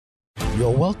You're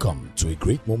welcome to a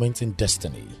great moment in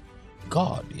destiny.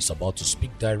 God is about to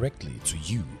speak directly to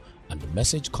you, and the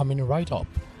message coming right up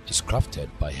is crafted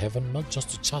by heaven not just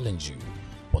to challenge you,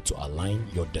 but to align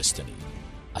your destiny.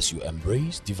 As you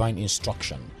embrace divine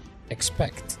instruction,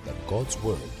 expect that God's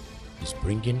word is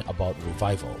bringing about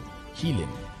revival,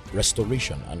 healing,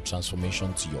 restoration, and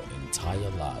transformation to your entire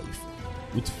life.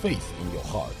 With faith in your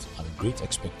heart and great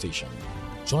expectation,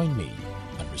 join me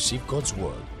and receive God's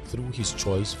word through his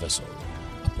choice vessel,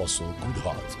 Apostle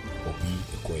Goodheart Obi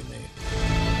Ekweme.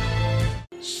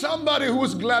 Somebody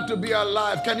who's glad to be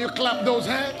alive, can you clap those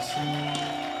hands?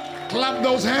 Clap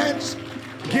those hands.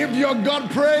 Give your God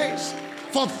praise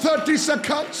for 30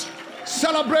 seconds.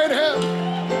 Celebrate him.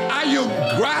 Are you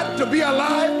glad to be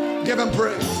alive? Give him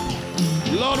praise.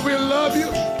 Lord, we love you.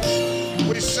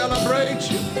 We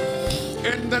celebrate you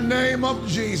in the name of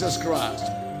Jesus Christ.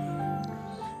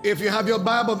 If you have your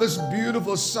Bible this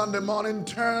beautiful Sunday morning,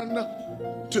 turn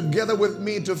together with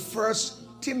me to 1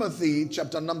 Timothy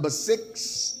chapter number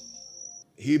 6,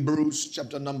 Hebrews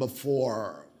chapter number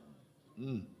 4.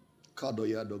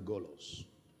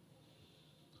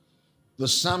 The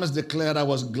psalmist declared, I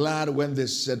was glad when they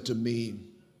said to me,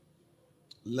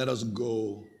 let us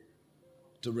go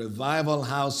to Revival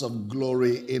House of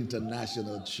Glory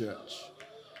International Church.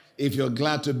 If you're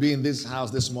glad to be in this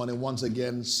house this morning, once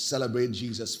again, celebrate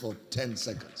Jesus for 10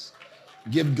 seconds.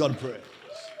 Give God praise.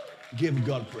 Give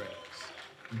God praise.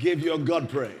 Give your God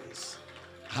praise.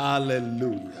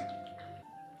 Hallelujah.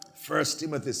 1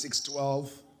 Timothy 6:12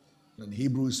 and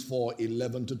Hebrews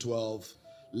 4:11 to 12.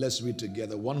 Let's read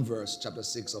together one verse, chapter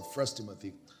 6 of 1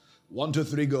 Timothy. 1, 2,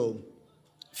 3, go.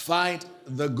 Fight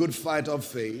the good fight of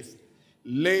faith.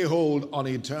 Lay hold on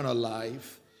eternal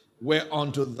life,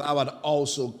 whereunto thou art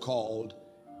also called,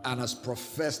 and hast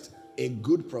professed a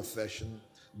good profession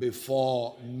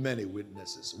before many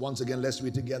witnesses. Once again, let's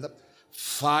read together.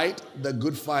 Fight the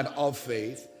good fight of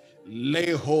faith,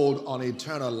 lay hold on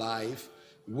eternal life,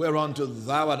 whereunto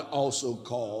thou art also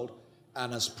called,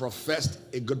 and hast professed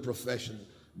a good profession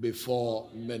before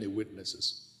many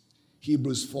witnesses.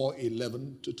 Hebrews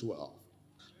 4:11 to 12.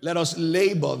 Let us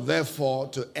labor, therefore,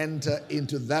 to enter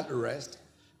into that rest,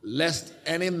 lest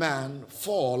any man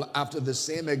fall after the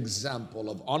same example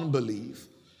of unbelief.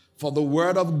 For the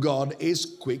word of God is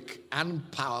quick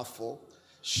and powerful,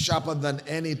 sharper than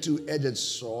any two-edged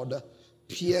sword,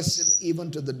 piercing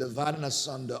even to the dividing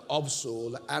asunder of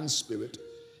soul and spirit,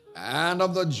 and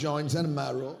of the joints and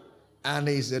marrow, and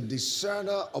is a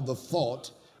discerner of the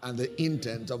thought and the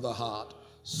intent of the heart.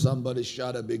 Somebody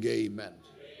shout a big amen.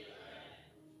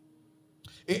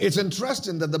 It's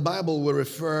interesting that the Bible will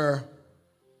refer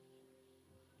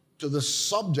to the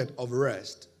subject of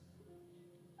rest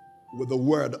with the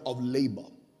word of labor.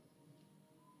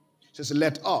 It says,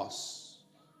 let us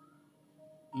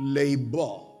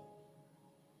labor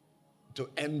to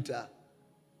enter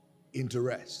into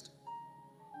rest.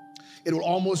 It will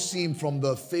almost seem from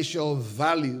the facial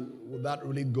value, without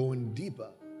really going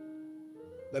deeper,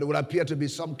 that it would appear to be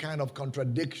some kind of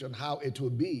contradiction how it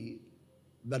will be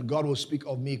that God will speak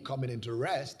of me coming into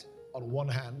rest on one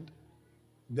hand,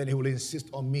 then he will insist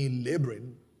on me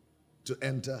laboring to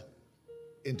enter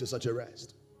into such a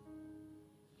rest.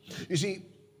 You see,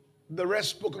 the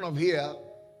rest spoken of here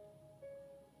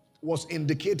was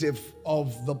indicative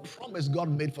of the promise God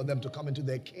made for them to come into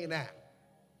their Canaan.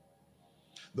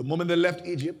 The moment they left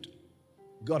Egypt,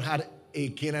 God had a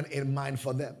Canaan in mind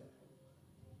for them.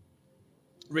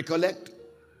 Recollect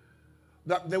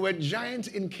that there were giants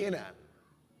in Canaan.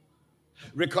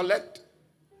 Recollect,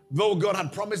 though God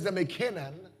had promised them a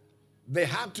Canaan, they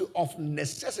had to, of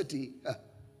necessity,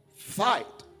 fight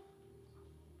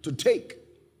to take,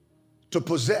 to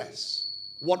possess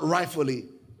what rightfully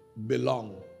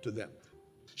belonged to them.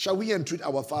 Shall we entreat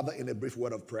our Father in a brief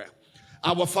word of prayer?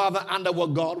 Our Father and our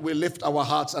God, we lift our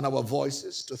hearts and our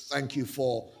voices to thank you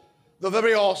for the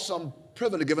very awesome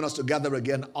privilege given us to gather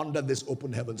again under this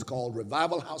open heavens called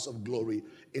Revival House of Glory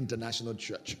International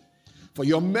Church. For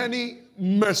your many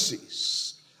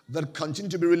mercies that continue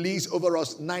to be released over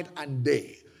us night and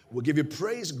day. We give you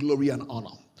praise, glory, and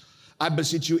honor. I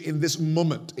beseech you in this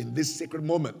moment, in this sacred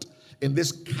moment, in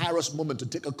this kairos moment, to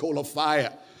take a coal of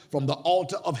fire from the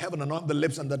altar of heaven, anoint the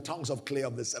lips and the tongues of clay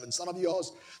of the seventh son of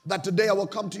yours, that today I will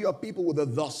come to your people with a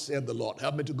thus saith the Lord.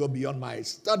 Help me to go beyond my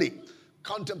study,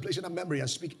 contemplation, and memory, and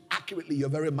speak accurately your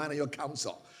very mind and your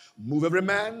counsel. Move every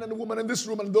man and woman in this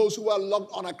room and those who are logged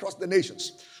on across the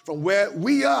nations, from where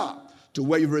we are to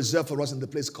where you've reserved for us in the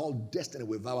place called destiny.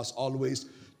 We vow us always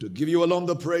to give you alone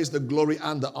the praise, the glory,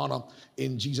 and the honor.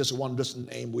 In Jesus' wondrous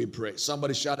name we pray.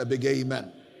 Somebody shout a big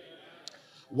amen.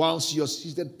 Whilst you're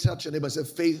seated, touch your neighbor and say,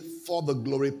 faith for the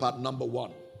glory, part number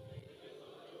 1.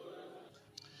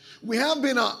 We have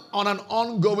been on an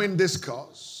ongoing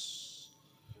discourse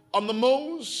on the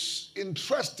most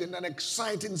interesting and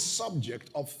exciting subject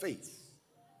of faith.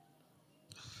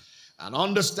 An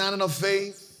understanding of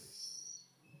faith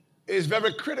is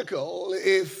very critical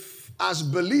if, as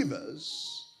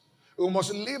believers, we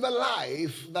must live a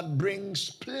life that brings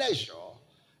pleasure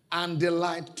and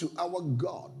delight to our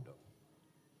God.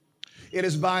 It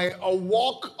is by a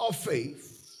walk of faith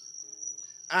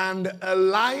and a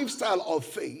lifestyle of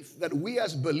faith that we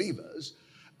as believers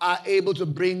are able to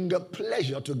bring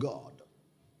pleasure to God.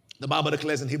 The Bible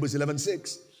declares in Hebrews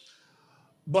 11:6,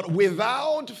 but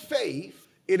without faith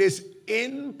it is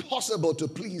impossible to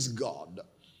please God.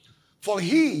 For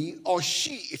he or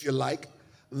she, if you like,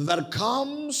 that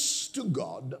comes to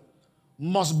God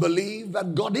must believe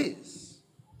that God is.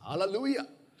 Hallelujah.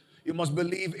 You must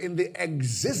believe in the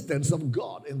existence of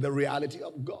God, in the reality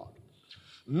of God.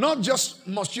 Not just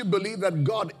must you believe that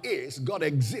God is, God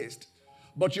exists,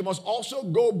 but you must also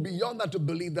go beyond that to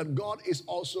believe that God is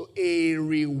also a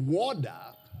rewarder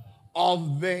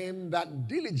of them that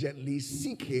diligently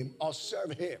seek him or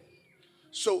serve him.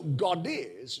 So God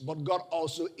is, but God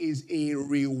also is a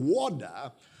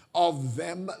rewarder of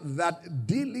them that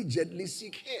diligently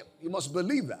seek him. You must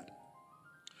believe that.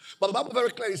 But the Bible very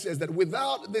clearly says that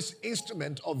without this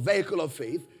instrument or vehicle of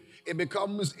faith, it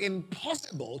becomes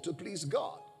impossible to please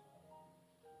God.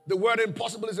 The word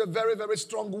impossible is a very, very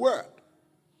strong word.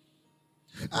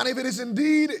 And if it is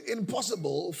indeed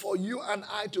impossible for you and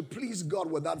I to please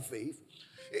God without faith,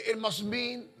 it must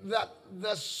mean that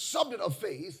the subject of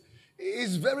faith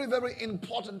is very, very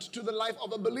important to the life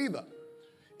of a believer.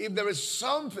 If there is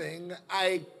something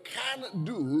I can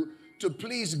do to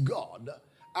please God,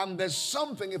 and there's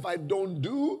something if I don't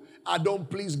do, I don't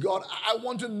please God, I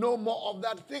want to know more of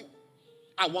that thing.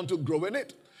 I want to grow in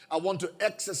it. I want to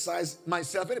exercise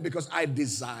myself in it because I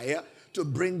desire to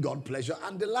bring God pleasure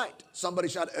and delight. Somebody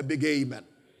shout a big amen.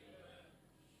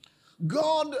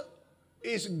 God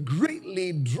is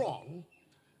greatly drawn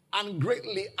and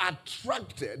greatly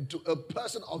attracted to a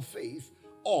person of faith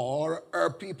or a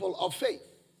people of faith.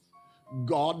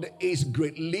 God is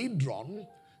greatly drawn,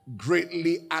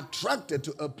 greatly attracted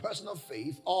to a person of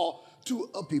faith or to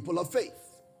a people of faith.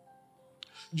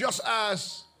 Just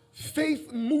as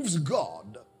faith moves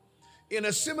God, in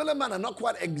a similar manner, not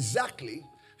quite exactly,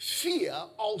 fear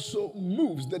also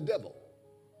moves the devil.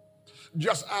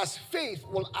 Just as faith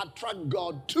will attract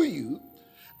God to you,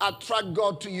 attract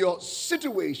God to your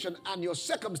situation and your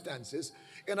circumstances,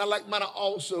 in a like manner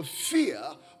also fear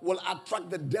will attract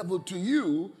the devil to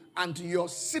you and to your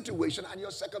situation and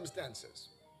your circumstances.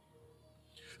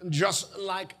 Just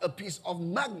like a piece of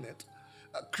magnet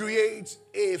creates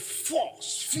a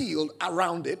force field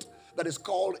around it that is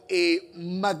called a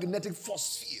magnetic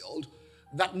force field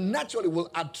that naturally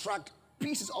will attract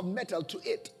pieces of metal to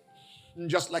it.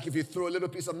 Just like if you throw a little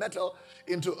piece of metal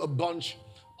into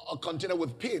a container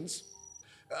with pins,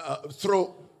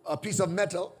 throw a piece of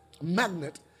metal,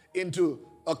 magnet, into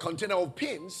a container of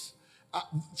pins,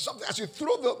 as you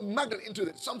throw the magnet into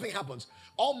it, something happens.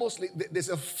 Almost like there's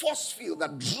a force field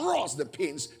that draws the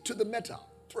pins to the metal.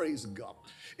 Praise God.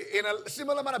 In a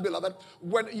similar manner, beloved,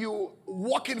 when you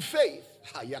walk in faith,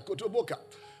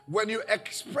 when you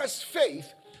express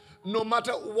faith, no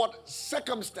matter what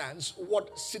circumstance,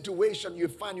 what situation you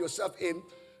find yourself in,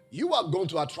 you are going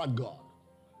to attract God.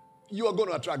 You are going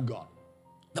to attract God.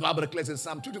 The Bible declares in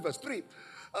Psalm 2 verse 3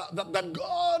 that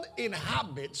God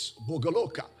inhabits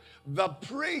Bogoloka, the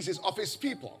praises of his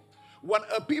people. When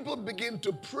a people begin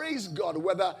to praise God,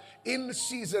 whether in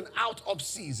season, out of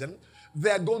season,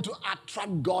 they're going to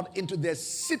attract God into their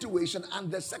situation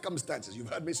and their circumstances. You've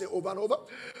heard me say over and over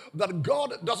that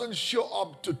God doesn't show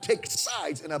up to take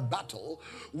sides in a battle.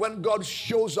 When God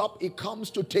shows up, he comes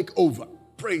to take over.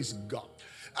 Praise God.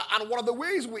 And one of the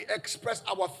ways we express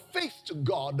our faith to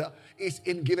God is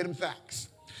in giving him thanks.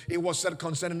 It was said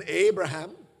concerning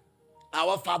Abraham,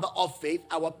 our father of faith,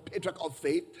 our patriarch of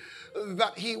faith,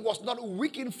 that he was not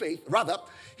weak in faith. Rather,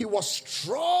 he was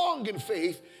strong in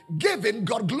faith, giving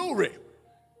God glory.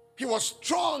 He was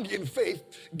strong in faith,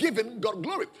 giving God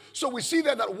glory. So we see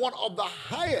there that one of the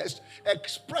highest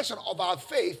expression of our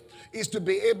faith is to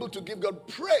be able to give God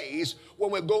praise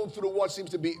when we're going through what seems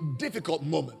to be difficult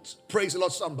moments. Praise the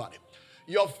Lord, somebody.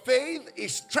 Your faith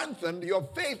is strengthened, your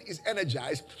faith is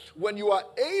energized when you are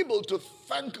able to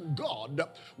thank God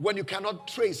when you cannot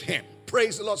trace him.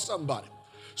 Praise the Lord, somebody.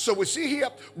 So we see here,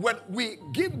 when we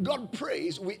give God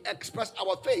praise, we express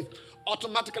our faith.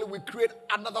 Automatically, we create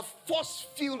another force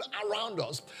field around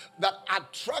us that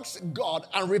attracts God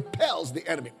and repels the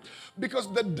enemy.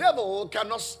 Because the devil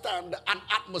cannot stand an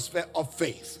atmosphere of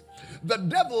faith. The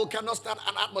devil cannot stand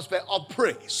an atmosphere of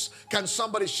praise. Can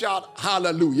somebody shout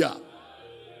hallelujah?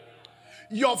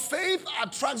 Your faith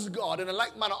attracts God, and in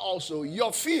like manner also,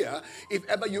 your fear, if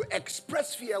ever you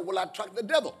express fear, will attract the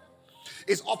devil.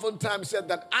 It's oftentimes said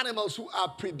that animals who are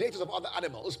predators of other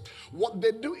animals, what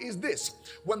they do is this.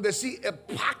 When they see a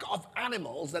pack of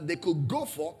animals that they could go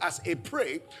for as a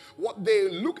prey, what they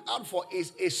look out for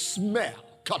is a smell.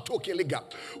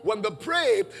 When the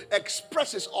prey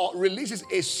expresses or releases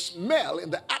a smell in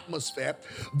the atmosphere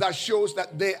that shows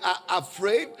that they are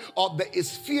afraid or there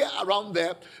is fear around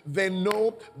there, they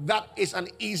know that is an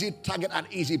easy target, an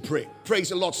easy prey. Praise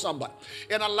the Lord, somebody.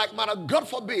 In a like manner, God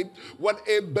forbid, when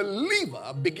a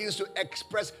believer begins to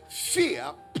express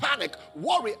fear, panic,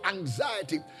 worry,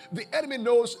 anxiety, the enemy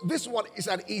knows this one is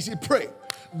an easy prey.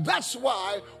 That's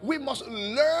why we must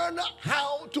learn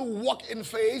how to walk in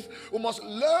faith. We must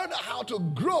learn how to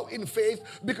grow in faith,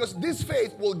 because this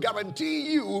faith will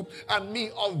guarantee you and me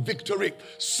of victory.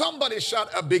 Somebody shout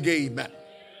a big amen.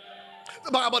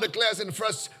 The Bible declares in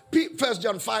 1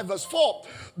 John 5 verse 4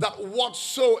 that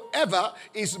whatsoever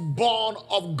is born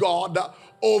of God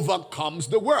overcomes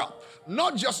the world.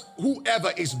 Not just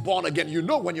whoever is born again. You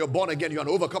know when you're born again, you're an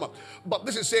overcomer. But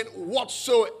this is saying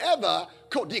whatsoever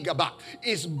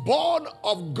is born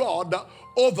of God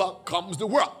overcomes the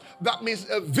world. That means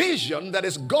a vision that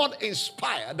is God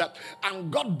inspired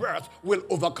and God birthed will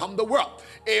overcome the world.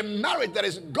 A marriage that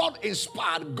is God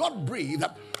inspired, God breathed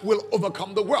will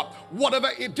overcome the world. Whatever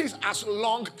it is, as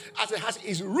long as it has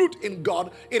its root in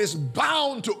God, it is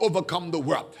bound to overcome the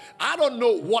world. I don't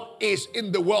know what is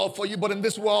in the world for you, but in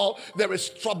this world there is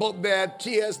trouble, there are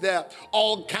tears, there are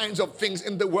all kinds of things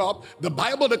in the world. The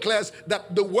Bible declares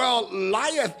that the world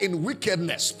lieth in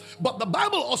wickedness. But the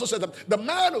Bible also says that the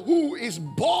man who is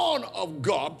born of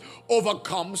God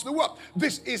overcomes the world.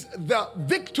 This is the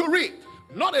victory.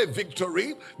 Not a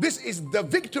victory. This is the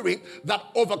victory that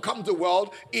overcomes the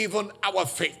world, even our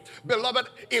faith. Beloved,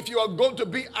 if you are going to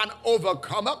be an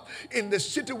overcomer in the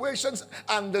situations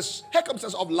and the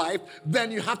circumstances of life,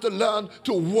 then you have to learn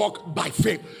to walk by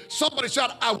faith. Somebody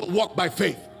shout, I will walk by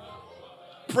faith.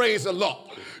 Praise the Lord.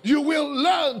 You will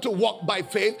learn to walk by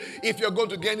faith if you're going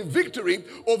to gain victory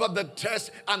over the tests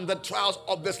and the trials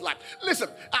of this life. Listen,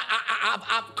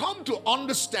 I've come to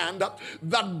understand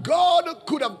that God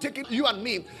could have taken you and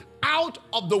me out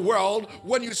of the world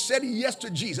when you said yes to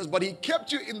Jesus, but he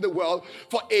kept you in the world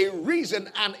for a reason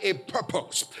and a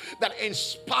purpose. That in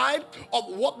spite of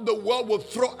what the world will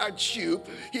throw at you,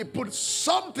 he put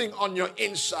something on your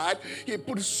inside. He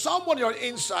put someone on your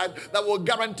inside that will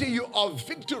guarantee you a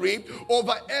victory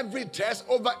over every test,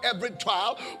 over every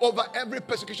trial, over every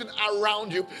persecution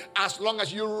around you, as long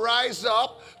as you rise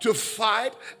up to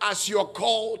fight as you're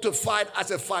called to fight as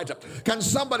a fighter. Can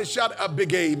somebody shout a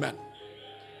big amen?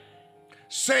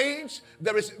 Saints,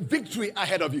 there is victory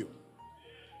ahead of you.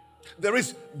 There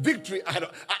is victory ahead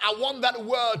of you. I want that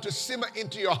word to simmer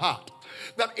into your heart.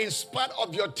 That in spite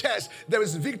of your test, there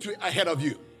is victory ahead of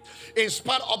you. In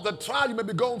spite of the trial you may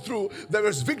be going through, there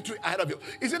is victory ahead of you.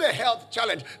 Is it a health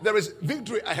challenge? There is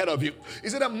victory ahead of you.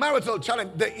 Is it a marital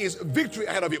challenge? There is victory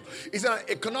ahead of you. Is it an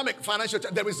economic, financial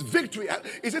challenge? There is victory ahead.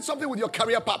 Is it something with your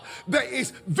career path? There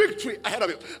is victory ahead of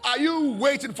you. Are you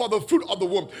waiting for the fruit of the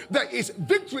womb? There is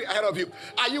victory ahead of you.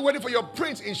 Are you waiting for your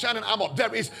prince in shining armor?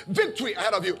 There is victory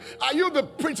ahead of you. Are you the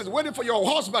princess waiting for your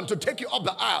husband to take you up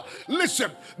the aisle?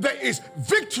 Listen, there is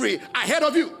victory ahead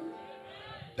of you.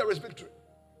 There is victory.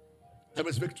 There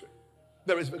is victory.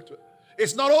 There is victory.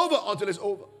 It's not over until it's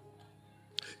over.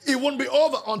 It won't be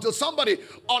over until somebody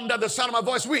under the sound of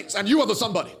my voice wins, and you are the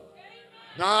somebody.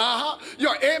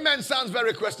 Your amen sounds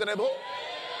very questionable.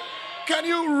 Can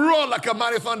you roar like a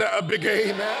mighty thunder, a big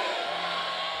amen?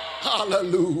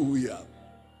 Hallelujah.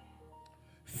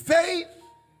 Faith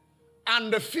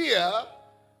and the fear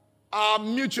are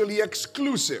mutually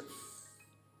exclusive.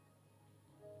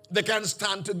 They can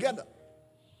stand together.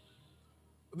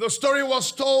 The story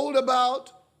was told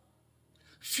about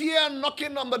fear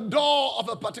knocking on the door of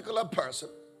a particular person.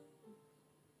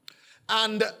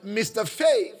 And Mr.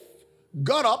 Faith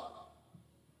got up,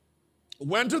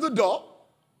 went to the door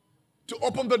to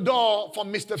open the door for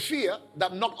Mr. Fear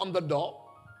that knocked on the door.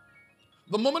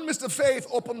 The moment Mr. Faith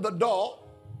opened the door,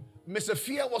 Mr.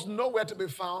 Fear was nowhere to be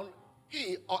found.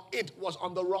 He or it was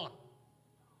on the run.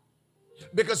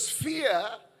 Because fear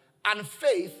and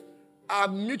faith are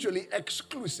mutually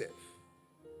exclusive.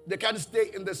 They can't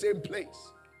stay in the same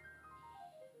place.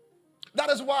 That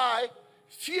is why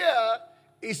fear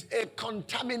is a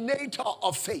contaminator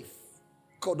of faith.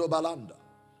 Kodobalanda.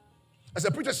 As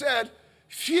the preacher said,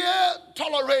 fear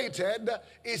tolerated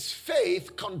is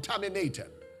faith contaminated.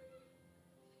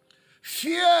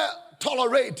 Fear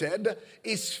tolerated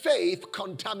is faith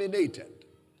contaminated.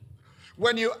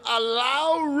 When you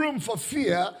allow room for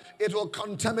fear, it will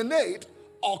contaminate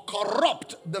or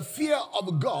corrupt the fear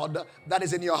of God that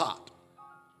is in your heart.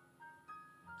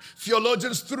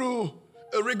 Theologians, through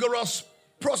a rigorous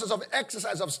process of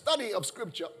exercise of study of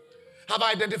Scripture, have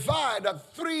identified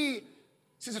that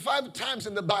 365 times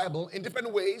in the Bible, in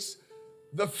different ways,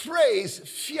 the phrase,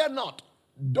 fear not,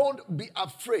 don't be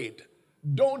afraid,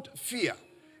 don't fear,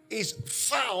 is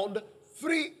found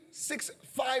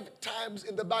 365 times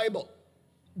in the Bible.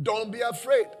 Don't be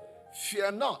afraid,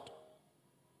 fear not.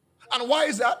 And why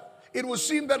is that? It would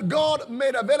seem that God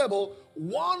made available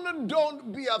one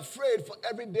don't be afraid for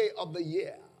every day of the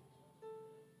year.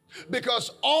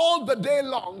 Because all the day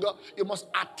long, you must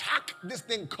attack this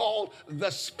thing called the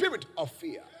spirit of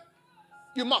fear.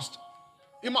 You must.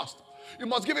 You must. You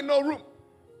must give it no room.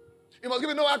 You must give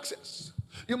it no access.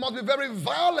 You must be very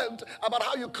violent about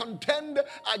how you contend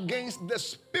against the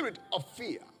spirit of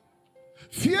fear.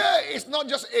 Fear is not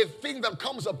just a thing that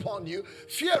comes upon you.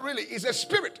 Fear really is a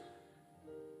spirit.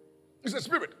 It's a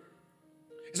spirit.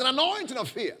 It's an anointing of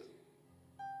fear.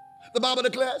 The Bible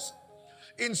declares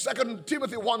in 2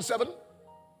 Timothy 1:7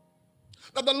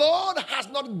 that the Lord has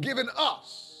not given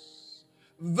us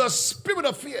the spirit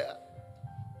of fear,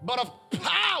 but of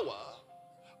power,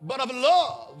 but of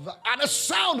love and a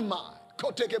sound mind.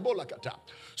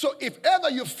 So if ever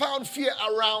you found fear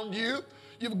around you,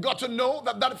 you've got to know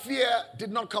that that fear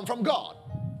did not come from God.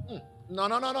 No.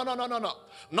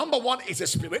 Number one, it's a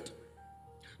spirit.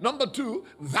 Number two,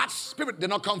 that spirit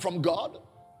did not come from God.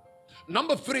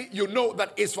 Number three, you know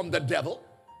that it's from the devil.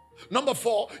 Number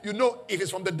four, you know if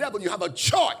it's from the devil, you have a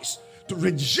choice to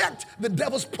reject the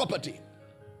devil's property.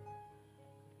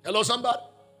 Hello, somebody?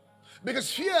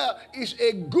 Because fear is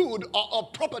a good or a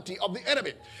property of the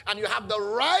enemy. And you have the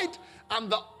right and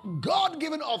the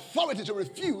God-given authority to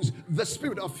refuse the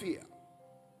spirit of fear.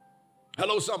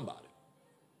 Hello, somebody?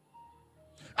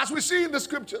 As we see in the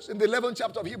scriptures, in the 11th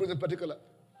chapter of Hebrews in particular,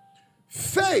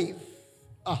 faith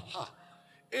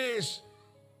is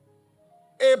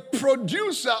a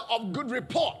producer of good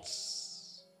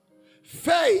reports.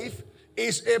 Faith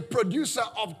is a producer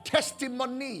of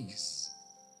testimonies.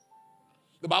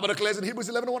 The Bible declares in Hebrews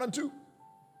 11:1 and 2.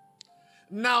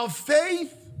 Now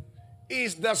faith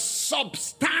is the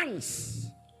substance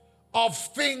of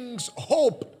things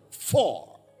hoped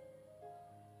for.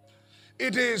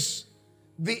 It is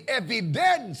the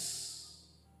evidence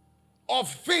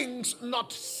of things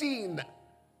not seen.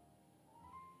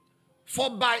 For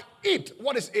by it,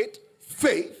 what is it?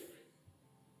 Faith.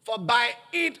 For by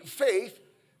it, faith,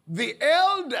 the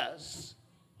elders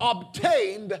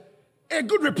obtained a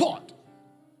good report.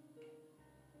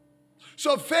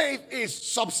 So faith is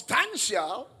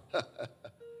substantial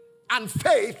and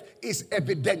faith is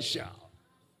evidential.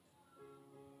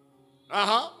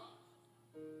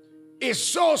 It's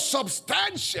so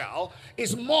substantial,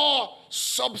 it's more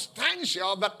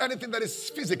substantial than anything that is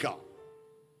physical.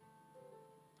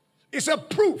 It's a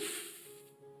proof.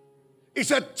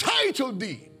 It's a title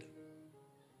deed.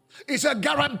 It's a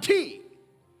guarantee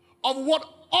of what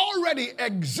already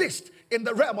exists in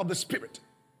the realm of the spirit.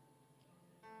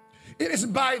 It is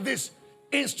by this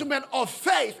instrument of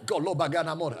faith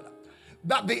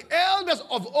that the elders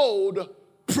of old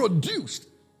produced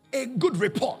a good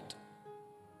report.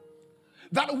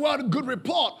 That word good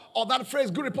report, or that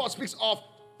phrase good report, speaks of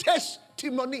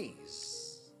testimonies.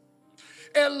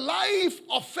 A life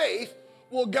of faith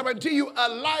will guarantee you a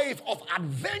life of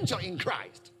adventure in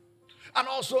Christ and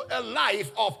also a life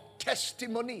of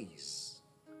testimonies.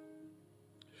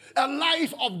 A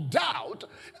life of doubt,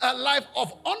 a life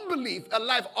of unbelief, a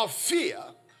life of fear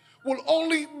will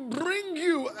only bring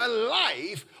you a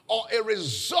life or a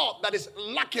result that is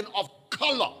lacking of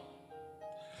color,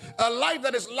 a life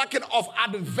that is lacking of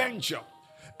adventure,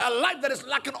 a life that is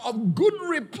lacking of good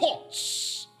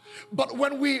reports. But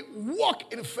when we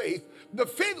walk in faith, the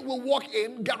faith we walk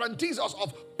in guarantees us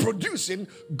of producing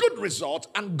good results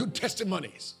and good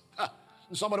testimonies.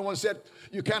 Somebody once said,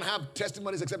 you can't have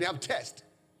testimonies except you have test.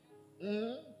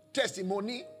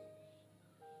 Testimony.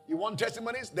 You want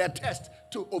testimonies? They're tests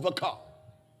to overcome.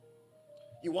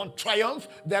 You want triumph?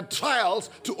 They're trials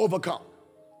to overcome.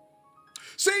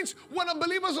 Saints, when a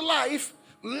believer's life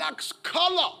lacks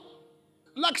color,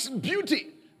 lacks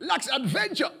beauty, lacks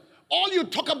adventure, all you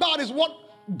talk about is what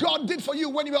God did for you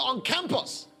when you were on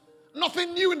campus.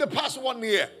 Nothing new in the past 1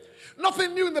 year.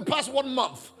 Nothing new in the past 1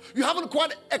 month. You haven't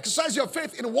quite exercised your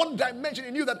faith in one dimension.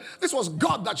 You knew that this was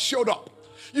God that showed up.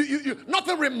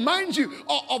 Nothing reminds you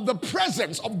of the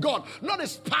presence of God, not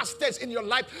His past tense in your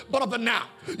life, but of the now.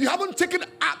 You haven't taken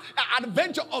an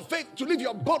adventure of faith to leave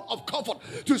your boat of comfort,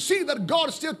 to see that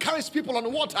God still carries people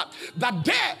on water that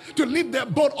dare to leave their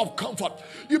boat of comfort.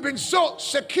 You've been so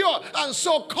secure and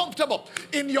so comfortable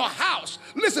in your house.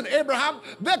 Listen, Abraham,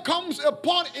 there comes a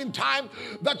point in time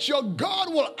that your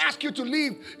God will ask you to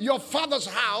leave your father's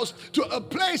house to a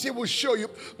place He will show you.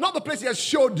 Not the place He has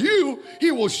showed you,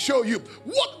 He will show you.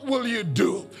 What will you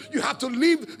do? You have to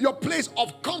leave your place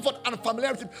of comfort and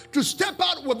familiarity to step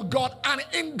out with God and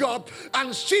in God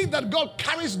and see that God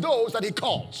carries those that He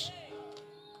calls.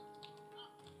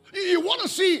 You want to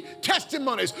see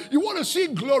testimonies. You want to see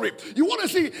glory. You want to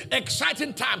see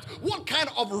exciting times. What kind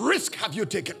of risk have you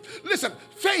taken? Listen,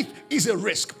 faith is a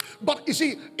risk. But you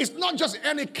see, it's not just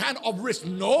any kind of risk.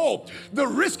 No. The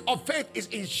risk of faith is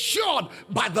insured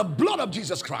by the blood of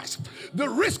Jesus Christ. The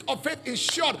risk of faith is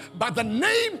insured by the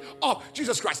name of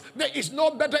Jesus Christ. There is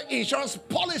no better insurance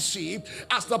policy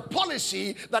as the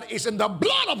policy that is in the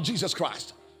blood of Jesus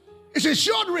Christ. It's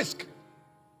insured risk.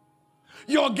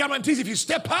 Your guarantees, if you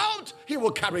step out, He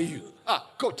will carry you.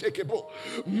 Go take a boat.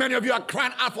 Many of you are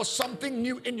crying out for something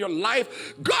new in your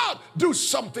life. God, do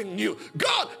something new.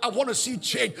 God, I want to see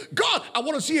change. God, I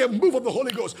want to see a move of the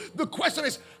Holy Ghost. The question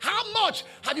is, how much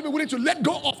have you been willing to let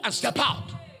go of and step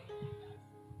out?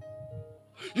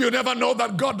 You never know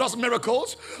that God does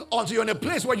miracles until you're in a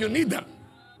place where you need them.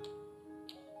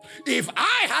 If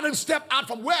I hadn't stepped out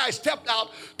from where I stepped out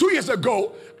 2 years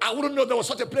ago, I wouldn't know there was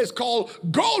such a place called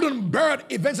Golden Bird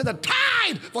Event Center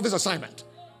tied for this assignment.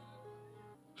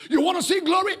 You want to see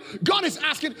glory? God is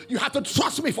asking, you have to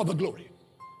trust me for the glory.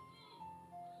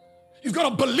 You've got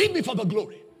to believe me for the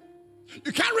glory.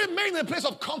 You can't remain in a place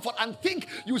of comfort and think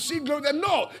you see glory there.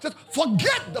 No, just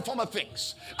forget the former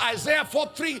things. Isaiah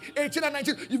 4:3, 18 and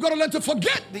 19. You've got to learn to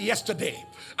forget the yesterday.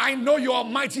 I know you are a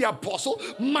mighty apostle,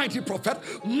 mighty prophet,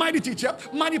 mighty teacher,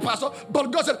 mighty pastor,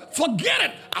 but God said, forget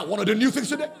it. I want to do new things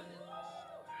today.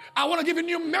 I want to give you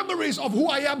new memories of who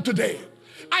I am today.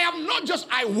 I am not just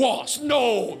I was.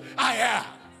 No, I am.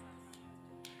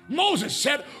 Moses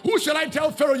said, who shall I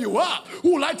tell Pharaoh you are?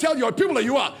 Who will I tell your people that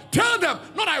you are? Tell them,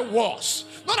 not I was,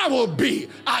 not I will be,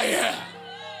 I am.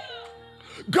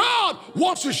 God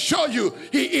wants to show you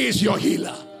He is your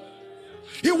healer.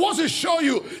 He wants to show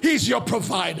you He's your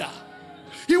provider.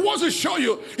 He wants to show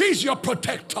you He's your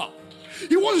protector.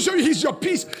 He wants to show you He's your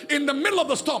peace in the middle of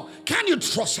the storm. Can you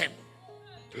trust Him?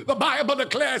 The Bible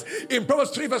declares in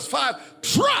Proverbs 3 verse 5,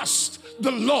 trust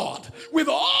the Lord with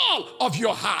all of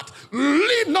your heart.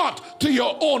 Lean not to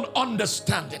your own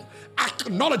understanding.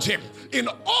 Acknowledge Him in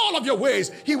all of your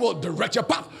ways. He will direct your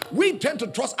path. We tend to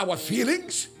trust our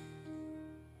feelings.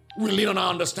 We lean on our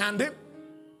understanding.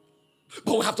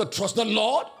 But we have to trust the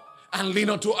Lord and lean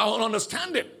on to our own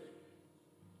understanding.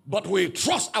 But we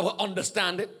trust our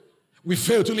understanding. We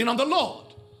fail to lean on the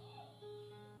Lord.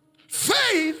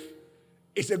 Faith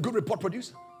is a good report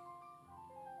producer.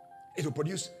 It will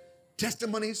produce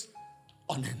testimonies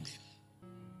unending.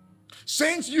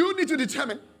 Saints, you need to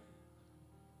determine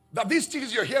that these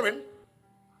teachings you're hearing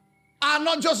are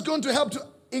not just going to help to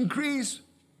increase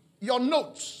your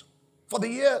notes for the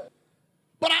year,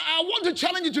 but I want to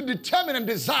challenge you to determine and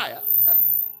desire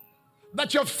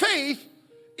that your faith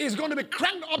is going to be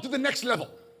cranked up to the next level.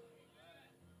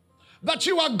 That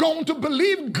you are going to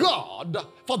believe God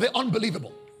for the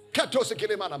unbelievable.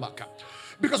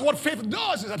 Because what faith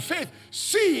does is that faith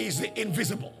sees the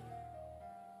invisible.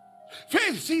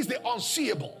 Faith sees the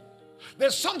unseeable.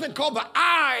 There's something called the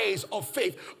eyes of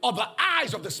faith, or the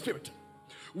eyes of the Spirit.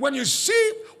 When you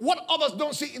see what others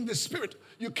don't see in the Spirit,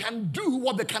 you can do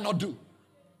what they cannot do.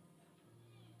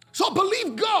 So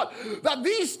believe God that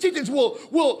these teachings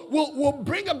will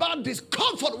bring about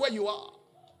discomfort where you are.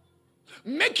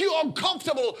 Make you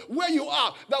uncomfortable where you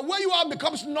are. That where you are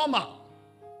becomes normal.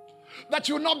 That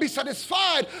you will not be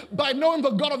satisfied by knowing the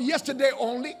God of yesterday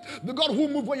only, the God who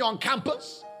moved when you're on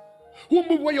campus, who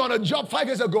moved when you're on a job 5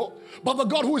 years ago, but the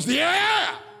God who is the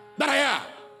air that I am.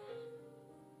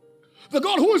 The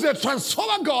God who is a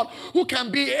transformer God who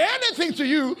can be anything to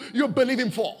you, you believe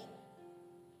Him for.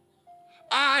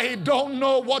 I don't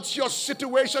know what your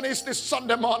situation is this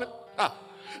Sunday morning.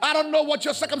 I don't know what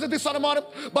your circumstance this Sunday morning,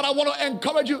 but I want to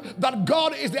encourage you that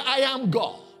God is the I am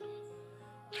God.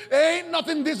 Ain't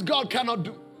nothing this God cannot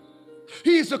do.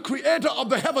 He is the creator of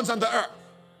the heavens and the earth.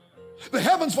 The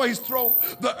heavens for His throne,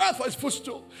 the earth for His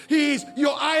footstool. He is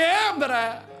your I am that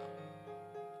I am.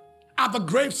 At the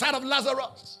graveside of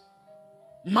Lazarus,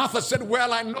 Martha said,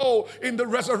 well, I know in the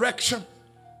resurrection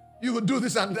You will do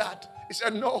this and that. He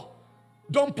said, no,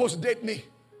 don't post-date me.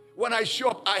 When I show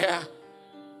up, I am.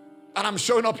 And I'm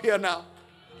showing up here now.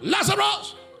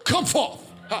 Lazarus, come forth.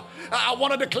 I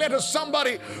want to declare to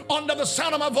somebody under the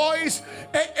sound of my voice,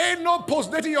 ain't no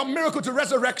post-dating your miracle to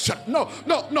resurrection. No.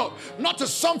 Not to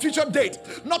some future date.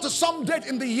 Not to some date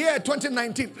in the year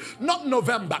 2019. Not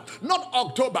November. Not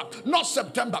October. Not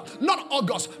September. Not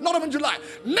August. Not even July.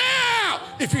 Now,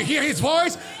 if you hear his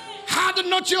voice, harden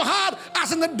not your heart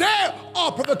as in the day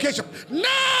of provocation.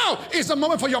 Now is the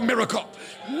moment for your miracle.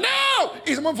 Now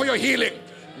is the moment for your healing.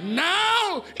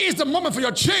 Now is the moment for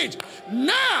your change.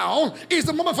 Now is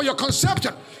the moment for your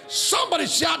conception. Somebody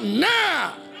shout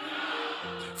now.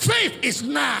 Faith is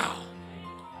now.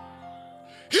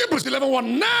 Hebrews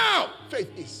 11:1. Now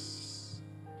faith is.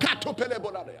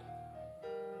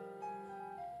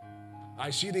 I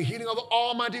see the healing of the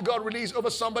Almighty God released over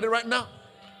somebody right now.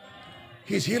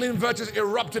 His healing virtues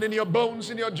erupted in your bones,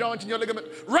 in your joints, in your ligament.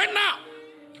 Right now.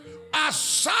 As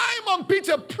Simon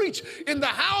Peter preached in the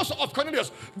house of Cornelius,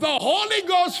 the Holy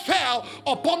Ghost fell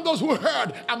upon those who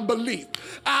heard and believed.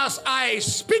 As I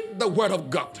speak the word of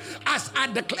God, as I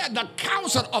declare the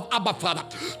counsel of Abba Father,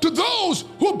 to those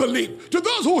who believe, to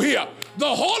those who hear,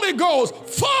 the Holy Ghost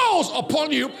falls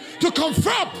upon you to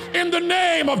confirm in the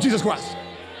name of Jesus Christ.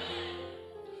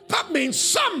 That means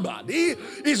somebody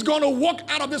is going to walk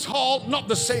out of this hall not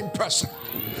the same person.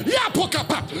 You are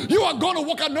going to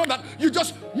walk out knowing that you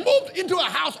just moved into a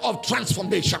house of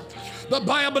transformation. The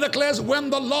Bible declares when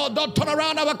the Lord does turn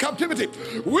around our captivity,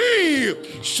 we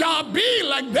shall be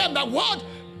like them that what?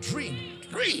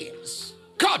 Dreams.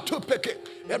 God to pick it.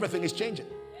 Everything is changing.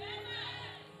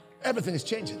 Everything is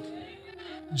changing.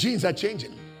 Genes are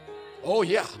changing. Oh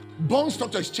yeah. Bone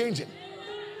structure is changing.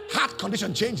 Heart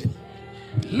condition changing.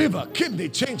 Liver, kidney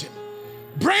changing.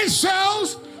 Brain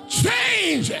cells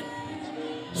changing.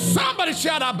 Somebody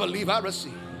shout, I believe I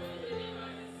receive.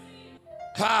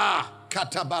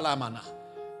 Katabalamana.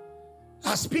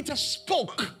 As Peter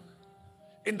spoke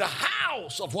in the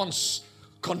house of one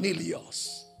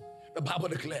Cornelius, the Bible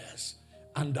declares,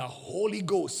 and the Holy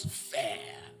Ghost fell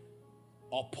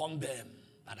upon them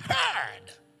that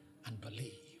heard and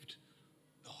believed.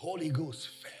 The Holy Ghost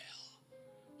fell.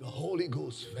 The Holy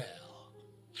Ghost fell.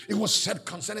 It was said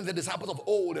concerning the disciples of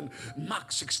old in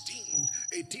Mark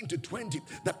 16:18-20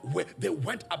 that they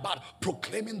went about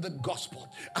proclaiming the gospel,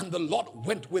 and the Lord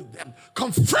went with them,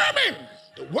 confirming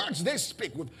the words they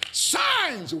speak with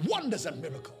signs, wonders, and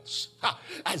miracles.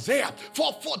 Isaiah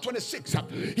 4:26.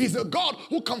 He's the God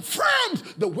who confirms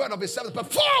the word of his servants,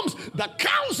 performs the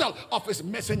counsel of his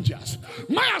messengers.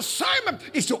 My assignment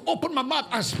is to open my mouth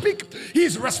and speak.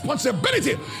 His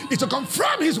responsibility is to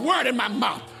confirm his word in my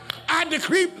mouth. I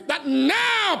decree that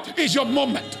now is your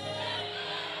moment.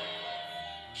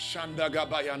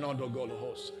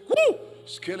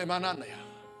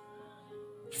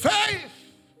 Faith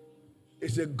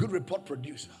is a good report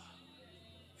producer.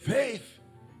 Faith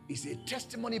is a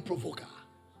testimony provoker.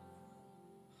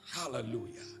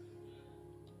 Hallelujah.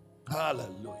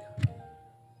 Hallelujah.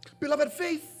 Beloved,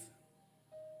 faith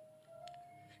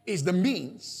is the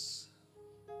means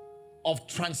of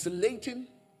translating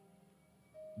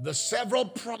the several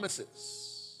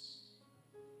promises,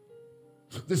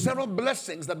 the several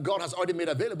blessings that God has already made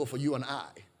available for you and I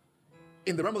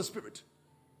in the realm of the Spirit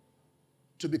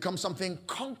to become something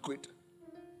concrete,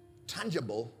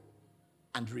 tangible,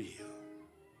 and real.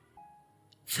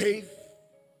 Faith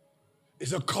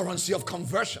is a currency of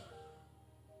conversion.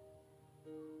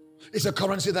 It's a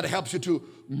currency that helps you to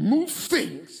move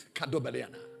things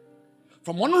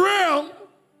from one realm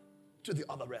to the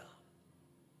other realm.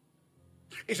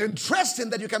 It's interesting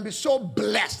that you can be so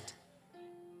blessed,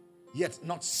 yet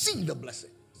not see the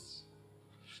blessings.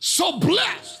 So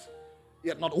blessed,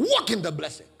 yet not walk in the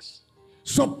blessings.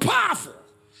 So powerful,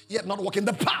 yet not walk in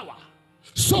the power.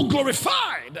 So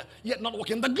glorified, yet not walk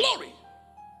in the glory.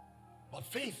 But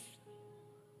faith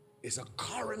is a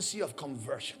currency of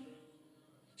conversion.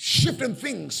 Shifting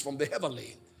things from the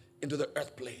heavenly into the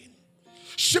earth plane.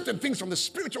 Shifting things from the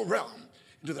spiritual realm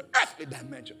into the earthly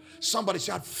dimension. Somebody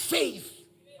shout, faith.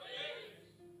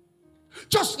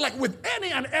 Just like with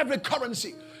any and every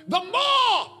currency, the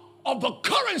more of the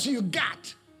currency you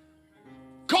got,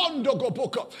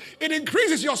 it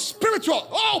increases your spiritual,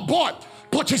 oh boy,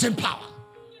 purchasing power.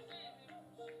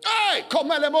 Hey,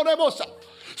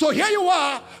 so here you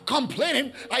are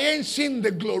complaining, I ain't seen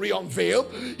the glory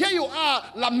unveiled. Here you are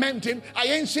lamenting, I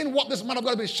ain't seen what this man of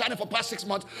God has been shining for past 6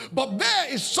 months. But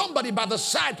there is somebody by the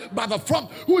side, by the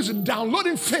front, who is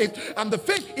downloading faith, and the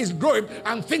faith is growing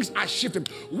and things are shifting.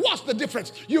 What's the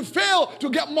difference? You fail to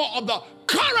get more of the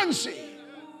currency.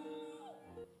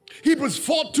 Hebrews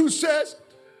 4:2 says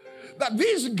that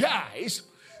these guys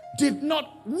did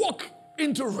not walk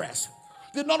into rest,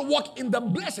 did not walk in the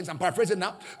blessings, I'm paraphrasing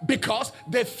now, because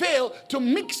they failed to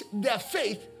mix their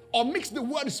faith or mix the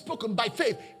word spoken by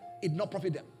faith. It did not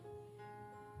profit them.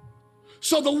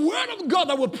 So the word of God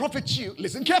that will profit you,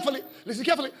 listen carefully,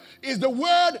 is the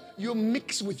word you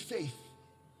mix with faith.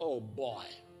 Oh boy.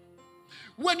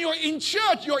 When you're in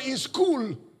church, you're in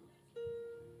school.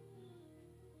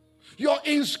 You're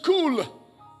in school.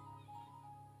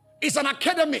 It's an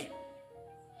academy.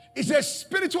 It's a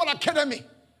spiritual academy.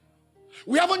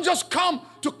 We haven't just come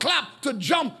to clap, to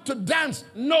jump, to dance.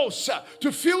 No, sir.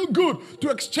 To feel good, to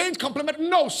exchange compliment.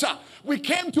 No, sir. We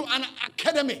came to an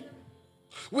academy.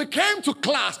 We came to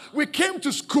class. We came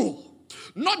to school.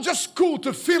 Not just school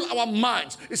to fill our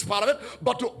minds, it's part of it,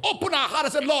 but to open our heart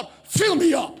and say, Lord, fill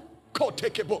me up. Go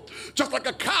take a book. Just like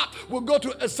a car will go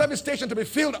to a service station to be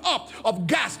filled up of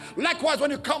gas. Likewise,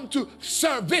 when you come to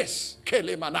service,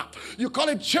 you call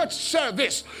it church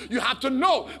service. You have to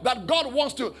know that God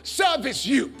wants to service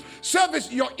you,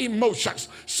 service your emotions,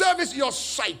 service your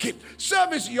psyche,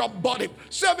 service your body,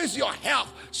 service your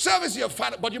health, service your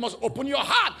family. But you must open your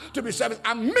heart to be serviced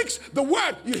and mix the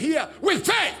word you hear with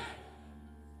faith.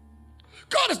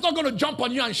 God is not going to jump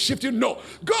on you and shift you. No.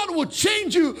 God will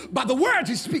change you by the word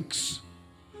he speaks.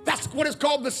 That's what is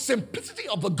called the simplicity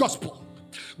of the gospel.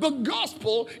 The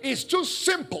gospel is too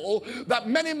simple that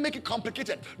many make it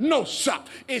complicated. No, sir.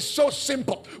 It's so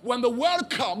simple. When the word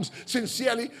comes,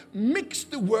 sincerely, mix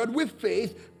the word with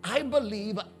faith. I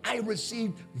believe, I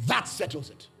receive, that settles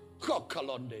it.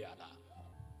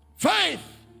 Faith,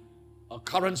 a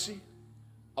currency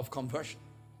of conversion.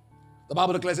 The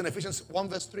Bible declares in Ephesians 1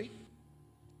 verse 3,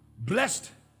 blessed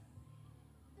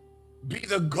be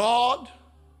the God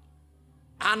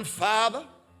and Father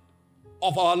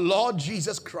of our Lord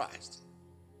Jesus Christ,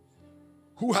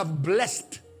 who have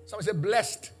blessed. Somebody say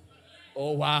blessed.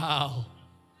 Oh, wow.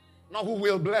 Not who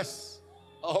will bless.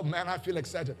 Oh, man, I feel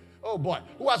excited. Oh, boy.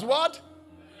 Who has what?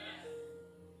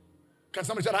 Can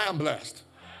somebody say, I am blessed?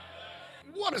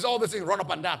 What is all this thing run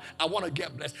up and down? I want to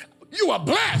get blessed. You are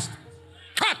blessed.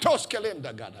 Katos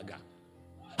kelenda gadaga.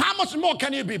 How much more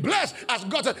can you be blessed as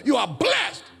God said you are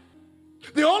blessed?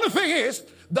 The only thing is,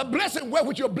 the blessing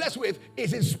which you're blessed with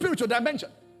is in spiritual dimension,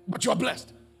 but you're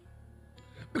blessed.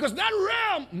 Because that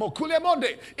realm, Mokule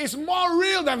Monde, is more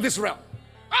real than this realm.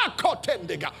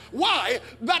 Why?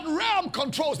 That realm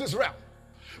controls this realm.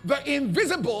 The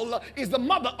invisible is the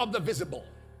mother of the visible.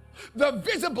 The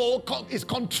visible is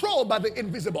controlled by the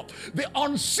invisible. The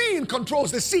unseen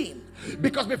controls the seen.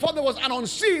 Because before there was an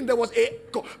unseen,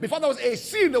 before there was a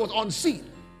seen, there was unseen.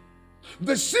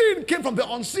 The seen came from the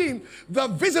unseen. The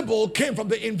visible came from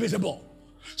the invisible.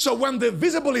 So when the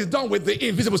visible is done with, the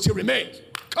invisible still remains.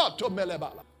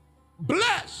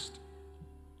 Blessed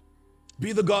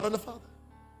be the God and the Father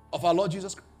of our Lord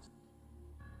Jesus Christ,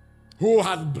 who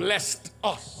has blessed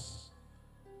us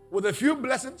with a few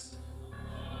blessings,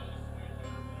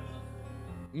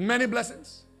 many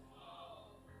blessings,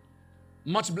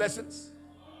 much blessings,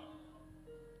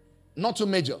 not too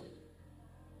major,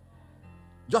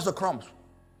 just the crumbs.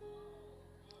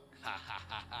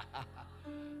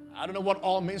 I don't know what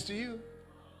all means to you.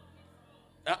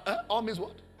 All means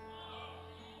what?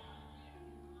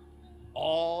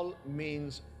 All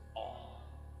means all.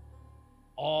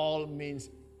 All means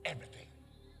everything.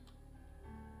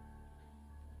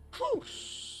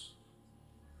 Whoosh.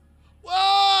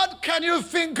 What can you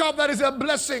think of that is a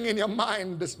blessing in your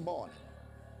mind this morning?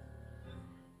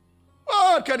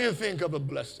 What can you think of a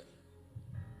blessing?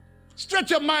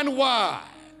 Stretch your mind wide.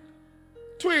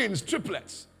 Twins,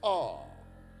 triplets, oh.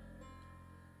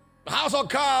 House or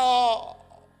car,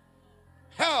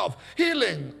 health,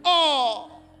 healing,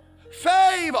 oh.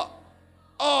 Favor,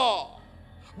 oh.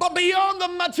 But beyond the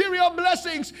material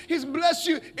blessings, he's blessed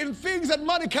you in things that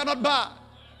money cannot buy.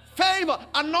 Favor,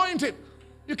 anointing.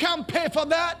 You can't pay for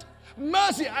that.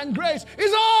 Mercy and grace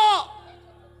is all.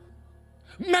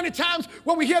 Many times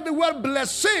when we hear the word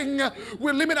blessing,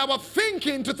 we limit our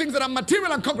thinking to things that are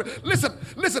material and concrete. Listen,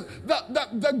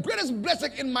 the greatest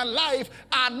blessing in my life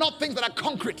are not things that are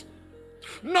concrete.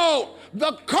 No,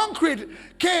 the concrete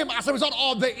came as a result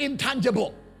of the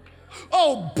intangible.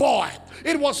 Oh boy,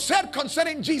 it was said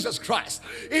concerning Jesus Christ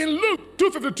in Luke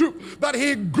 2:52 that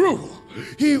he grew,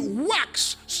 he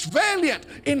waxed valiant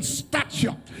in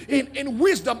stature, in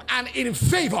wisdom and in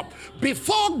favor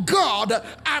before God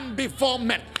and before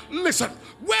men. Listen,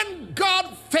 when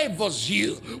God favors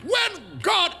you, when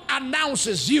God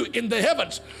announces you in the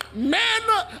heavens. Men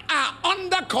are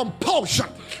under compulsion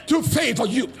to favor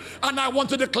you. And I want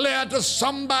to declare to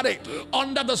somebody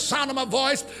under the sound of my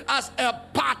voice, as a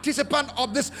participant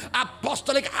of this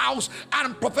apostolic house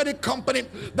and prophetic company,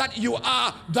 that you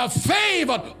are the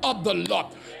favored of the Lord.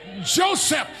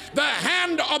 Joseph, the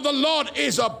hand of the Lord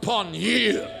is upon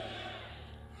you.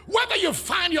 Whether you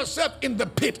find yourself in the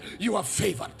pit, you are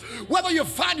favored. Whether you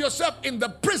find yourself in the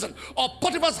prison or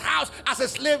Potiphar's house as a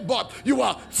slave boy, you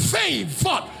are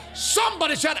favored.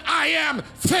 Somebody said, I am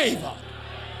favored.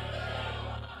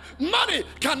 Money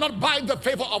cannot buy the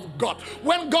favor of God.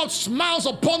 When God smiles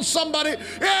upon somebody,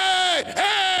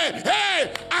 I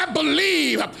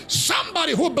believe.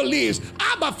 Somebody who believes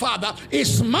Abba Father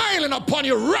is smiling upon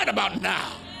you right about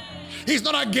now. He's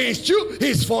not against you,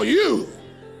 he's for you.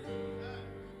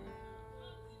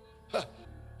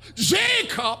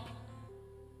 Jacob,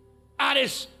 at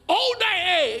his older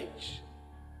age,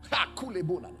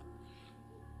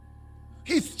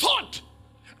 he thought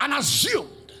and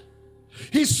assumed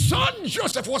his son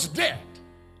Joseph was dead.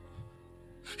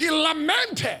 He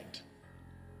lamented,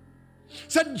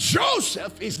 said,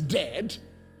 Joseph is dead,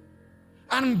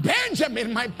 and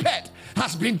Benjamin, my pet,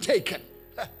 has been taken.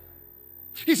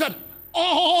 He said,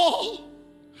 all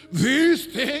these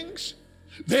things,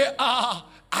 they are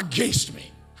against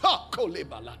me.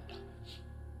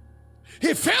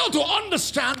 He failed to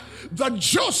understand that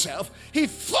Joseph, he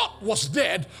thought was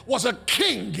dead, was a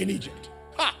king in Egypt.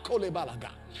 That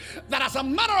as a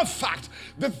matter of fact,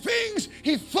 the things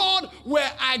he thought were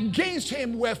against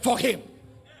him were for him.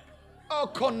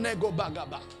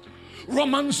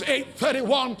 Romans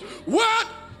 8:31. What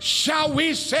shall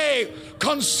we say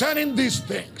concerning these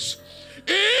things?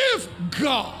 If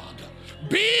God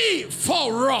be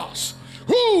for us,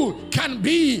 who can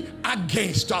be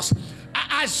against us?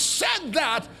 I said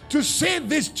that to say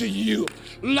this to you.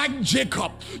 Like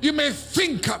Jacob, you may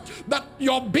think that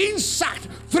your being sacked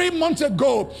 3 months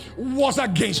ago was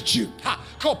against you.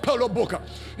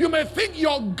 You may think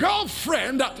your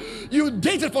girlfriend you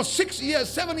dated for 6 years,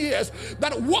 7 years,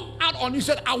 that walked out on you,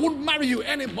 said, I won't marry you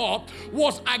anymore,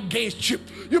 was against you.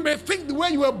 You may think the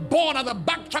way you were born at the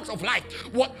back tracks of life.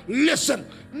 Listen,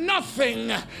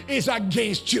 nothing is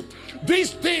against you.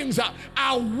 These things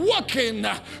are working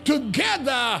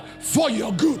together for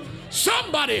your good.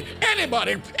 Somebody,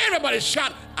 anybody, everybody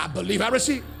shout, I believe I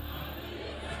receive.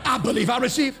 I believe I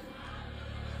receive.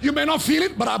 You may not feel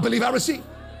it, but I believe I receive.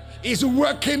 It's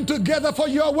working together for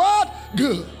your what?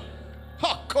 Good.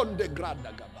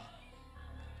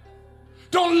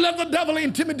 Don't let the devil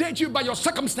intimidate you by your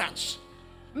circumstance.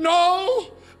 No,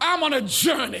 I'm on a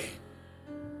journey.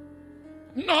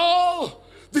 No,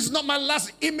 this is not my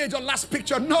last image or last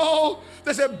picture. No,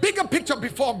 there's a bigger picture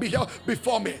before me.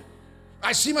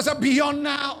 I see myself beyond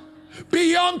now.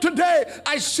 Beyond today,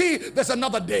 I see there's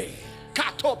another day.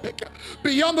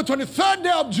 Beyond the 23rd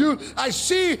day of June, I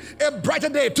see a brighter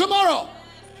day. Tomorrow.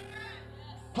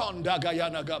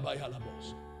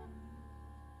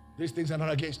 These things are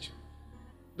not against you.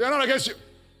 They're not against you.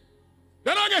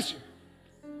 They're not against you.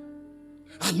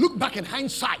 I look back in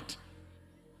hindsight.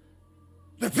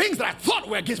 The things that I thought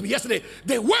were against me yesterday,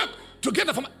 they work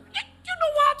together for me. You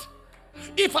know what?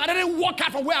 If I didn't walk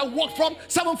out from where I walked from,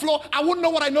 7th floor, I wouldn't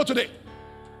know what I know today.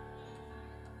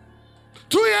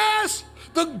 2 years,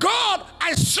 the God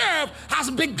I serve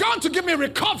has begun to give me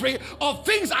recovery of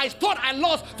things I thought I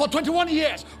lost for 21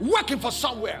 years, working for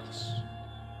somewhere else.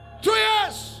 2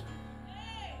 years.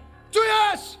 2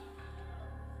 years.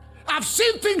 I've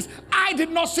seen things I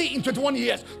did not see in 21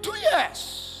 years. 2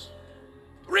 years.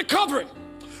 Recovery.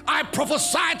 I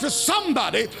prophesy to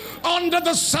somebody under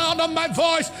the sound of my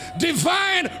voice,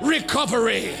 divine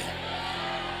recovery.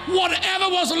 Whatever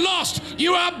was lost,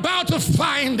 you are about to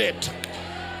find it.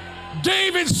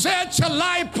 David said, shall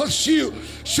I pursue?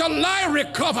 Shall I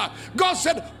recover? God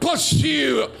said,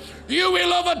 pursue. You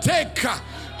will overtake.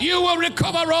 You will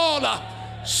recover all.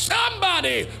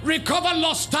 Somebody recover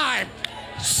lost time.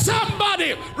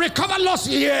 Somebody recover lost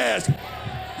years.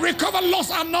 Recover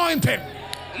lost anointing.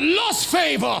 Lost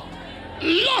favor,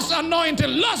 lost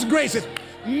anointing, lost graces.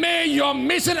 May your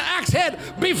missing axe head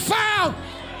be found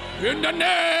in the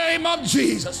name of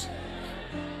Jesus.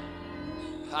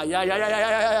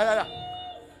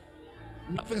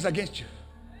 Nothing's against you.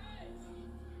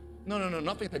 No,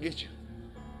 nothing's against you.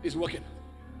 It's working.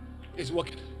 It's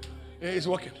working. It's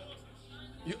working.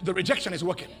 The rejection is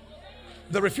working.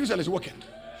 The refusal is working.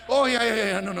 Oh,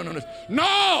 yeah. No.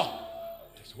 No!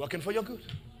 It's working for your good.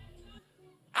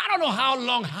 I don't know how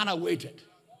long Hannah waited.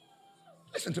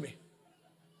 Listen to me.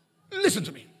 Listen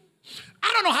to me. I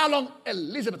don't know how long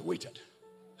Elizabeth waited.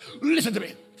 Listen to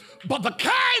me. But the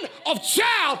kind of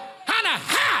child Hannah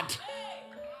had,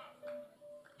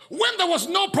 when there was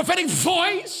no prophetic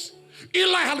voice,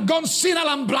 Eli had gone senile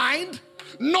and blind,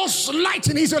 no light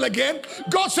in Israel again.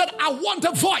 God said, I want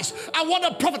a voice. I want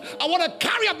a prophet. I want to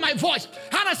carry up my voice.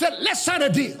 Hannah said, let's sign a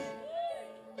deal.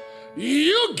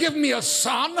 You give me a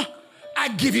son, I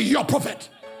give you your prophet.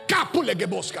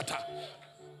 Kapulegeboskata.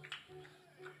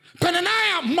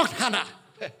 Penaniah mocked Hannah.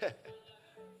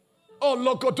 Oh,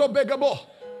 Lokoto Begabo.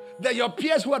 They're your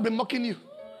peers who have been mocking you.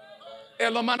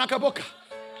 Elomanakaboka.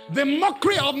 The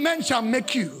mockery of men shall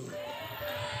make you.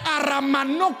 I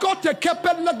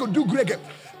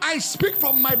speak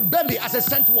from my belly as a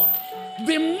sent one.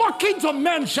 The mockings of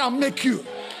men shall make you.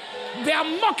 Their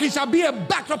mocking shall be a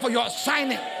backdrop for your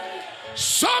signing.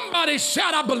 Somebody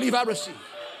shout, I believe I receive.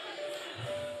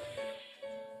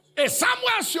 A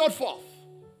Samuel showed forth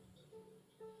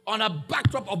on a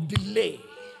backdrop of delay.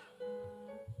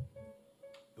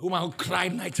 The woman who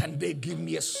cried night and day, give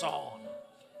me a son.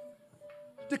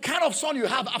 The kind of son you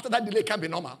have after that delay can't be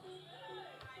normal.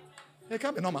 It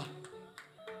can't be normal.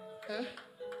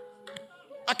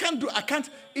 I can't.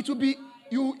 It will be,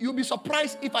 you'll be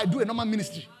surprised if I do a normal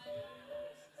ministry.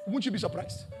 Won't you be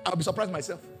surprised? I'll be surprised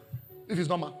myself if it's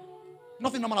normal.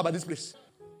 Nothing normal about this place.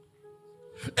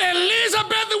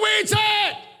 Elizabeth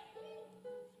waited.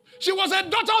 She was a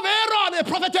daughter of Aaron, a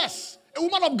prophetess, a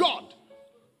woman of God.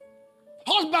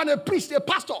 Husband, a priest, a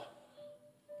pastor.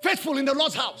 Faithful in the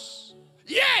Lord's house.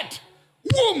 Yet,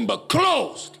 womb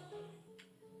closed.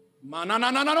 On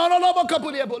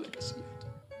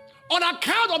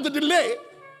account of the delay,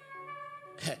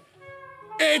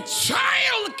 a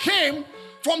child came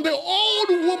from the old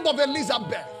womb of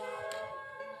Elizabeth.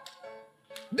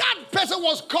 That person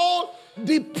was called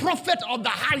the prophet of the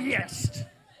highest.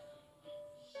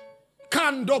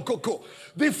 Kandokoko,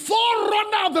 the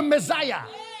forerunner of the Messiah.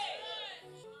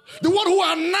 The one who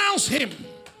announced him.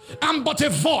 I'm but a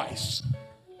voice.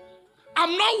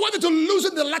 I'm not worthy to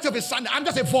loosen the light of his son. I'm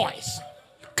just a voice.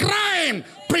 Crying,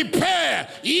 prepare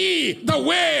ye the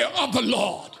way of the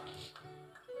Lord.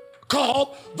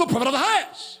 Called the prophet of the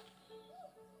highest.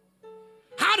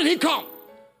 How did he come?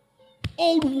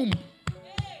 Old womb.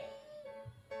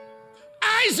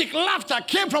 Isaac laughter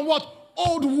came from what?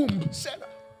 Old womb. Sarah.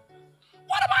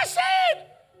 What am I saying?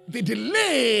 The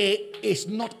delay is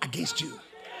not against you.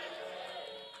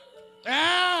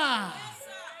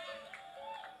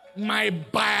 My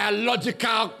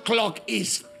biological clock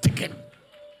is ticking.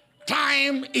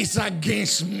 Time is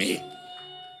against me.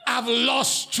 I've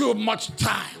lost too much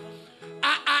time.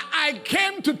 I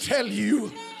came to tell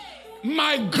you,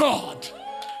 my God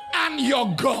and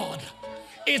your God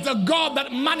is the God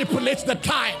that manipulates the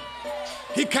time.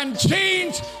 He can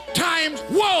change times.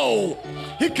 Whoa!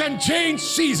 He can change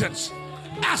seasons.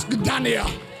 Ask Daniel.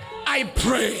 I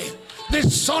pray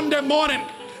this Sunday morning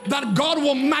that God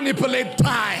will manipulate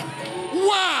time.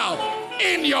 Wow!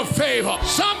 In your favor.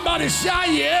 Somebody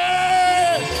say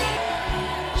yes.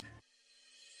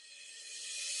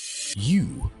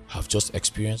 You have just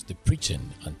experienced the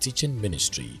preaching and teaching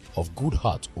ministry of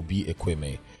Goodheart Obi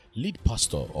Ekweme, lead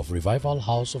pastor of Revival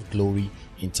House of Glory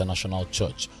International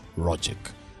Church,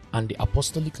 Rogic, and the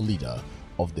apostolic leader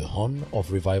of the Horn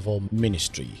of Revival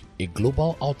Ministry, a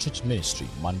global outreach ministry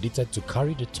mandated to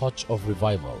carry the torch of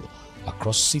revival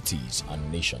across cities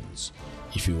and nations.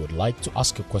 If you would like to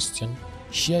ask a question,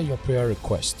 share your prayer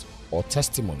request or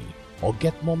testimony, or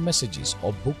get more messages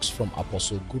or books from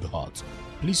Apostle Goodheart,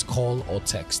 please call or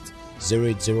text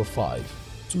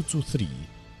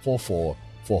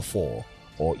 0805-223-4444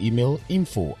 or email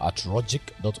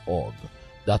info@rogic.org.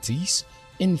 That is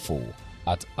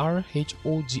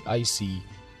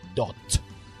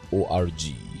info@rhogic.org.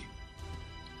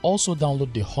 Also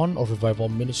download the Horn of Revival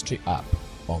Ministry app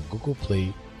on Google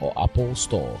Play or Apple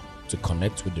Store to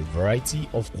connect with the variety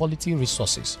of quality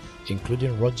resources,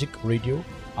 including Rogic Radio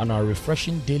and our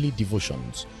refreshing daily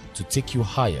devotions to take you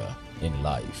higher in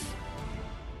life.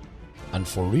 And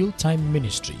for real-time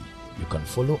ministry, you can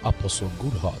follow Apostle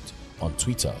Goodheart on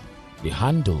Twitter. The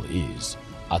handle is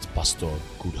 @Pastor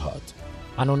Goodheart,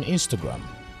 and on Instagram,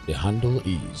 the handle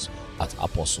is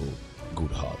 @Apostle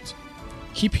Goodheart.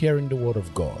 Keep hearing the word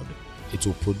of God. It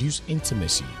will produce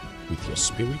intimacy with your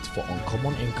spirit for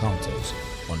uncommon encounters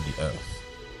on the earth.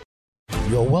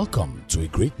 You are welcome to a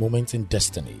great moment in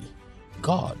destiny.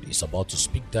 God is about to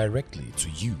speak directly to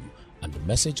you, and the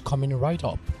message coming right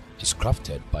up is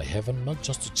crafted by heaven not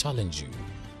just to challenge you,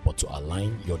 but to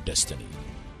align your destiny.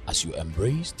 As you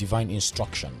embrace divine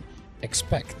instruction,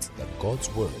 expect that God's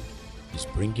word is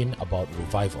bringing about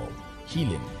revival,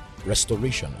 healing,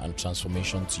 restoration, and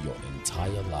transformation to your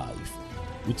entire life.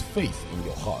 With faith in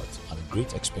your heart and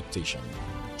great expectation,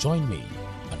 join me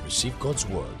and receive God's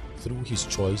word through his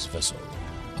choice vessel,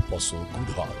 Apostle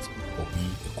Goodheart Obi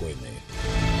Ekweme.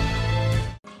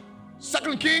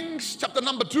 2 Kings chapter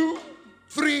number 2,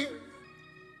 3,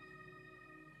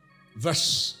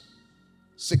 verse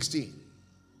 16.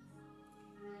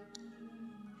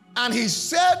 And he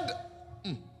said,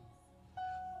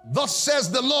 thus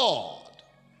says the Lord,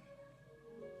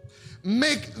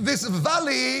 make this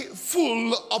valley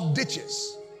full of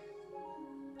ditches.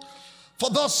 For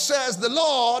thus says the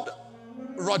Lord,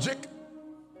 Rogic,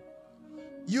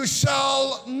 you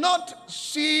shall not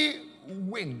see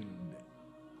wind,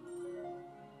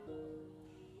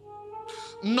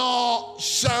 nor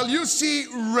shall you see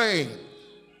rain.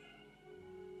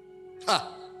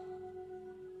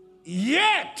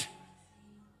 Yet,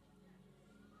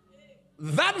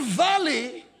 that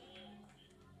valley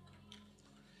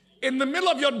in the middle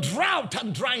of your drought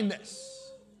and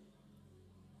dryness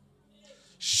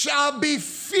shall be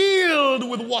filled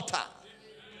with water.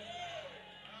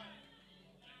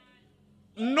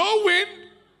 No wind,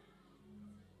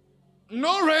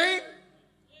 no rain,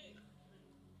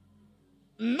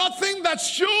 nothing that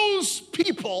shows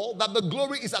people that the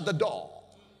glory is at the door.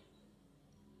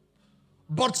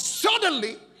 But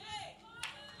suddenly,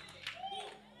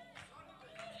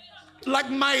 like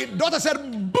my daughter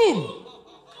said, boom.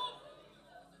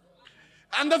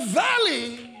 And the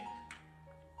valley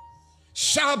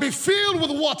shall be filled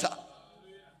with water.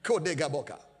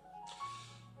 Kodegaboka.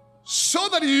 So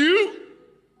that you,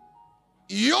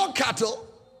 your cattle,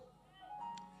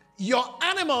 your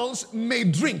animals may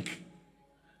drink.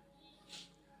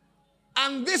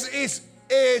 And this is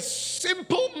a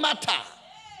simple matter.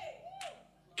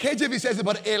 KJV says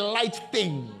about a light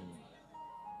thing.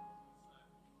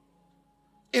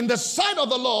 In the sight of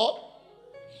the Lord,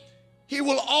 he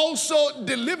will also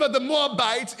deliver the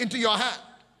Moabites into your hand.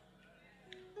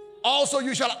 Also,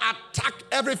 you shall attack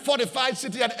every fortified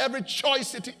city and every choice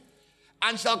city,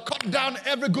 and shall cut down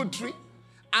every good tree,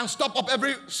 and stop up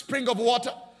every spring of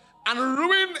water, and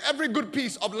ruin every good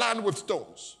piece of land with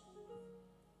stones.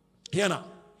 Here now.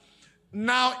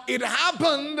 Now, it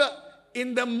happened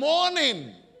in the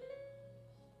morning,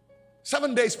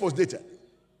 7 days post-dated.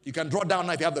 You can draw down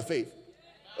now if you have the faith.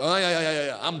 Oh,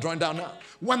 yeah. I'm drawing down now.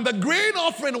 When the grain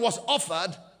offering was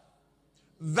offered,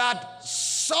 that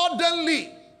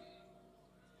suddenly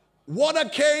water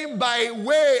came by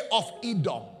way of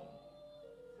Edom,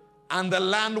 and the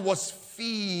land was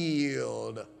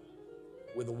filled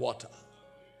with water.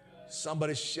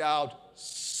 Somebody shout,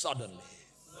 suddenly.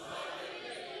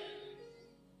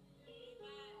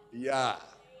 Yeah.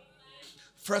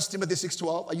 1 Timothy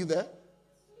 6:12. Are you there?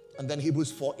 And then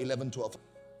Hebrews 4:11-12.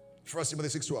 1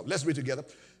 Timothy 6:12. Let's read together.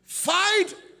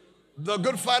 Fight the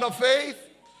good fight of faith.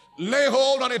 Lay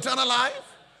hold on eternal life,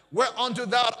 whereunto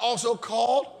thou art also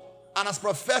called, and hast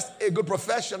professed a good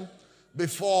profession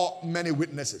before many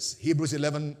witnesses. Hebrews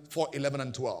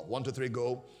 4:11-12. 1, 2, 3,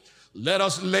 go. Let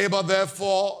us labor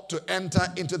therefore to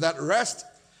enter into that rest,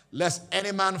 lest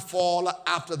any man fall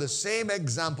after the same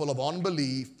example of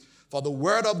unbelief. For the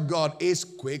word of God is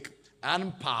quick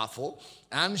and powerful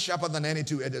and sharper than any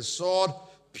two-edged sword,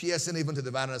 piercing even to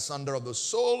the dividing asunder of the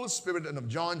soul, spirit, and of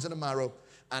joints and the marrow,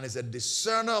 and is a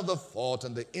discerner of the thought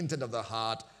and the intent of the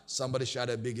heart. Somebody shout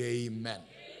a big amen.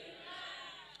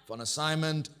 For an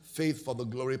assignment, faith for the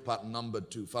glory, part number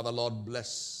 2. Father, Lord,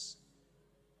 bless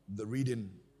the reading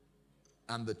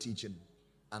and the teaching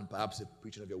and perhaps the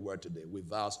preaching of your word today. We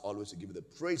vow always to give you the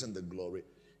praise and the glory.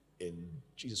 In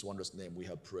Jesus' wondrous name we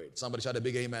have prayed. Somebody shout a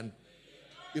big amen.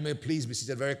 You may please be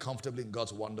seated very comfortably in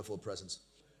God's wonderful presence.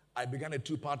 I began a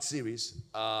 2-part series.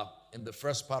 In the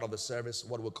first part of the service,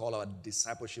 what we'll call our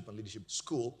discipleship and leadership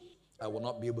school. I will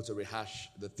not be able to rehash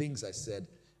the things I said,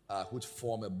 which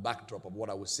form a backdrop of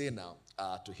what I will say now.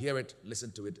 To hear it,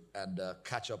 listen to it, and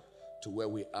catch up to where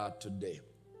we are today.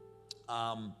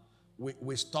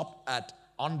 We stopped at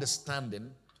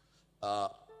understanding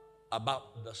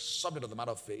about the subject of the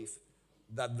matter of faith,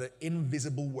 that the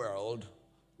invisible world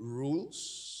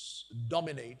rules,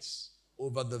 dominates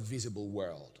over the visible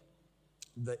world.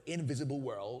 The invisible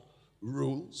world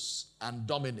rules and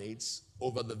dominates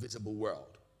over the visible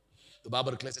world. The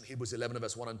Bible declares in Hebrews 11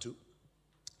 verse 1 and 2.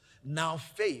 Now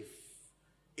faith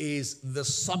is the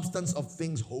substance of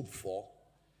things hoped for,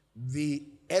 the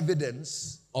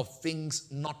evidence of things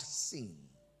not seen.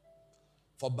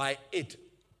 For by it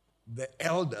the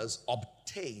elders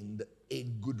obtained a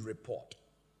good report.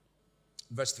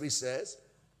 Verse 3 says,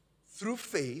 through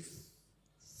faith,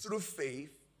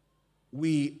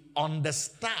 we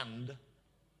understand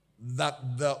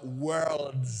that the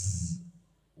worlds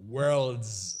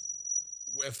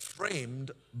were were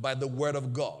framed by the word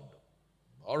of God.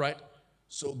 All right.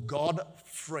 So God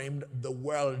framed the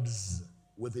worlds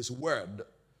with his word,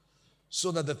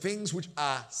 so that the things which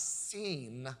are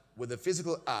seen with the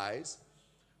physical eyes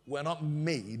were not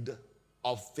made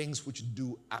of things which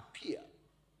do appear.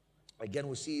 Again,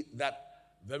 we see that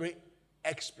very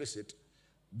explicit,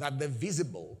 that the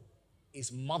visible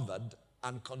is mothered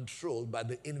and controlled by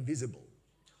the invisible.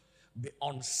 The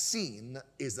unseen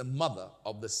is the mother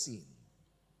of the seen.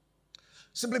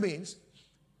 Simply means,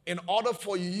 in order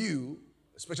for you,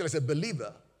 especially as a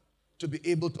believer, to be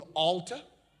able to alter,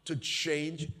 to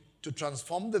change, to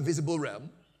transform the visible realm,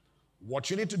 what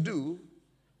you need to do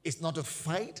is not to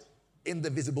fight in the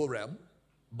visible realm,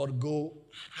 but go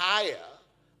higher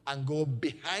and go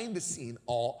behind the scene,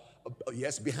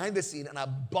 behind the scene and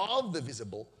above the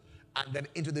visible, and then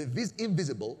into the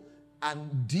invisible,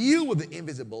 and deal with the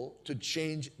invisible to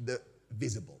change the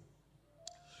visible.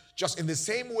 Just in the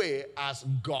same way as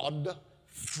God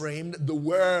framed the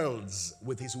worlds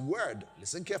with his word.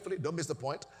 Listen carefully, don't miss the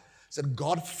point. Said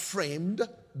God framed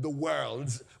the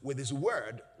worlds with his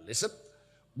word. Listen,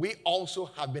 we also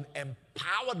have been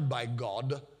empowered by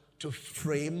God to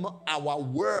frame our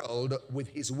world with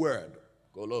his word.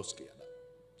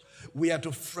 We are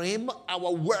to frame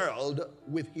our world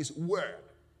with his word.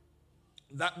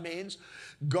 That means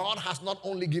God has not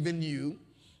only given you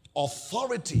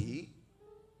authority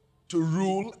to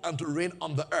rule and to reign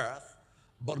on the earth,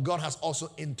 but God has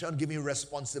also in turn given you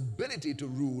responsibility to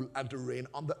rule and to reign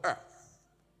on the earth.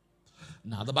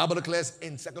 Now the Bible declares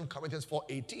in 2 Corinthians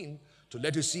 4:18 to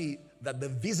let you see that the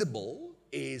visible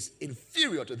is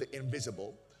inferior to the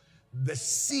invisible. The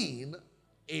seen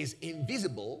is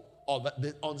invisible, or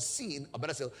the unseen, or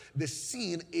better still, the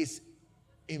seen is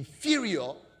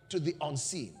inferior to the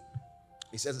unseen.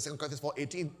 He says in 2 Corinthians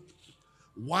 4:18,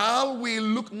 while we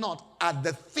look not at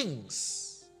the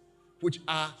things which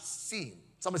are seen.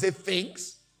 Somebody say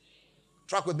things.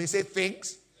 Track with me, say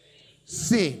things.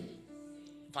 Seen.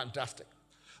 Fantastic.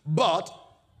 But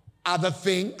are the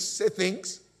things, say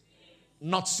things,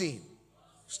 not seen.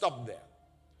 Stop there.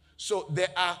 So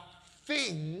there are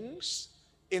things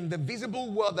in the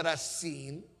visible world that are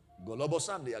seen,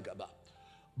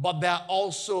 but there are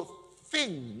also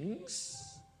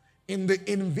things in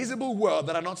the invisible world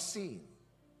that are not seen.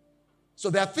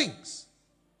 So there are things.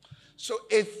 So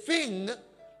a thing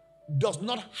does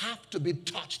not have to be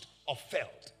touched or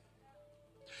felt.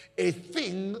 A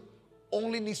thing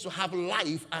only needs to have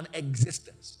life and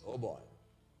existence. Oh boy.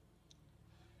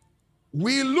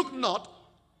 We look not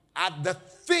at the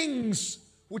things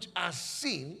which are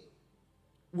seen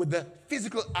with the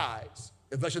physical eyes,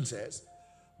 the version says,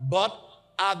 but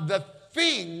at the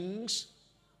things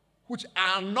which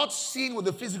are not seen with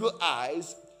the physical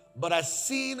eyes, but are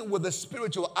seen with the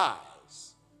spiritual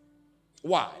eyes.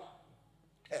 Why?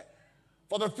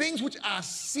 For the things which are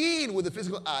seen with the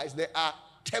physical eyes, they are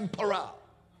temporal.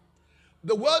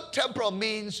 The word temporal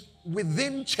means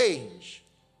within change.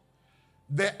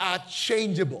 They are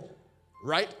changeable,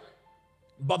 right?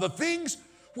 But the things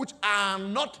which are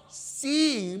not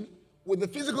seen with the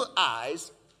physical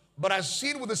eyes, but are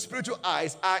seen with the spiritual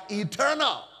eyes, are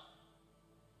eternal.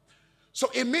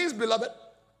 So it means, beloved,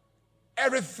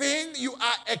 everything you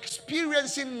are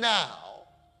experiencing now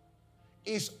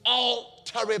is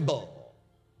alterable.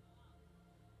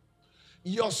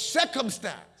 Your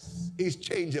circumstance is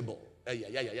changeable.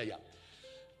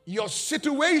 Your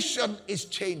situation is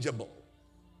changeable.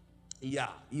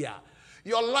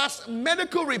 Your last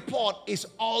medical report is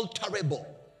alterable.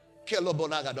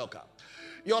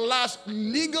 Your last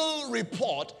legal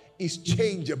report is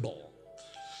changeable.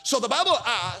 So the Bible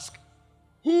asks,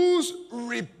 whose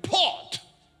report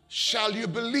shall you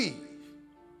believe?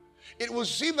 It will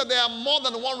seem that there are more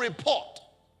than one report.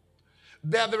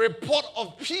 They are the report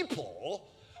of people,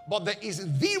 but there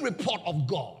is the report of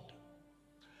God.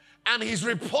 And his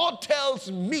report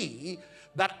tells me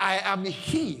that I am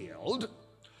healed,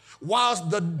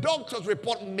 whilst the doctor's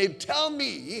report may tell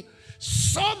me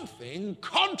something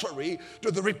contrary to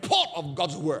the report of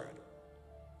God's word.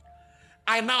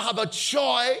 I now have a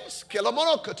choice,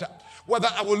 whether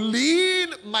I will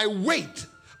lean my weight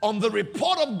on the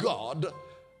report of God,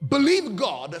 believe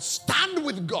God, stand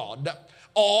with God,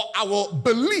 or I will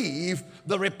believe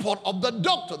the report of the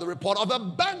doctor, the report of the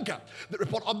banker, the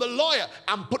report of the lawyer,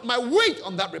 and put my weight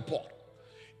on that report.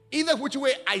 Either which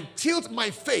way I tilt my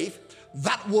faith,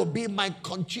 that will be my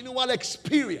continual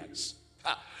experience.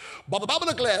 But the Bible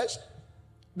declares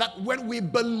that when we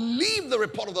believe the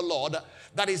report of the Lord,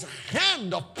 that his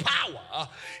hand of power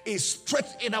is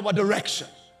stretched in our direction.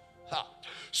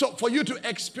 So for you to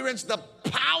experience the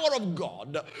power of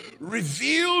God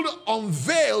revealed,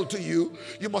 unveiled to you,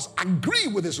 you must agree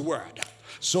with his word.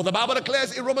 So the Bible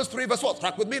declares in Romans 3 verse 4,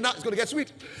 track with me now, it's going to get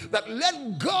sweet, that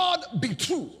let God be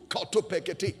true,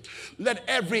 let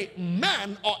every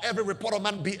man or every report of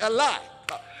man be a lie.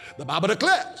 The Bible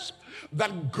declares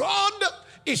that God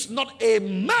is not a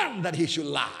man that he should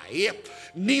lie,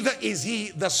 neither is he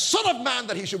the son of man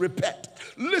that he should repent.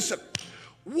 Listen,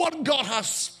 what God has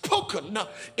spoken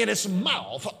in his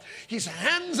mouth, his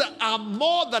hands are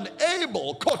more than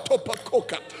able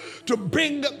to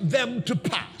bring them to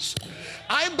pass.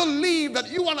 I believe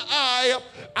that you and I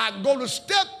are going to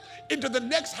step into the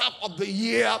next half of the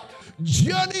year,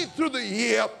 journey through the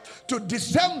year to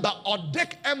December or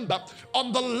December.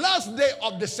 On the last day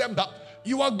of December,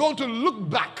 you are going to look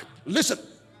back. Listen,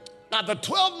 at the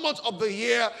 12 months of the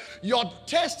year, your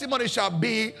testimony shall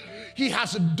be, he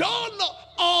has done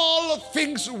all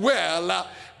things well,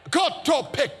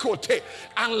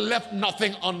 and left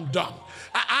nothing undone.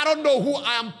 I don't know who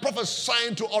I am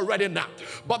prophesying to already now,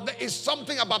 but there is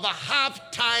something about the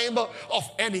halftime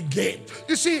of any game.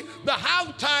 You see, the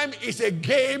halftime is a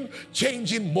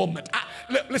game-changing moment.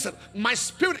 Listen, my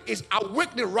spirit is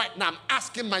awakening right now. I'm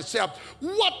asking myself,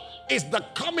 what is the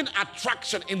coming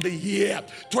attraction in the year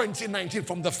 2019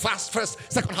 from the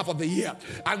second half of the year?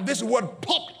 And this word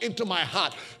popped into my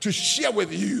heart to share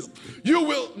with you. You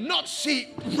will not see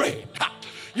rain.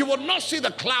 You will not see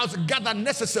the clouds gather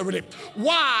necessarily.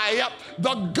 Why?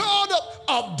 The God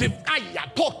of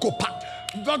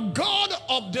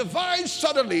divine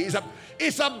suddenlies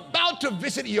is about to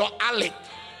visit your alley.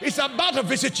 It's about to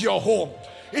visit your home.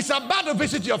 It's about to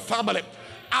visit your family.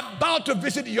 About to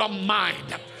visit your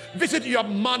mind. Visit your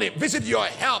money. Visit your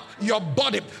health, your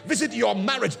body. Visit your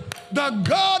marriage. The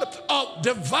God of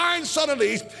divine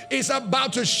suddenlies is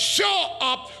about to show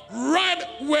up right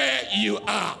where you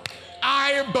are.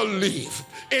 I believe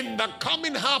in the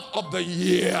coming half of the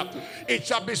year, it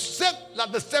shall be said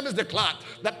that the psalmist declared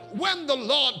that when the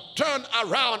Lord turned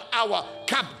around our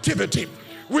captivity,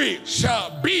 we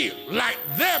shall be like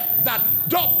them that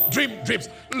doth dream dreams.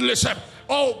 Listen,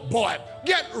 oh boy,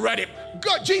 get ready.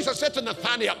 God, Jesus said to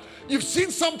Nathanael, you've seen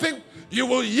something, you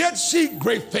will yet see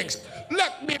great things.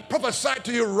 Let me prophesy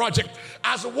to you, Roger,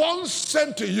 as one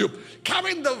sent to you,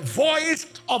 carrying the voice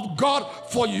of God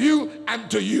for you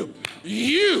and to you.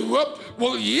 You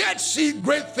will yet see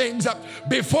great things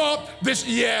before this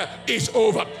year is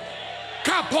over.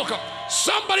 Kapoka,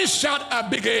 somebody shout a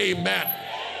big amen.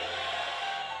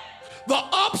 The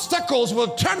obstacles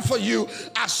will turn for you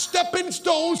as stepping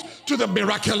stones to the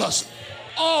miraculous.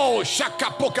 Oh,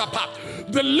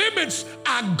 shakapokapa. The limits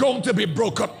are going to be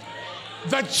broken.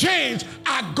 The chains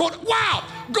are going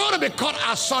to be cut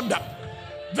asunder.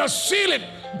 The ceiling,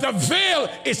 the veil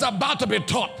is about to be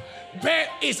torn. There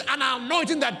is an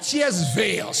anointing that tears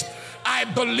veils. I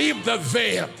believe the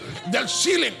veil, the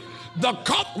ceiling, the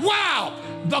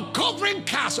covering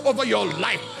cast over your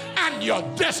life and your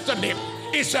destiny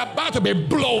is about to be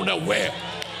blown away.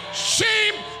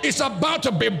 Shame is about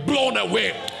to be blown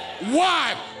away.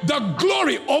 Why? The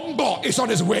glory Ombo is on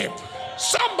his way.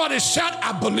 Somebody shout,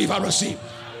 I believe I receive.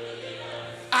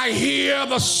 I hear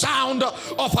the sound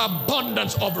of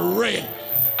abundance of rain.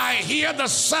 I hear the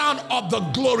sound of the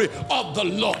glory of the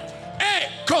Lord.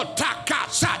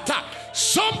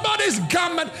 Somebody's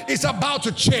garment is about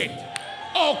to change.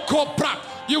 Oh, Kopra,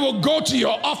 you will go to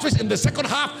your office in the second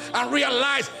half and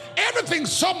realize everything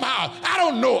somehow, I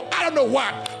don't know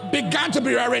why, began to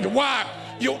be rearranged. Why?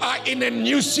 You are in a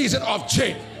new season of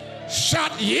change.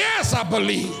 Shout, yes, I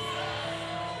believe.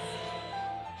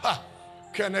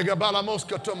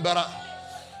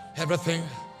 Everything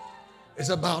is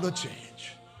about to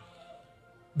change.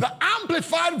 The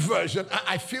amplified version,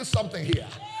 I feel something here.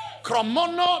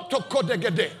 Kromono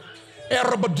tokodegede,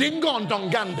 erobodingo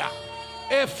ndonganda,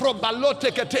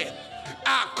 efrobalotekete,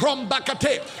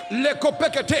 akrombakate,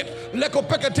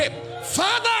 lekopekete.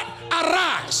 Father,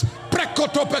 arise,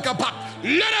 prekotopekapa.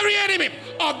 Let every enemy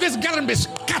of this gathering be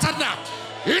scattered now.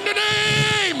 In the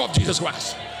name of Jesus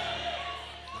Christ.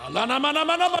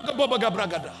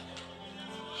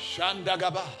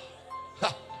 Shandagaba.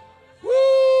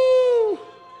 Woo!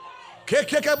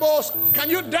 Can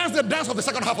you dance the dance of the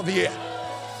second half of the year?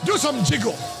 Do some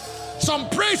jiggle, some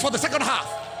praise for the second half.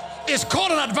 It's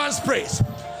called an advanced praise.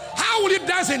 How will you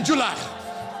dance in July,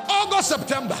 August,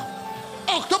 September,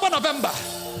 October, November,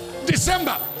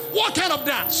 December? What kind of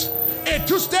dance? A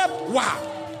two-step? Wow.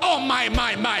 Oh my.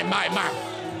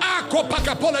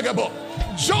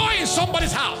 Joy in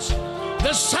somebody's house.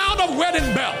 The sound of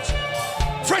wedding bells.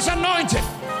 Fresh anointing.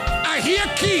 I hear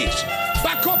keys.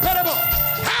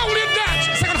 How will you dance?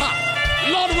 Second half.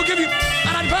 Lord will give you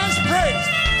an advanced praise.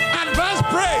 Advanced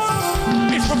praise.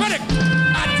 It's prophetic.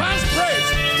 Advanced praise.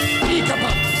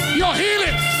 Your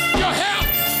healing, your health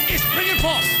is bringing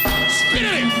forth.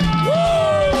 Speedily.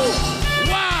 Woo!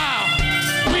 Wow.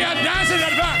 We are dancing in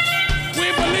advance.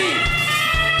 We believe.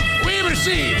 We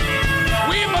receive.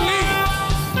 We believe.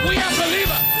 We are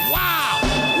believers. Wow.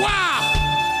 Wow.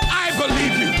 I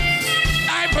believe you.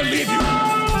 I believe you.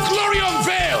 Glory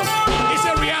unveiled is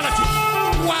a reality.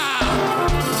 Wow.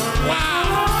 Wow.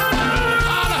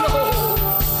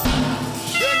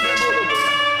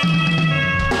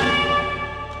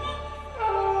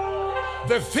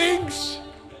 The things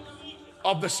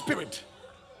of the Spirit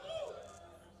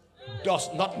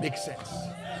does not make sense.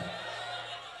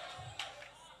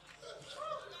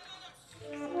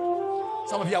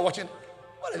 Some of you are watching.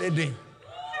 What are they doing?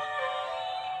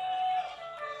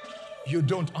 You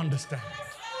don't understand.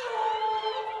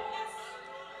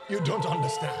 You don't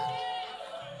understand.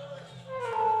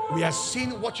 We are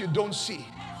seeing what you don't see.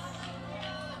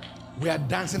 We are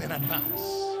dancing in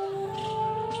advance.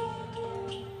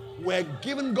 We're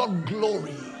giving God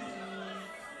glory.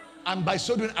 And by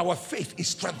so doing, our faith is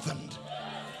strengthened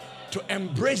to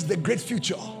embrace the great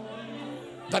future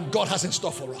that God has in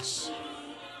store for us.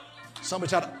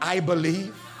 Somebody shout, I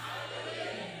believe,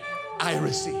 I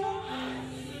receive.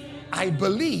 I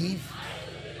believe,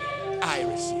 I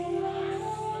receive.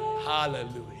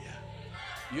 Hallelujah.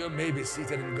 You may be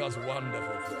seated in God's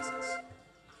wonderful presence.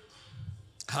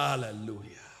 Hallelujah.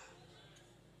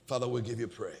 Father, we give you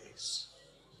praise.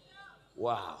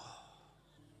 Wow.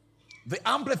 The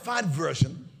Amplified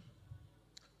Version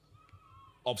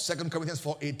of 2 Corinthians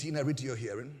 4:18, I read to your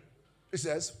hearing. It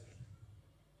says,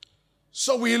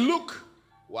 so we look,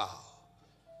 wow,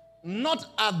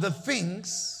 not at the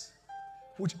things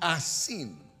which are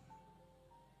seen,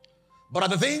 but at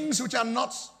the things which are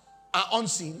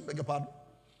unseen, beg your pardon.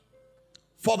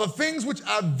 For the things which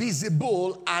are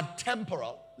visible are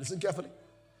temporal, listen carefully,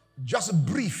 just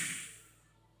brief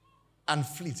and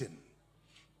fleeting.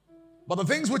 But the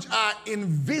things which are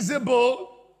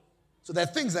invisible, so there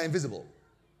are things that are invisible,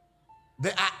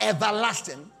 they are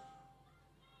everlasting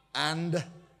and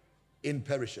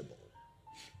imperishable.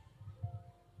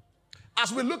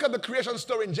 As we look at the creation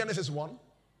story in Genesis 1,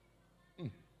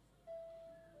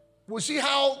 we'll see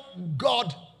how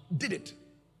God did it.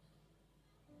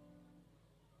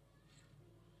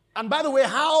 And by the way,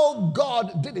 how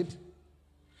God did it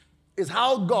is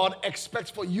how God expects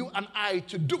for you and I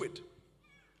to do it.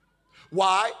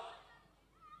 Why?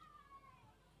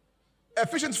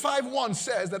 Ephesians 5:1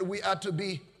 says that we are to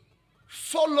be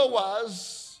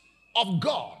followers of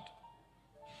God.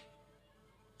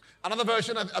 Another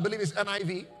version, I believe is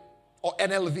NIV or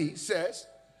NLV, says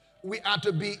we are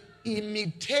to be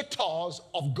imitators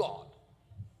of God.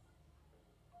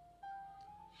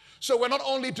 So we're not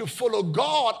only to follow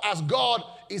God as God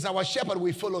is our shepherd,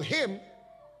 we follow him,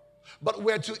 but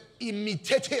we're to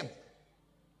imitate him.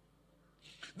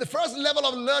 The first level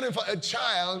of learning for a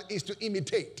child is to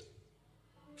imitate.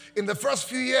 In the first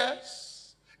few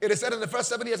years, it is said in the first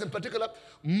 7 years in particular,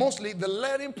 mostly the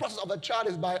learning process of a child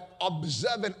is by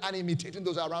observing and imitating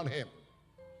those around him.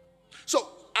 So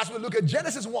as we look at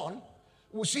Genesis 1,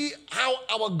 we'll see how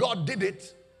our God did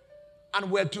it,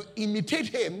 and we're to imitate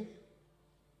him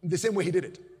the same way he did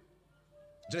it.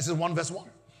 Genesis 1 verse 1.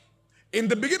 In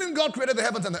the beginning, God created the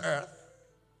heavens and the earth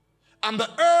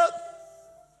earth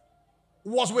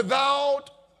was without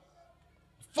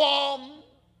form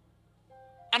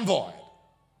and void.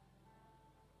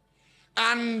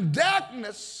 And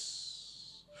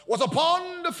darkness was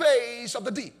upon the face of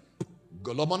the deep.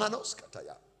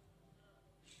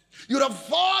 You'd have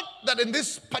thought that in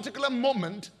this particular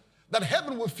moment that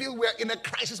heaven would feel we're in a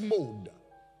crisis mode.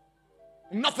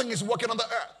 Nothing is working on the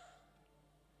earth.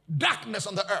 Darkness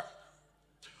on the earth.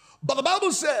 But the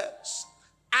Bible says,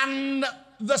 and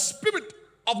the Spirit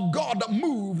of God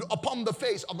moved upon the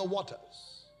face of the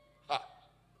waters.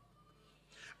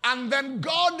 And then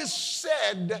God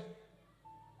said,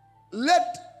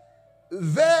 let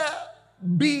there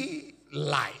be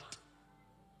light.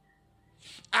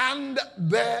 And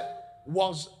there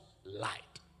was light.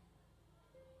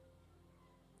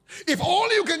 If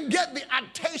only you can get the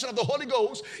attention of the Holy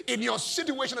Ghost in your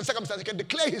situation and circumstance, you can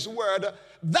declare his word,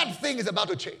 that thing is about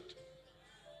to change.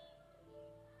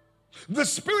 The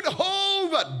Spirit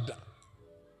hovered,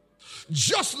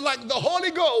 just like the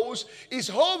Holy Ghost is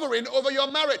hovering over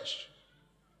your marriage,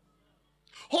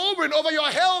 hovering over your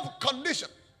health condition,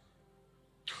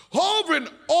 hovering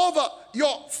over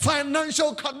your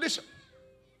financial condition.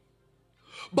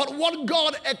 But what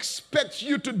God expects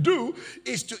you to do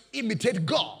is to imitate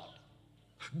God.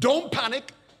 Don't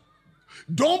panic.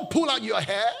 Don't pull out your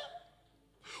hair.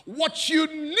 What you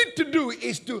need to do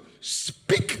is to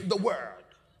speak the word.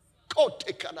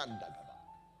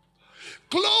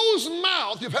 Closed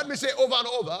mouth, you've heard me say over and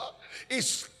over,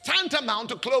 is tantamount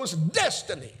to closed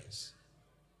destinies.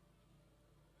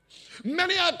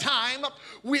 Many a time,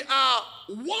 we are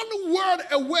one word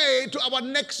away to our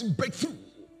next breakthrough.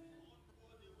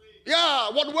 Yeah,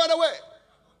 one word away.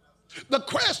 The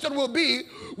question will be,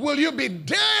 will you be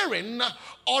daring,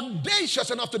 audacious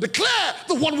enough to declare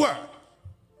the one word?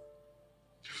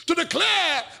 To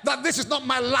declare that this is not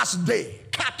my last day.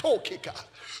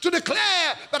 To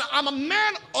declare that I'm a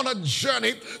man on a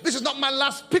journey. This is not my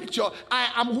last picture.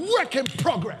 I am work in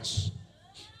progress.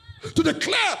 To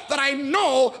declare that I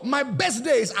know my best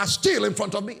days are still in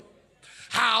front of me.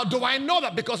 How do I know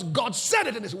that? Because God said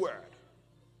it in his word.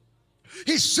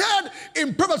 He said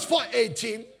in Proverbs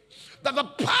 4:18 that the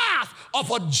path of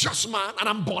a just man, and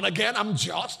I'm born again, I'm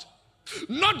just,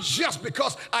 not just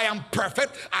because I am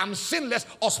perfect, I'm sinless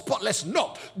or spotless,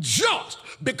 no, just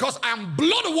because I'm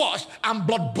blood washed and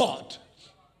blood bought.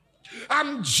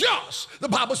 I'm just, the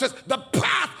Bible says, the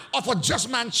path of a just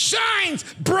man shines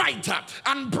brighter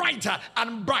and brighter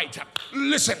and brighter.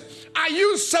 Listen, are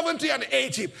you 70 and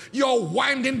 80? You're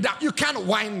winding down. You can't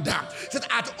wind down. It says,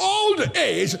 at old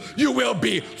age, you will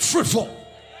be fruitful.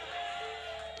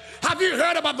 Have you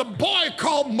heard about the boy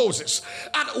called Moses?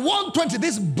 At 120,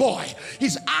 this boy,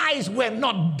 his eyes were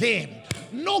not dim.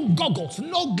 No goggles,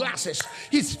 no glasses.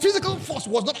 His physical force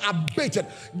was not abated.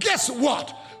 Guess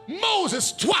what?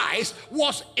 Moses twice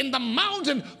was in the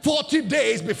mountain 40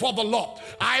 days before the Lord.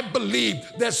 I believe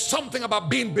there's something about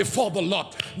being before the Lord.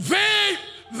 They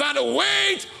that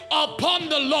wait upon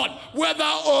the Lord, whether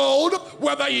old,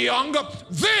 whether young,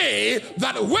 they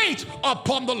that wait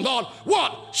upon the Lord,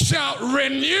 what? Shall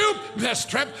renew their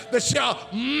strength. They shall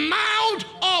mount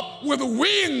up with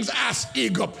wings as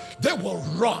eagle. They will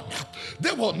run.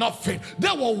 They will not faint.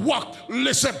 They will walk.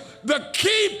 Listen, the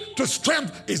key to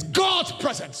strength is God's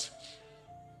presence.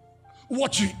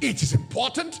 What you eat is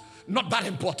important, not that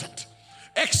important.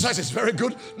 Exercise is very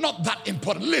good, not that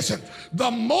important. Listen, the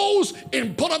most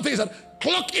important thing is that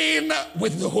clock in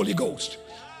with the Holy Ghost.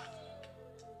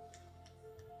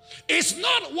 It's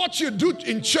not what you do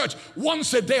in church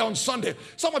once a day on Sunday.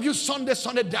 Some of you Sunday,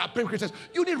 they are praying Christians.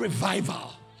 You need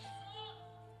revival.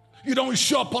 You don't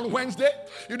show up on Wednesday.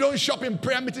 You don't show up in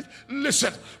prayer meetings.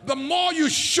 Listen, the more you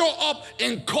show up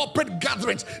in corporate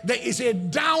gatherings, there is a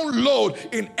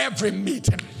download in every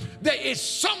meeting. There is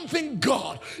something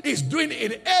God is doing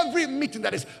in every meeting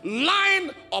that is line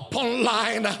upon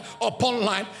line upon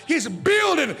line. He's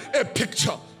building a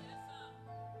picture.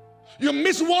 You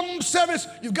miss one service,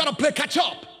 you've got to play catch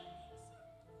up.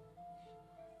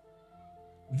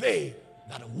 They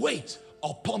that wait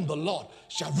upon the Lord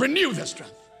shall renew their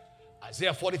strength.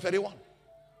 Isaiah 40:31.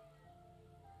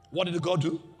 What did God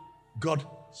do? God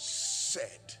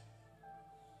said,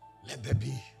 let there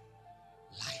be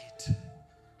light.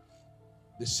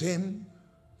 The same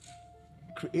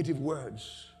creative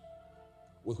words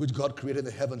with which God created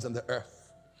the heavens and the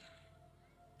earth,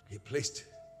 he placed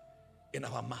in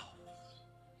our mouth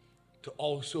to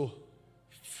also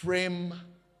frame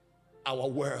our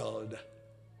world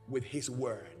with his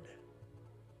word.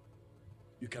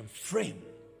 You can frame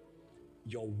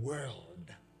your world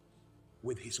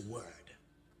with his word.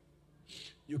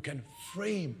 You can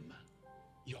frame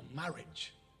your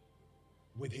marriage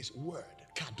with his word.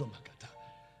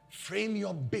 Frame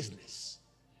your business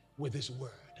with his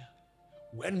word.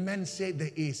 When men say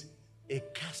there is a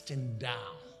casting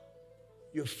down,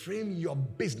 you frame your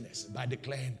business by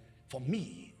declaring, for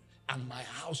me and my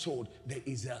household, there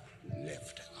is a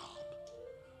lifting up.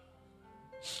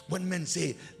 When men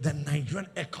say the Nigerian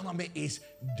economy is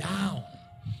down,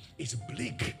 it's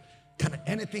bleak, can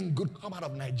anything good come out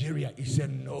of Nigeria? He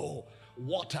said, no.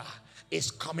 Water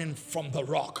is coming from the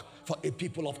rock for a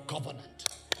people of covenant.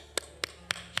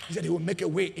 He said he will make a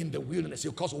way in the wilderness.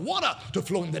 He'll cause water to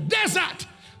flow in the desert.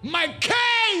 My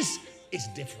case is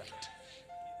different.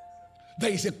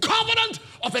 There is a covenant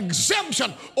of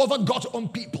exemption over God's own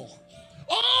people.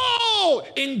 Oh,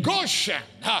 in Goshen,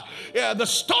 the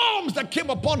storms that came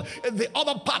upon the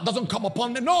other part doesn't come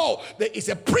upon them. No, there is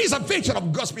a preservation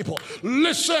of God's people.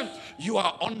 Listen, you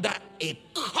are under a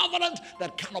covenant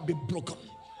that cannot be broken.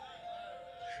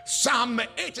 Psalm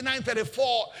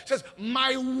 89:34 says,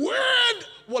 my word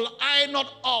will I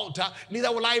not alter,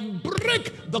 neither will I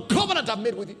break the covenant I've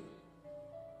made with you.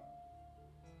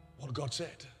 What God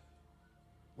said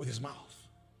with his mouth,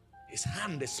 his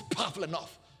hand is powerful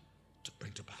enough to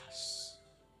bring to pass.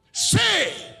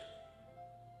 Say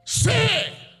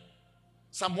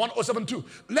Psalm 107:2.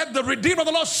 Let the redeemed of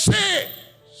the Lord say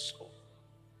so.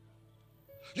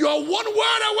 You are one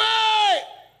word away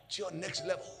to your next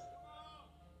level.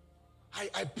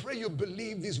 I pray you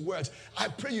believe these words. I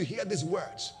pray you hear these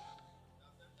words.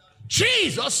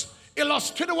 Jesus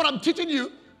illustrated what I'm teaching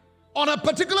you on a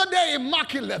particular day in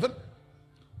Mark 11.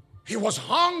 He was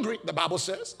hungry, the Bible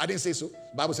says. I didn't say so.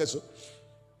 The Bible says so.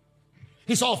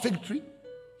 He saw a fig tree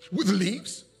with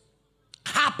leaves.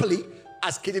 Happily,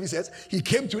 as KJV says, he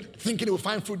came to it thinking he would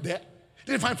find fruit there.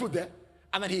 Didn't find fruit there.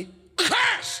 And then he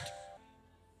cursed.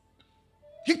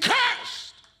 He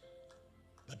cursed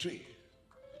the tree.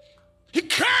 He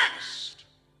cursed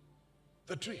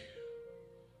the tree.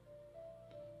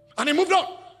 And he moved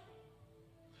on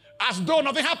as though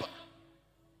nothing happened.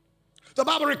 The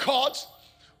Bible records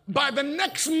by the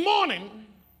next morning,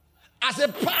 as they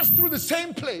passed through the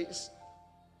same place,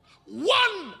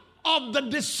 one of the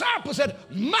disciples said,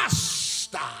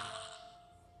 Master,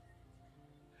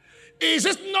 is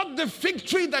it not the fig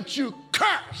tree that you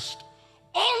cursed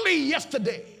only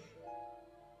yesterday?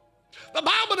 The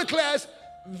Bible declares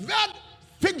that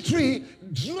fig tree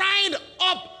dried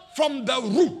up from the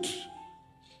root.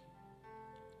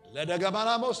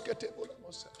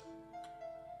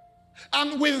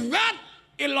 And with that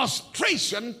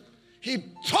illustration, he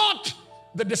taught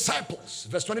the disciples,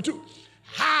 verse 22,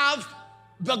 have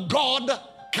the God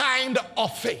kind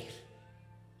of faith,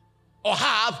 or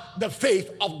have the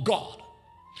faith of God.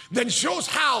 Then shows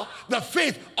how the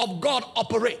faith of God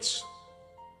operates.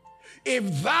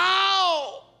 If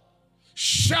thou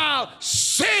shalt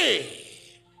say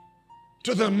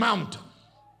to the mountain,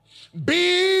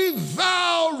 be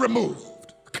thou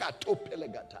removed,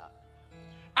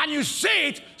 and you say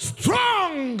it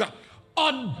strong,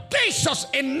 audacious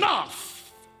enough,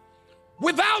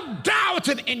 without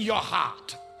doubting in your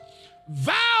heart,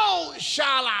 thou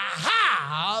shalt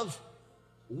have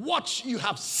what you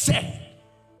have said.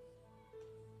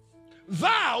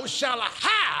 Thou shalt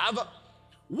have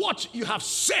what you have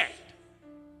said.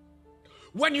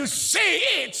 When you say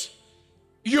it,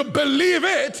 you believe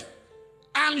it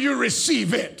and you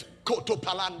receive it.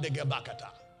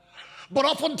 But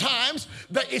oftentimes,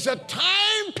 there is a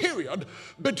time period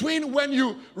between when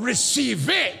you receive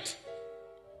it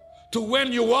to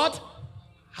when you what?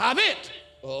 Have it.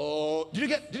 Oh,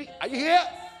 are you here?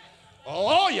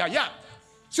 Oh, yeah.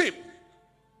 See,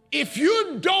 if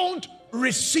you don't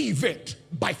receive it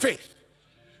by faith,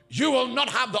 you will not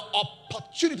have the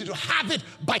opportunity to have it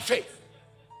by faith.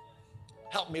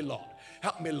 Help me, Lord.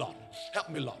 Help me, Lord. Help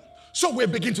me, Lord. So we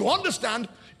begin to understand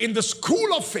in the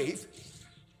school of faith,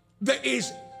 there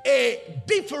is a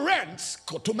difference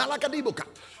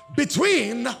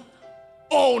between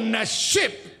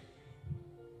ownership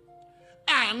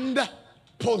and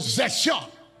possession.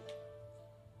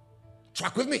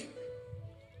 Track with me.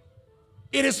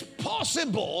 It is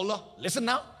possible, listen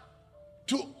now,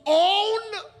 to own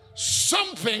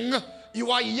something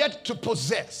you are yet to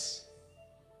possess.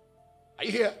 Are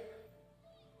you here?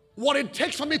 What it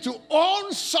takes for me to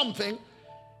own something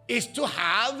is to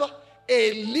have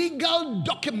a legal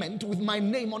document with my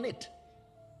name on it.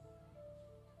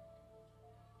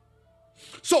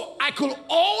 So I could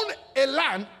own a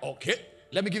land. Okay,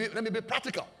 let me be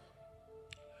practical.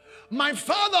 My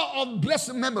father of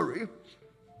blessed memory,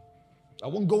 I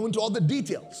won't go into all the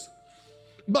details,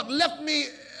 but left me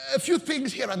a few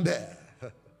things here and there.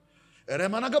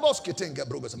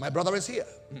 My brother is here.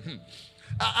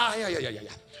 Yeah.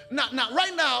 Now,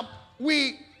 right now,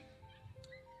 we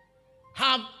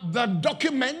have the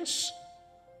documents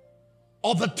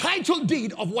or the title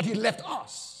deed of what he left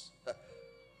us.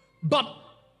 But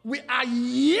we are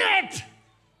yet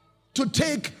to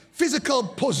take physical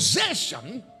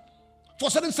possession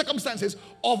for certain circumstances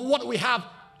of what we have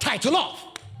title of.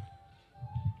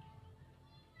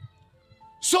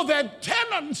 So there are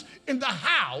tenants in the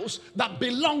house that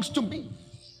belongs to me.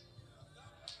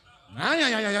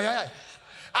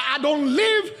 I don't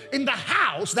live in the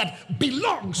house that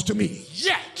belongs to me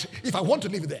yet, if I want to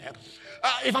live there.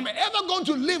 If I'm ever going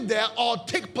to live there or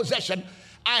take possession,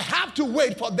 I have to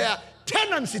wait for their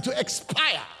tenancy to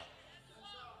expire.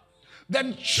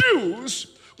 Then choose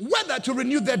whether to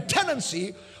renew their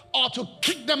tenancy or to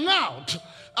kick them out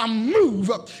and move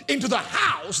into the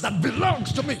house that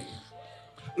belongs to me.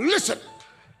 Listen,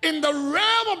 in the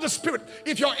realm of the spirit,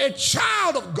 if you're a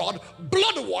child of God,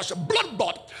 blood washed, blood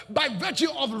bought by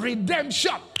virtue of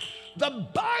redemption, the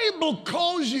Bible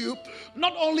calls you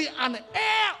not only an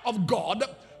heir of God,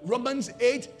 Romans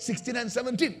 8:16 and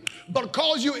 17, but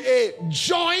calls you a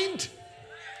joint.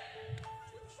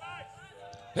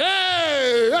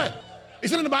 Hey,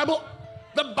 is it in the Bible?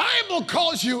 The Bible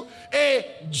calls you a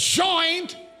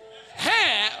joint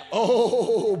heir.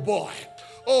 Oh boy.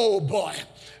 Oh boy.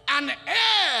 An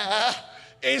heir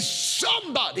is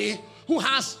somebody who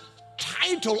has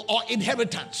title or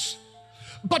inheritance.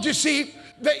 But you see,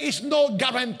 there is no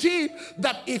guarantee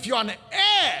that if you're an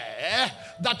heir,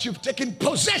 that you've taken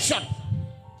possession.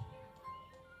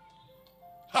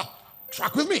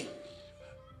 Track with me.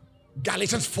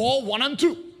 Galatians 4, 1 and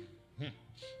 2.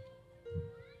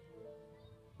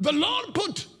 The Lord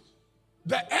put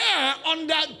the heir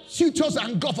under tutors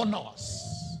and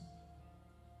governors.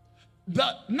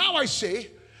 Now I say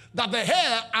that the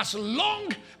heir, as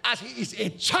long as he is a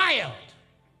child,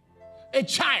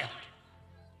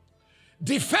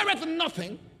 differeth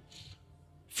nothing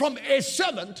from a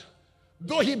servant,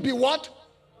 though he be what?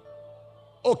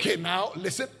 Okay, now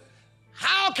listen.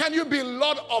 How can you be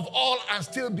Lord of all and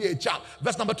still be a child?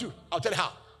 Verse number 2, I'll tell you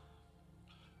how.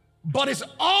 But it's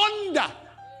under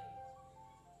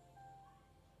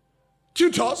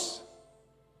tutors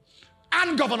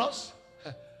and governors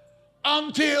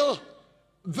until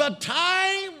the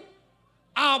time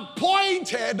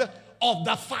appointed of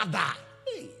the father.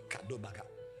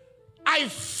 I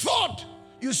thought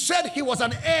you said he was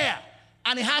an heir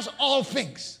and he has all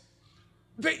things.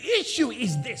 The issue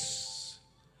is this.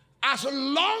 As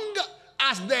long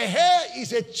as the heir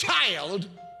is a child,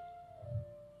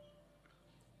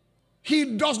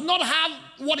 he does not have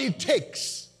what it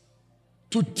takes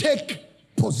to take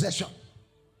possession.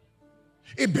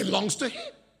 It belongs to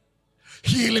him.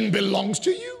 Healing belongs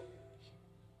to you.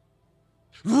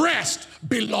 Rest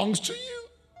belongs to you.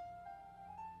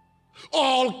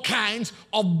 All kinds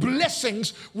of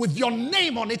blessings with your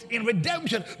name on it in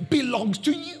redemption belongs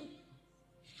to you.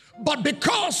 But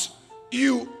because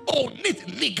you own it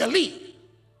legally,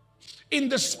 in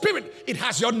the spirit, it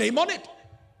has your name on it.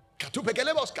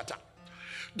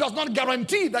 Does not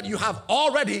guarantee that you have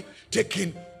already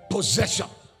taken possession.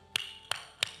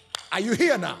 Are you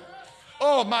here now?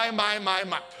 Oh, my.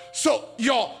 So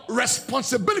your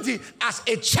responsibility as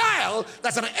a child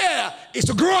that's an heir is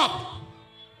to grow up.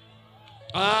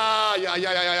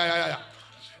 Yeah.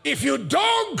 If you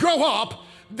don't grow up,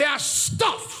 there's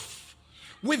stuff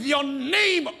with your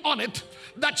name on it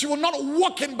that you will not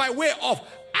walk in by way of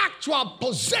actual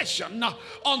possession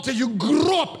until you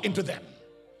grow up into them.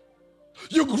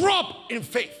 You grow up in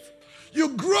faith. You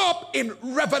grow up in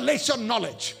revelation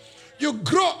knowledge. You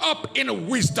grow up in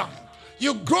wisdom.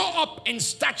 You grow up in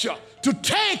stature to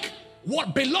take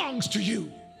what belongs to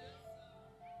you.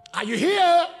 Are you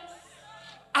here?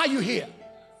 Are you here?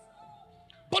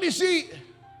 But you see,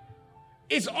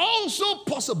 it's also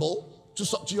possible,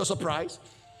 to your surprise,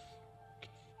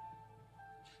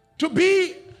 to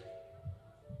be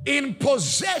in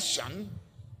possession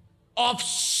of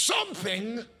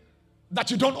something that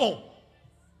you don't own.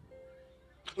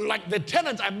 Like the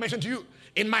tenants I mentioned to you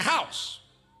in my house.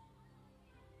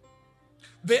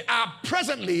 They are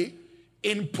presently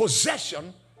in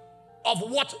possession of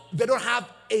what they don't have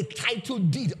a title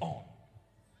deed on.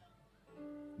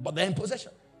 But they're in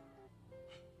possession.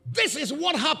 This is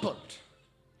what happened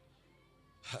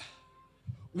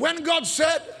when God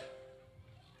said,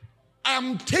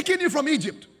 I'm taking you from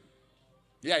Egypt.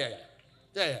 Yeah.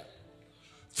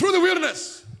 Through the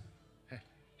wilderness.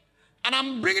 And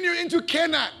I'm bringing you into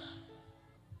Canaan.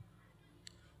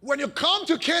 When you come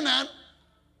to Canaan,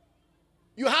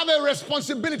 you have a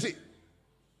responsibility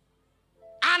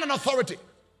and an authority.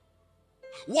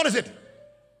 What is it?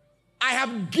 I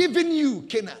have given you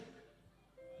Canaan.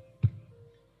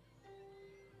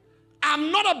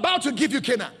 I'm not about to give you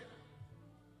Canaan.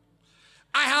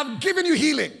 I have given you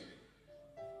healing.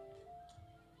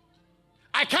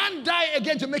 I can't die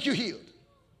again to make you healed.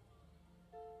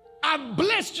 I've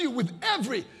blessed you with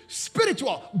every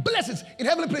spiritual blessings in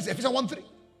heavenly places. Ephesians 1:3.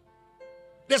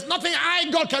 There's nothing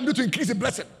God can do to increase the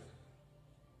blessing.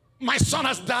 My son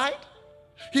has died.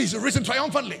 He's risen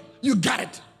triumphantly. You got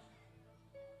it.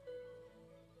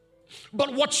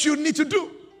 But what you need to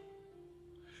do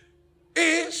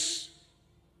is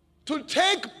to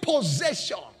take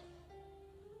possession.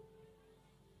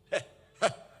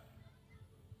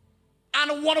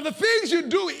 And one of the things you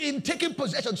do in taking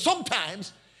possession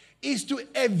sometimes is to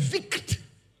evict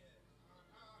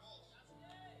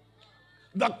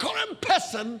the current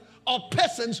person or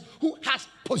persons who has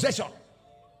possession.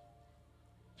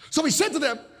 So he said to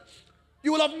them,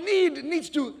 you will have needs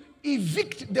to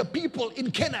evict the people in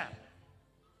Canaan.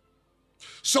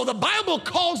 So the Bible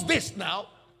calls this now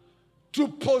to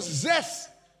possess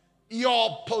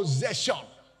your possession.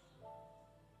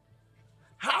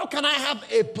 How can I have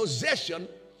a possession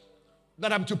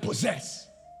that I'm to possess?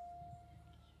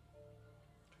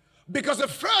 Because the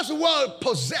first word,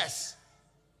 possess,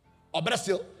 or better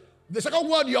still, the second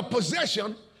word, your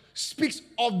possession, speaks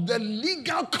of the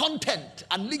legal content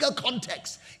and legal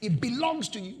context. It belongs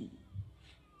to you.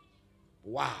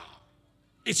 Wow.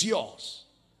 It's yours.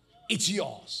 It's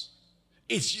yours.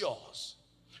 It's yours.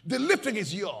 The lifting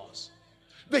is yours.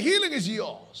 The healing is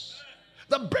yours.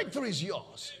 The breakthrough is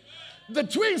yours. The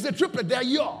twins, the triplet, they're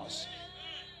yours.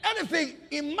 Anything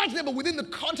imaginable within the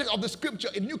context of the scripture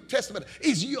in New Testament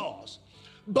is yours.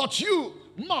 But you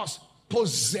must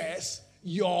possess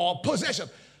your possession.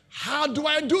 How do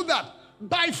I do that?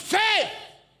 By faith.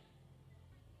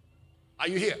 Are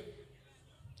you here?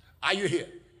 Are you here?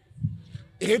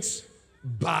 It's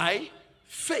by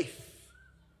faith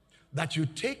that you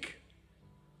take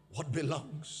what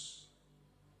belongs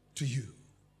to you.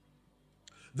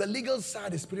 The legal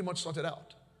side is pretty much sorted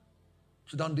out.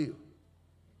 It's a done deal.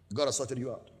 God has sorted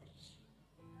you out.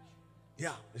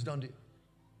 Yeah, it's done deal.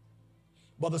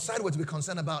 But the side we're to be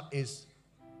concerned about is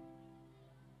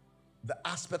the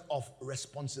aspect of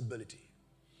responsibility.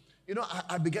 You know,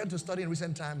 I began to study in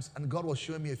recent times, and God was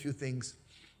showing me a few things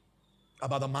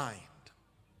about the mind.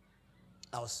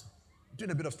 I was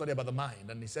doing a bit of study about the mind,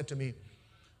 and He said to me,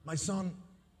 my son,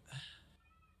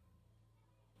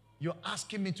 you're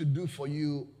asking me to do for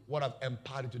you what I've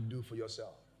empowered you to do for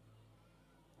yourself.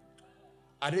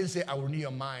 I didn't say I will renew your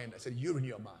mind. I said, you renew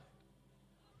your mind.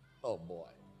 Oh boy.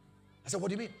 I said, what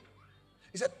do you mean?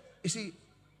 He said, you see,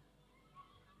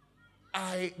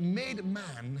 I made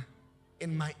man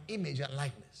in my image and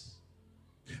likeness.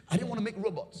 I didn't want to make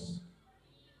robots.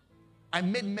 I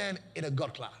made man in a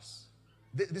God class.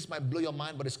 This might blow your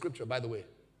mind, but it's scripture, by the way.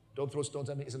 Don't throw stones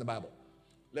at me. It's in the Bible.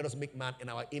 Let us make man in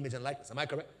our image and likeness. Am I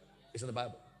correct? It's in the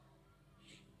Bible.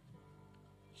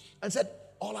 And said,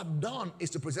 all I've done is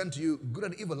to present to you good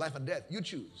and evil, life and death. You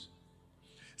choose.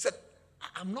 Said,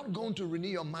 I'm not going to renew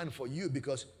your mind for you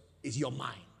because it's your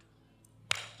mind.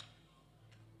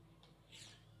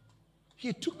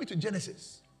 He took me to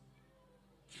Genesis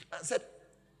and said,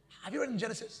 have you read in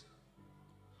Genesis?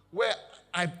 Where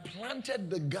I planted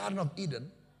the Garden of Eden,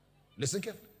 listen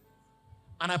carefully,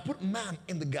 and I put man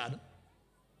in the garden.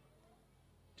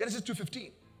 Genesis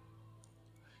 2:15.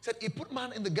 Said He put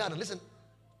man in the garden, listen,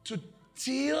 to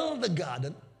till the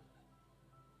garden,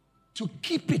 to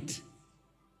keep it.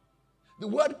 The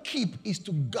word keep is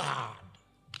to guard.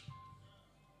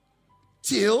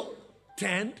 Till,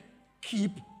 tend,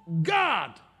 keep,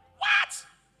 guard. What?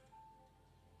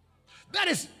 That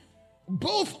is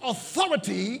both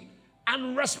authority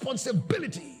and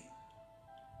responsibility.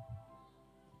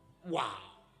 Wow.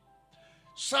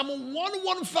 Psalm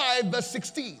 115 verse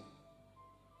 16.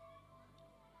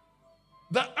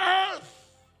 The earth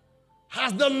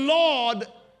has the Lord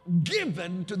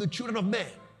given to the children of men.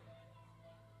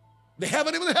 The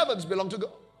heaven, even the heavens belong to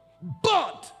God.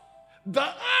 But the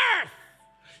earth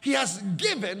He has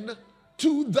given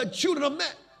to the children of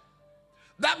men.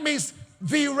 That means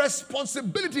the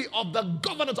responsibility of the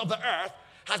governance of the earth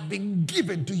has been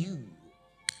given to you.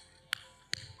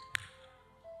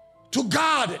 To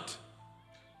guard it,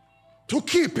 to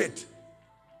keep it,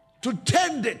 to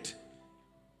tend it,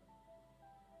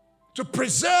 to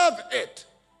preserve it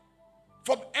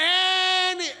from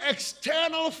any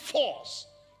external force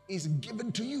is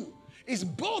given to you. It's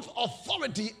both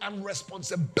authority and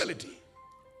responsibility.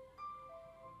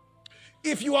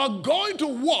 If you are going to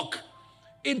walk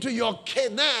into your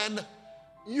Canaan,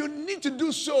 you need to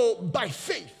do so by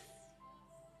faith.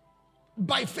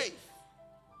 By faith.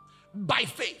 By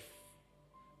faith.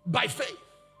 By faith.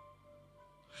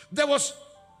 There was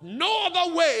no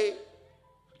other way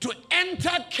to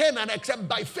enter Canaan except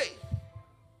by faith.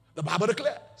 The Bible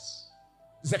declares,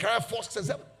 Zechariah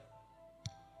 4:6-7,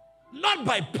 not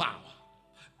by power,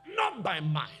 not by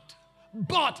might,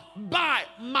 but by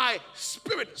my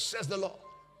spirit, says the Lord.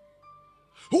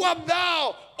 Who art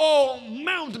thou, O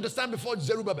mountain, to stand before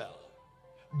Zerubbabel?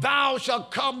 Thou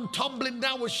shalt come tumbling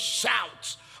down with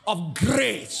shouts of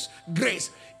grace. Grace.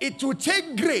 It will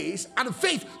take grace and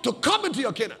faith to come into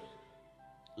your Canaan.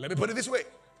 Let me put it this way.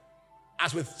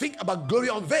 As we think about glory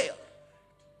unveiled,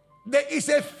 there is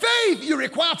a faith you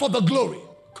require for the glory.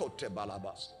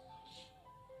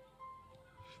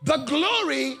 The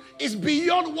glory is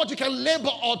beyond what you can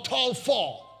labor or toil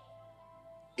for.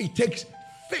 It takes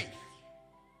faith.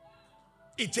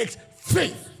 It takes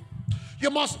faith. You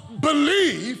must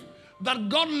believe that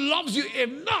God loves you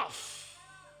enough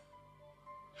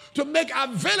to make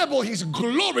available His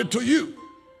glory to you.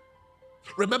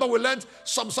 Remember, we learned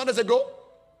some Sundays ago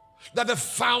that the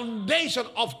foundation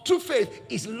of true faith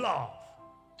is love.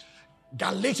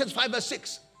 Galatians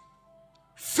 5:6.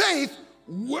 Faith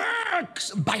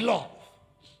works by love.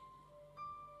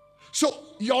 So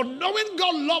your knowing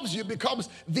God loves you becomes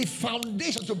the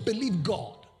foundation to believe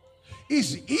God.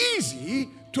 It's easy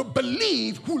to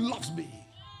believe who loves me.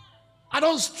 I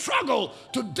don't struggle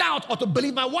to doubt or to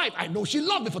believe my wife. I know she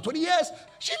loved me for 20 years.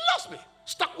 She loves me.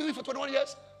 Stuck with me for 21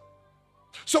 years.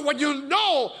 So when you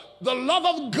know the love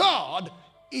of God,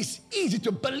 it's easy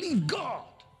to believe God.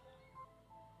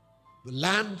 The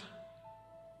land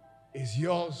is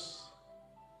yours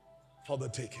for the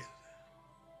taking.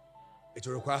 It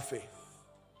will require faith.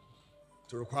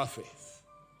 It will require faith.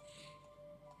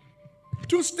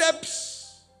 2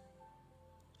 steps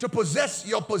to possess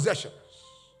your possessions.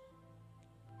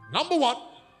 Number 1,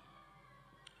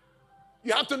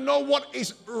 you have to know what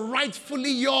is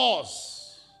rightfully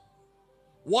yours.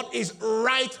 What is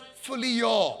rightfully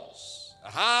yours?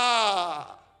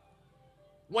 Aha!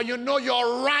 When you know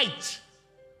your right,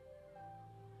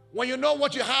 when you know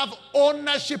what you have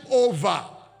ownership over,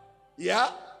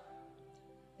 yeah,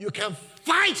 you can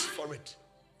fight for it.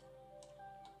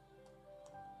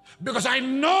 Because I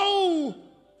know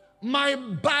my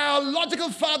biological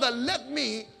father left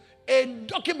me a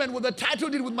document with a title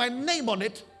deed with my name on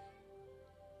it.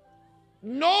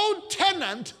 No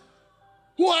tenant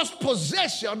who has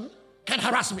possession can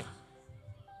harass me.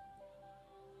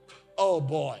 Oh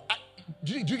boy.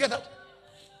 Do you get that?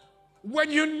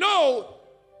 When you know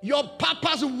your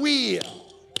papa's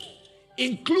will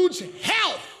includes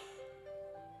health,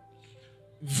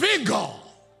 vigor,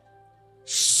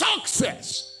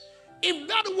 success. If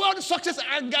that word success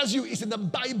angers you, it's in the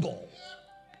Bible.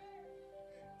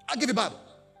 I'll give you Bible.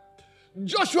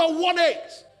 Joshua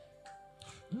 1:8.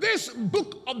 This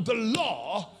book of the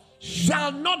law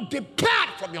shall not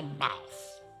depart from your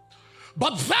mouth,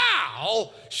 but thou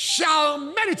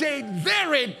shalt meditate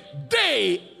therein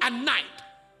day and night,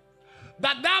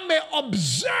 that thou may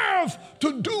observe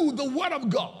to do the word of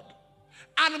God.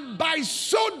 And by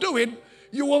so doing,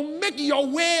 you will make your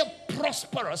way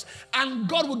prosperous, and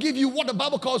God will give you what the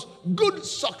Bible calls good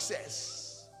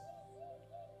success.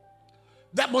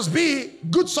 That must be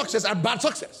good success and bad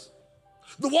success.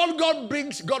 The one God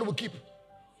brings, God will keep.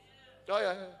 Oh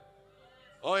yeah.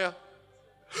 Oh yeah.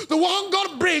 The one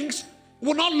God brings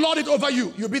will not lord it over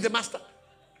you. You'll be the master.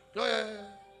 Oh yeah.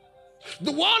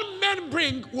 The one men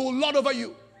bring will lord over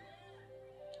you.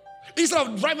 Instead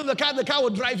of driving the car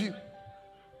will drive you.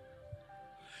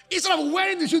 Instead of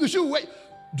wearing the shoe will wear.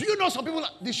 Do you know some people,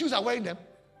 the shoes are wearing them?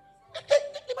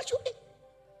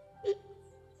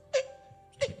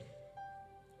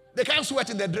 They can't sweat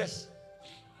in their dress.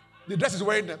 The dress is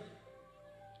wearing them.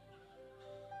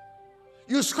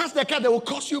 You scratch their car, they will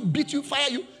curse you, beat you, fire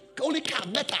you. Only car,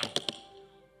 metal.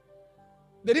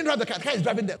 They didn't drive the car is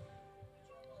driving them.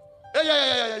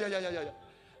 Yeah.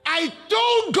 I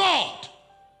told God,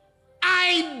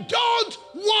 I don't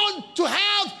want to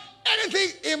have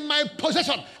anything in my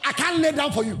possession I can't lay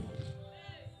down for you.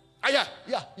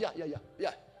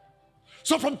 Yeah.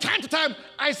 So from time to time,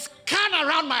 I scan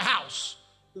around my house.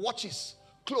 Watches,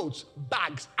 clothes,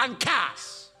 bags, and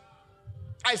cars.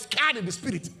 I scan in the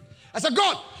spirit. I said,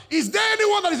 God, is there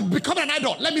anyone that is becoming an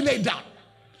idol? Let me lay it down.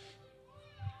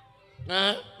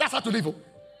 That's how to live.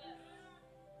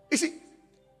 You see,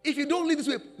 if you don't live this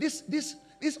way,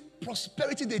 this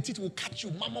prosperity they teach will catch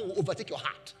you. Mama will overtake your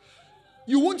heart.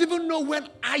 You won't even know when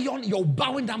iron, you're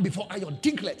bowing down before iron.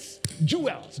 Tinklets,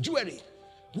 jewels, jewelry,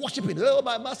 worshiping. Oh,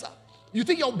 my master. You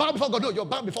think you're bowing before God? No, you're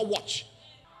bowing before watch.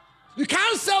 You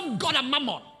can't serve God and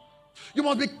mammon. You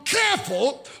must be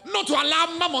careful not to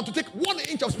allow mammon to take 1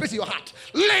 inch of space in your heart.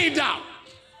 Lay it down.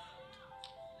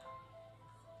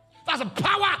 That's the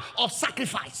power of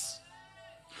sacrifice.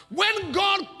 When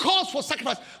God calls for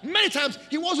sacrifice, many times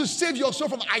He wants to save your soul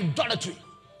from idolatry.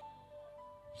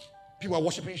 People are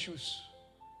worshiping shoes.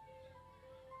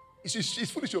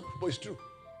 It's foolish, but it's true.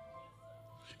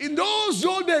 In those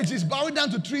old days, it's bowing down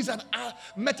to trees and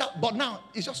metal, but now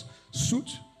it's just suit,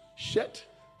 shirt,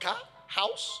 car,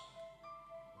 house.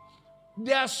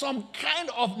 There are some kind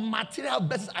of material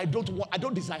blessings I don't want, I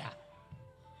don't desire.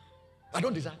 I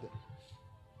don't desire them.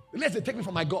 Unless they take me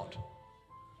from my God.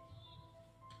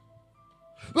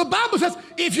 The Bible says,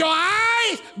 if your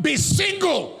eyes be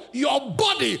single, your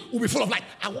body will be full of light.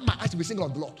 I want my eyes to be single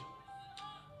on the Lord.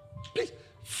 Please,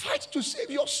 fight to save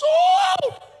your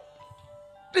soul.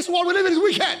 This world we live in is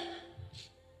wicked.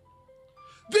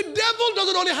 The devil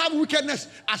doesn't only have wickedness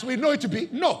as we know it to be.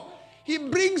 No. He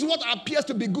brings what appears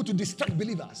to be good to distract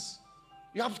believers.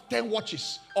 You have 10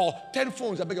 watches or 10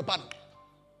 phones, I beg your pardon.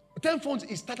 10 phones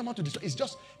is tantamount to distraction. It's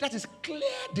just, that is clear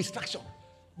distraction.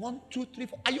 1, 2, 3,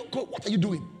 4. What are you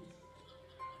doing?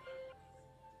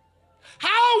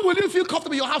 How will you feel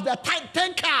comfortable in your house? There are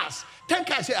 10 cars. 10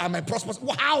 cars here. Am I prosperous?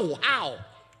 How?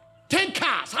 10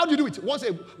 cars. How do you do it?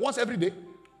 Once every day?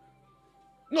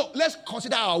 No, let's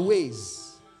consider our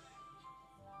ways.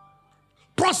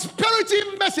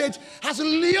 Prosperity message has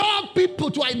lured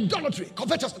people to idolatry,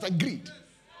 covetousness, and greed.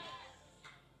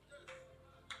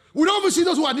 We don't even see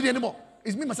those who are needy anymore.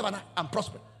 It's me, myself, and I'm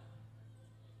prospering.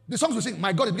 The songs we sing,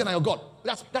 my God is bigger than your God.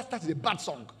 That's a bad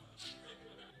song.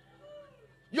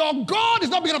 Your God is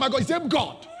not bigger than my God, it's the same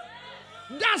God.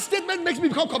 That statement makes me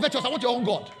become covetous. I want your own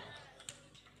God.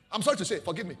 I'm sorry to say,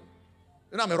 forgive me.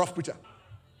 You know, I'm a rough preacher.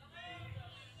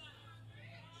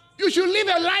 You should live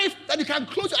a life that you can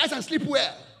close your eyes and sleep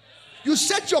well. You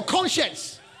set your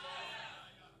conscience.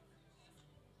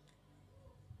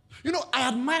 You know, I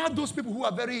admire those people who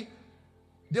are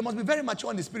they must be very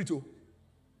mature in the spirit too.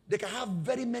 They can have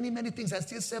very many things and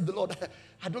still serve the Lord.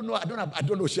 I don't know,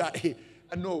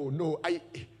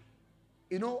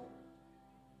 you know,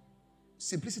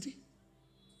 simplicity,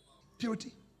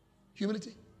 purity,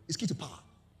 humility is key to power.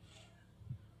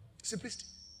 Simplicity.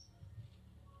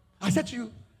 I said to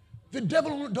you, the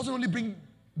devil doesn't only bring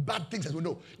bad things, as we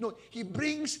know. No, he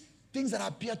brings things that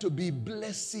appear to be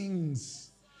blessings.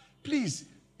 Please,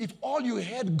 if all you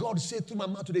heard God say through my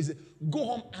mouth today is, go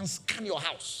home and scan your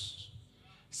house.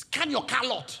 Scan your car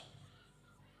lot.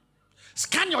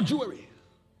 Scan your jewelry.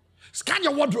 Scan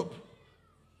your wardrobe.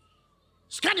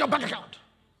 Scan your bank account.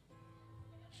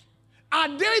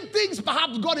 Are there things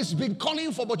perhaps God has been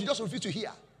calling for, but you just refuse to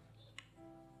hear?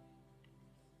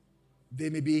 They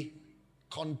may be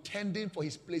contending for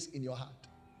his place in your heart.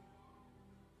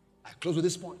 I close with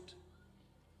this point.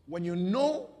 When you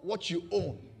know what you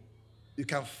own, you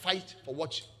can fight for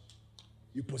what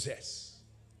you possess.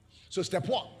 So step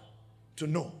one, to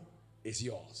know is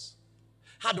yours.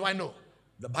 How do I know?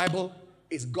 The Bible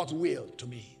is God's will to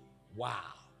me. Wow.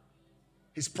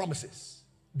 His promises,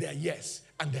 they're yes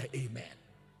and they're amen.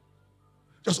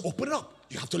 Just open it up.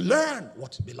 You have to learn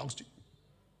what belongs to you.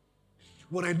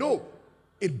 When I know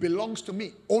it belongs to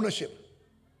me, ownership,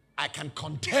 I can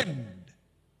contend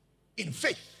in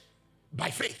faith,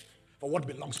 by faith, for what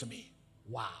belongs to me.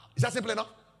 Wow. Is that simple enough?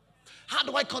 How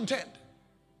do I contend?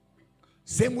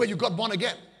 Same way you got born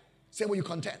again, same way you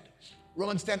contend.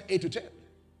 Romans 10, 8 to 10.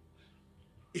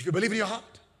 If you believe in your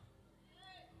heart,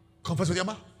 confess with your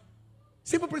mouth.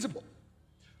 Simple principle.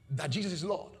 That Jesus is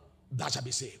Lord, thou shalt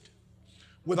be saved.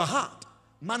 With a heart,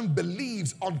 man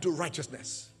believes unto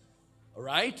righteousness.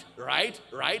 Right?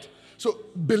 So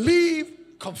believe,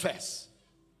 confess.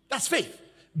 That's faith.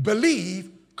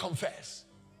 Believe, confess.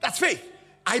 That's faith.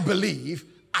 I believe,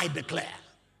 I declare.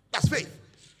 That's faith.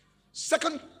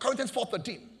 2 Corinthians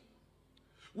 4:13.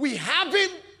 We having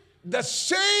the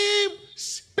same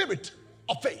spirit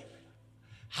of faith.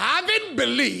 Having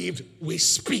believed, we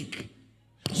speak.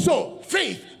 So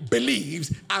faith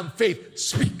believes and faith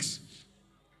speaks.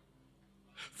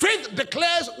 Faith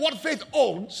declares what faith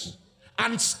owns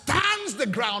and stands the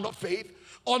ground of faith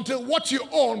until what you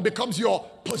own becomes your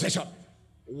possession.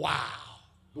 Wow.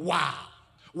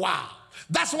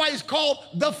 That's why it's called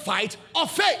the fight of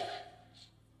faith.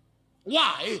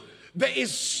 Why? There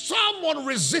is someone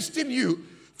resisting you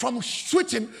from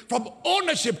switching from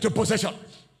ownership to possession.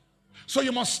 So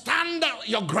you must stand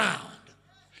your ground.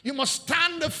 You must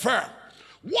stand firm.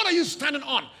 What are you standing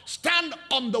on? Stand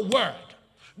on the word.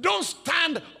 Don't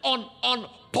stand on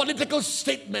political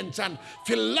statements and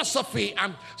philosophy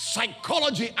and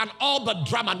psychology and all the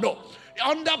drama. No.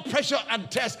 Under pressure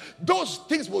and test, those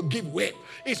things will give way.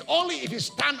 It's only if you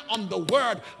stand on the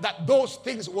word that those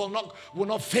things will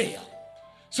not fail.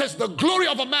 Says the glory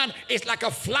of a man is like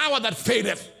a flower that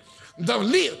fadeth,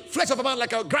 the flesh of a man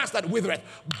like a grass that withereth,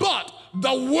 but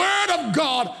the word of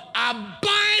God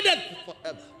abideth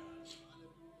forever.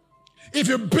 If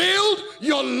you build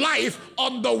your life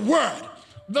on the word,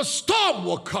 the storm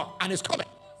will come, and it's coming.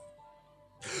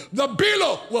 The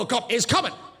billow will come, it's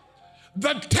coming.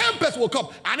 The tempest will come,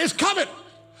 and it's coming.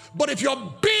 But if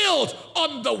you're built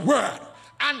on the word,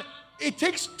 and it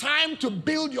takes time to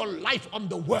build your life on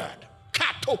the word.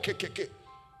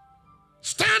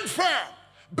 Stand firm,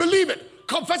 believe it,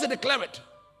 confess and declare it.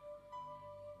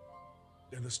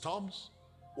 Then the storms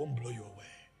won't blow you away.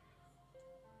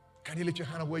 Can you lift your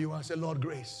hand up where you are and say, Lord,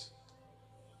 grace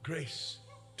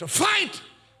to fight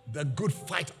the good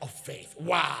fight of faith.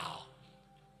 Wow.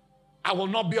 I will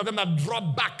not be of them that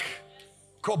drop back.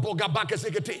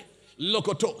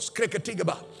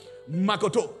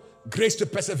 Grace to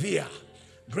persevere.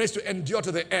 Grace to endure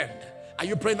to the end. Are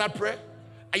you praying that prayer?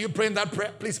 Are you praying that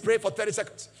prayer? Please pray for 30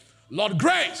 seconds. Lord,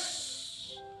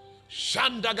 grace.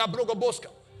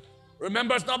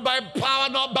 Remember, it's not by power,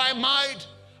 not by might,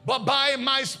 but by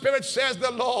my spirit, says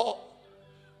the Lord.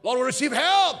 Lord, we receive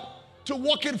help to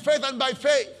walk in faith and by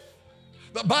faith.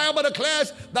 The Bible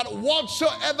declares that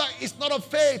whatsoever is not of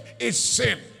faith is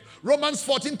sin. Romans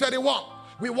 14:31.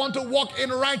 We want to walk in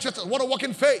righteousness, want to walk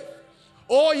in faith.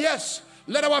 Oh yes,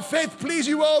 let our faith please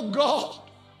you, oh God.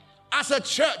 As a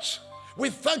church, we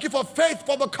thank you for faith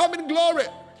for the coming glory.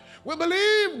 We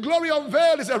believe glory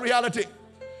unveiled is a reality.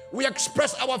 We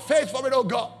express our faith for it, oh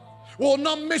God. We will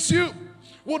not miss you.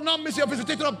 We will not miss your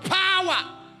visitation of power.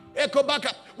 Echo back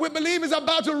up. We believe it's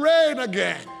about to rain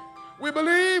again. We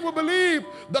believe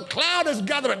the cloud is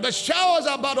gathering. The showers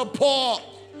are about to pour.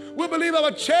 We believe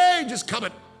our change is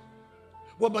coming.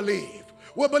 We believe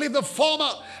the former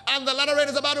and the latter rain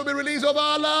is about to be released over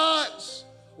our lives.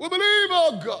 We believe,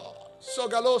 oh God. So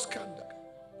galos kandak.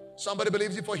 Somebody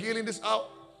believes you for healing this hour.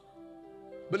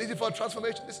 Believes you for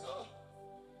transformation this hour.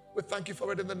 We thank you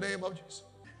for it in the name of Jesus.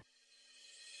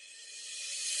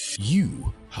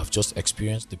 You have just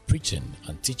experienced the preaching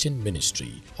and teaching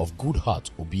ministry of Goodheart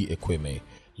Obi Ekweme,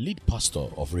 lead pastor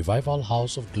of Revival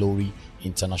House of Glory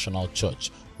International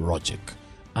Church, Rogic,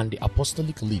 and the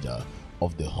apostolic leader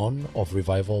of the Horn of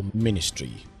Revival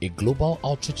Ministry, a global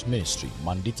outreach ministry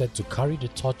mandated to carry the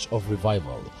torch of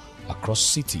revival across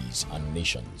cities and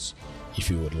nations. If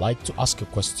you would like to ask a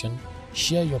question,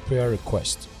 share your prayer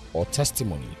request or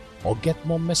testimony, or get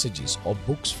more messages or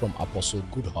books from Apostle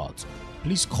Goodheart,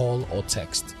 please call or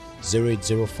text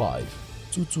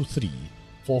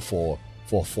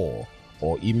 0805-223-4444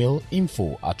 or email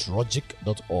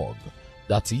info@rogic.org.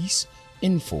 That is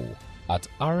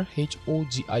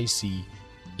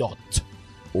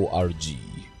info@rhogic.org.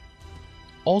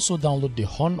 Also download the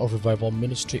Horn of Revival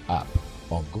Ministry app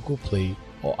on Google Play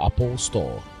or Apple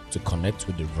Store to connect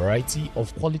with the variety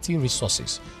of quality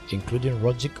resources, including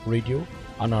Rogic Radio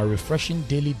and our refreshing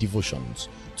daily devotions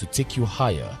to take you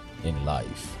higher in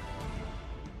life.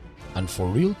 And for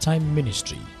real-time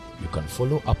ministry, you can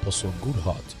follow Apostle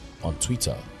Goodheart on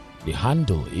Twitter. The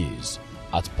handle is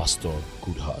 @Pastor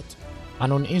Goodheart,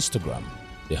 and on Instagram,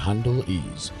 the handle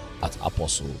is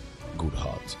 @Apostle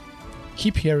Goodheart.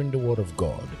 Keep hearing the word of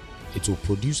God. It will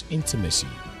produce intimacy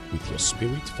with your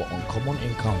spirit for uncommon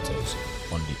encounters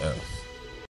on the earth.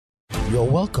 You are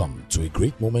welcome to a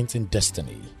great moment in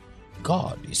destiny.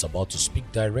 God is about to speak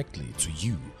directly to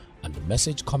you, and the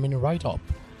message coming right up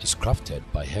is crafted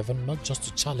by heaven not just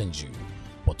to challenge you,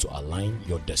 but to align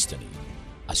your destiny.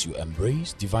 As you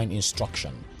embrace divine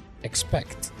instruction,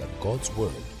 expect that God's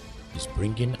word is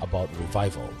bringing about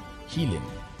revival, healing,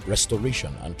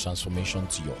 restoration, and transformation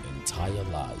to your entire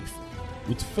life.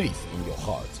 With faith in your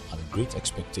heart and great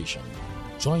expectation,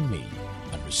 join me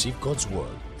and receive God's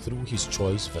word through his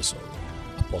choice vessel,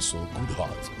 Apostle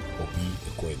Goodheart Obi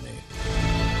Ekweme.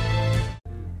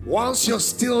 Whilst you're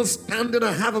still standing,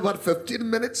 I have about 15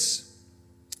 minutes.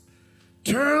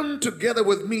 Turn together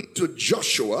with me to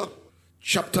Joshua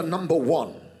chapter number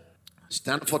 1.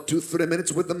 Stand for 2-3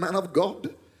 minutes with the man of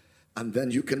God, and then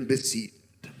you can be seated.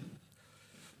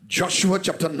 Joshua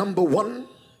chapter number 1.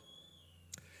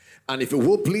 And if you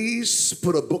will, please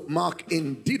put a bookmark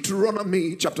in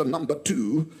Deuteronomy chapter number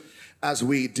 2 as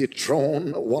we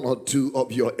dethrone one or two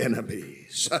of your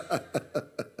enemies.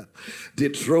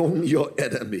 Dethrone your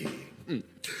enemy.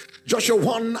 Joshua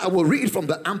 1, I will read from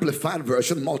the Amplified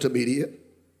Version, multimedia.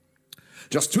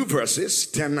 Just 2 verses,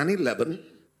 10 and 11.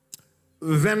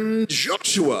 Then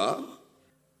Joshua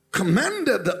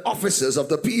commanded the officers of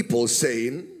the people,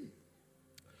 saying,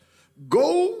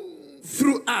 go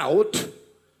throughout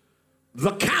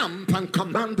the camp and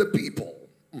command the people,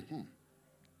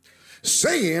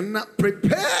 saying,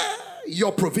 prepare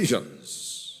your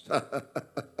provisions.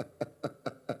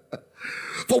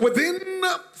 For within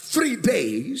 3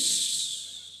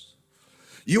 days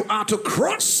you are to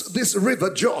cross this river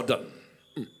Jordan,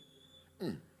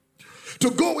 to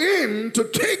go in to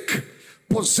take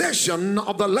possession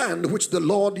of the land which the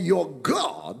Lord your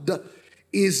God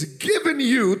is giving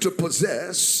you to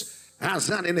possess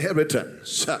as an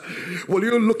inheritance. Will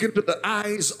you look into the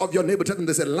eyes of your neighbor? Tell them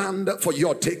there's a land for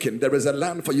your taking. There is a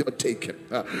land for your taking.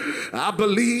 I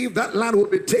believe that land will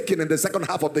be taken in the second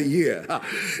half of the year.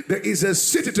 There is a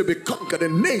city to be conquered, a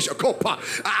nation.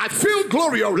 I feel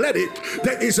glory already.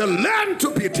 There is a land to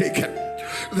be taken.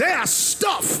 There's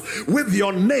stuff with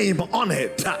your name on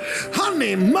it.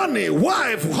 Honey, money,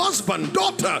 wife, husband,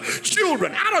 daughter,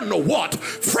 children, I don't know what.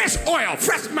 Fresh oil,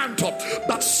 fresh mantle.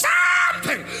 But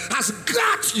something has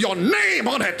got your name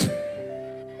on it.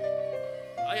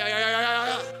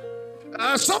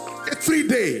 3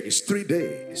 days. 3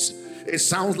 days. It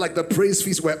sounds like the praise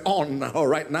feast we're on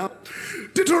right now.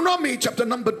 Deuteronomy chapter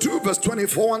number 2, verse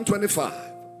 24 and 25.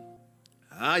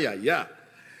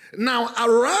 Now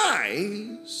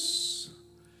arise,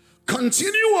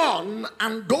 continue on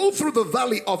and go through the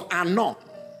valley of Arnon.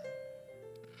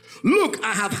 Look,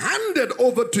 I have handed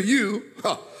over to you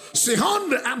Sihon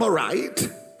the Amorite,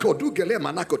 the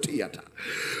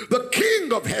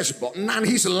king of Heshbon and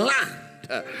his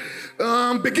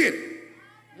land. Begin.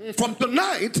 From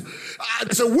tonight,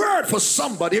 there's a word for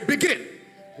somebody. Begin.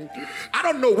 I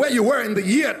don't know where you were in the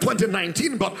year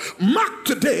 2019, but mark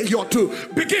today, you're to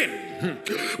begin.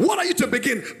 What are you to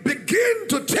begin? Begin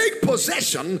to take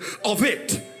possession of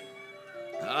it.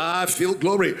 I feel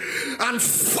glory. And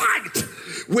fight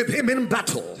with him in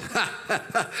battle.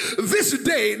 This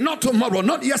day, not tomorrow,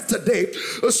 not yesterday.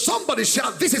 Somebody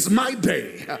shout, this is my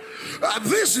day.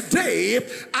 This day,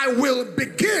 I will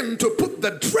begin to put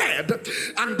the dread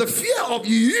and the fear of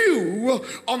you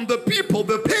on the people,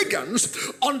 the pagans,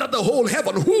 under the whole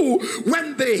heaven, who,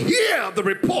 when they hear the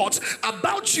reports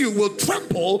about you, will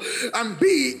tremble and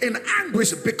be in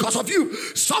anguish because of you.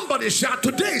 Somebody shout,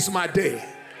 today is my day.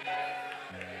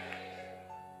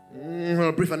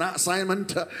 Brief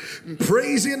assignment.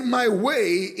 Praising my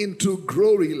way into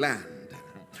glory land.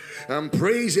 I'm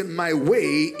praising my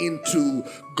way into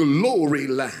glory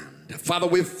land. Father,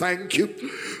 we thank you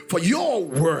for your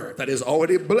word that is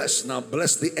already blessed. Now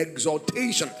bless the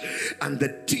exaltation and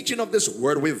the teaching of this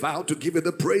word. We vow to give you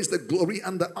the praise, the glory,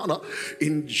 and the honor.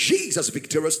 In Jesus'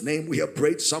 victorious name we have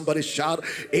prayed. Somebody shout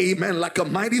amen like a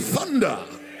mighty thunder.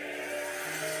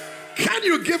 Can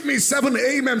you give me 7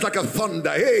 amens like a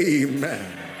thunder? Amen.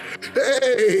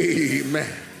 Amen.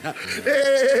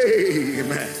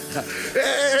 Amen.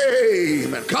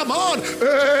 Amen. Come on.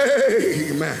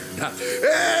 Amen.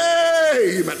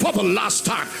 Amen. For the last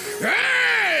time.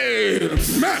 Amen.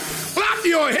 Clap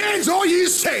your hands, all ye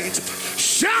saints.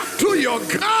 Shout to your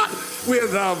God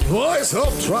with a voice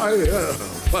of triumph.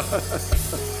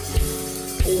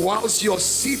 Whilst you're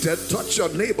seated, touch your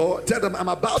neighbor. Tell them, I'm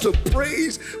about to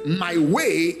praise my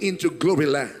way into glory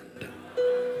land.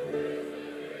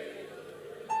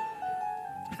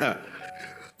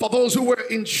 For those who were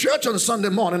in church on Sunday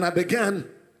morning, I began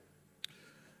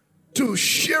to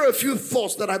share a few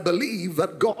thoughts that I believe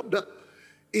that God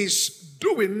is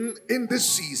doing in this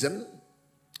season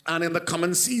and in the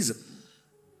coming season.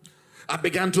 I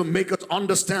began to make us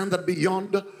understand that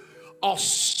beyond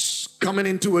us coming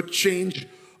into a change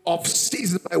of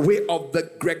season by way of the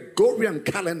Gregorian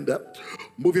calendar,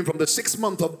 moving from the 6th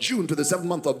month of June to the 7th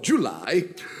month of July,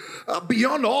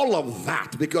 beyond all of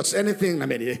that, because anything, I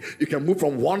mean, you can move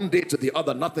from one day to the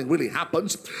other, nothing really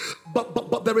happens.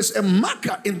 But there is a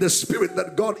marker in the spirit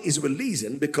that God is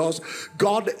releasing, because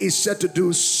God is said to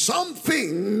do some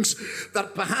things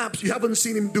that perhaps you haven't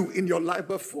seen him do in your life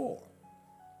before.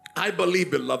 I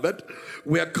believe, beloved,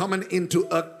 we are coming into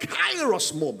a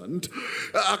Kairos moment.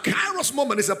 A Kairos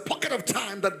moment is a pocket of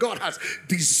time that God has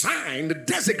designed,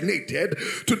 designated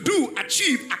to do,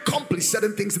 achieve, accomplish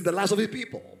certain things in the lives of his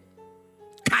people.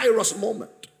 Kairos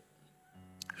moment.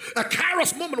 A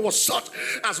Kairos moment was such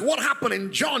as what happened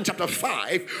in John chapter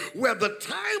 5, where the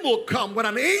time will come when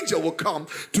an angel will come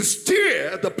to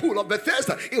stir the pool of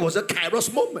Bethesda. It was a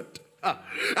Kairos moment.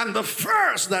 And the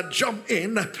first that jumped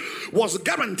in was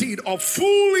guaranteed of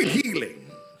full healing.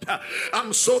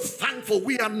 I'm so thankful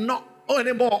we are not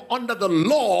anymore under the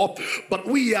law, but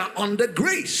we are under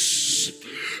grace.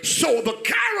 So the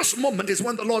Kairos moment is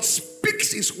when the Lord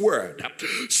speaks his word.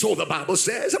 So the Bible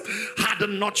says,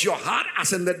 harden not your heart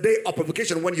as in the day of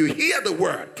provocation. When you hear the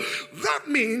word, that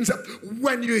means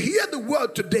when you hear the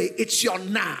word today, it's your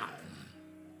now.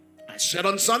 I said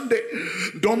on Sunday,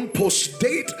 don't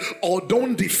post-date or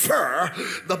don't defer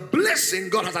the blessing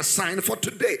God has assigned for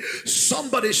today.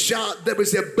 Somebody shout, there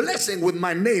is a blessing with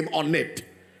my name on it.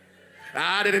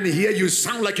 I didn't hear you.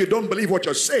 Sound like you don't believe what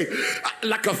you're saying.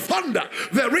 Like a thunder,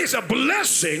 there is a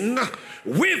blessing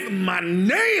with my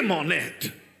name on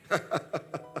it.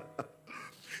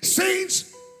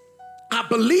 Saints, I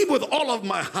believe with all of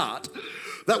my heart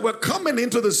that we're coming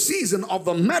into the season of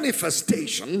the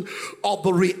manifestation of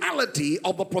the reality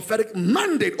of a prophetic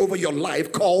mandate over your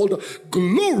life called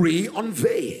Glory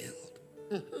Unveiled.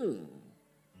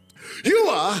 You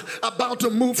are about to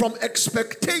move from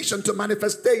expectation to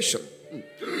manifestation.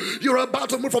 You're about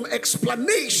to move from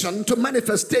explanation to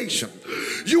manifestation.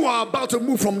 You are about to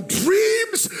move from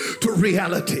dreams to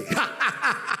reality.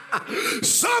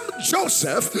 Some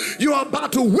Joseph, you are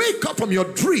about to wake up from your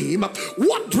dream.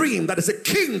 What dream? That is a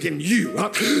king in you.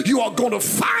 You are going to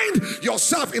find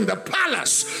yourself in the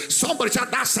palace. Somebody said,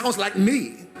 that sounds like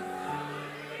me.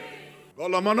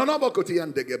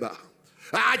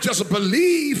 I just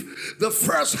believe the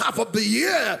first half of the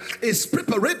year is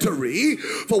preparatory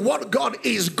for what God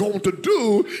is going to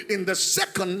do in the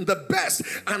second, the best,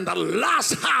 and the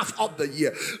last half of the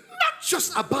year.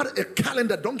 just about a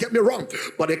calendar, don't get me wrong,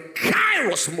 but a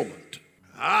Kairos moment.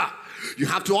 You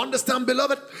have to understand,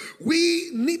 beloved,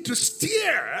 we need to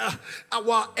steer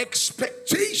our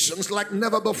expectations like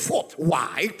never before.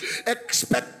 Why?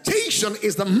 Expectation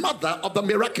is the mother of the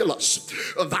miraculous.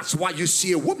 That's why you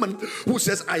see a woman who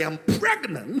says, I am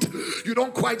pregnant. You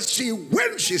don't quite see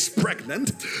when she's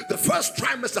pregnant. The first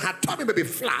trimester had tummy may be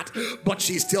flat, but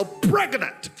she's still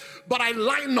pregnant. But I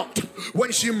lie not.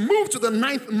 When she moved to the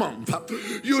 9th month,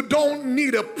 you don't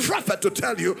need a prophet to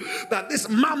tell you that this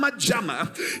mama jamma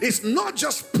is not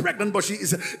just pregnant, but she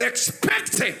is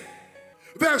expecting.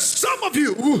 There are some of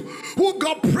you who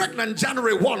got pregnant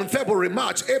January 1, February,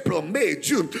 March, April, May,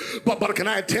 June. But can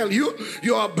I tell you,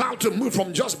 you're about to move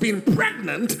from just being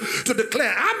pregnant to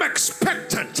declare, I'm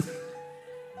expectant.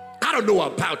 I don't know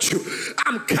about you.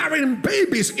 I'm carrying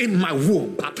babies in my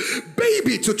womb.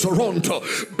 Baby to Toronto,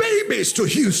 babies to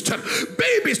Houston,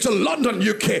 babies to London,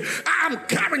 UK. I'm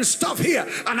carrying stuff here,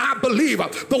 and I believe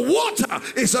the water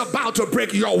is about to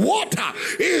break. Your water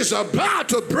is about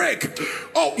to break.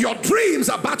 Oh, your dreams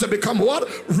are about to become what?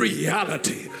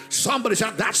 Reality. Somebody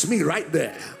said, that's me right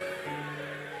there.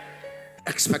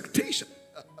 Expectation.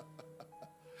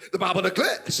 The Bible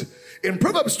declares in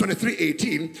Proverbs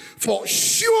 23:18, for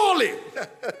surely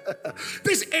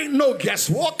this ain't no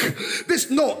guesswork, this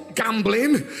no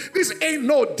gambling, this ain't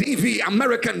no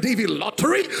American DV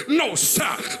lottery. No,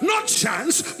 sir, not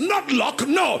chance, not luck.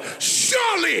 No,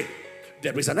 surely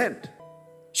there is an end.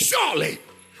 Surely,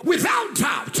 without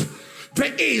doubt,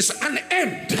 there is an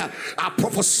end. I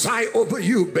prophesy over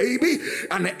you, baby.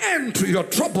 An end to your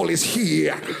trouble is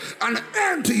here. An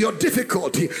end to your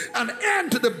difficulty. An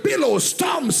end to the billows,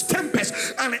 storms,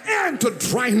 tempests. An end to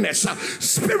dryness,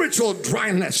 spiritual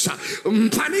dryness,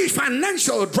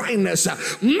 financial dryness,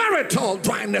 marital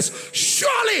dryness.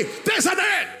 Surely there's an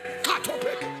end.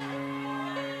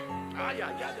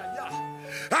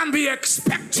 And the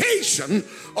expectation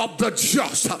of the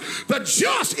just. The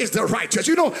just is the righteous.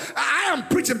 You know, I am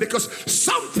preaching because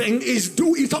something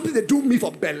something they do me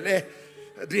for belly.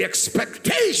 The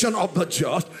expectation of the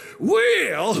just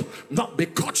will not be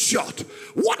cut short.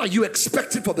 What are you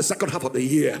expecting for the second half of the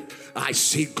year? I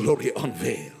see glory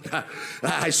unveiled.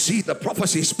 I see the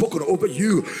prophecy spoken over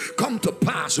you come to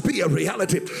pass, be a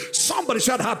reality. Somebody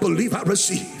said, I believe, I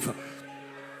receive.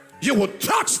 You will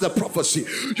touch the prophecy.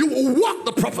 You will walk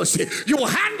the prophecy. You will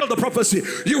handle the prophecy.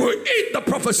 You will eat the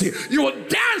prophecy. You will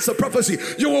dance the prophecy.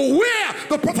 You will wear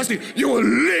the prophecy. You will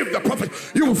live the prophecy.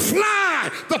 You will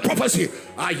fly the prophecy.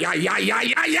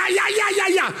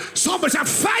 Somebody say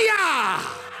fire.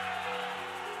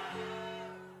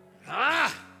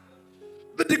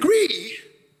 The degree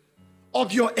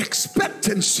of your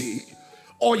expectancy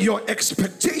or your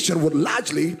expectation would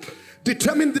largely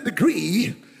determine the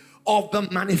degree of the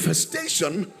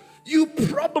manifestation you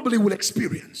probably will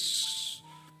experience.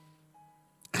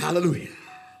 Hallelujah.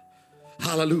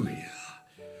 Hallelujah.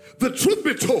 The truth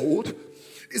be told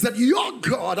is that your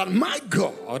God and my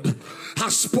God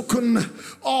has spoken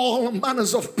all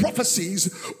manners of prophecies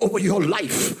over your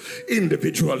life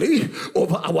individually,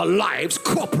 over our lives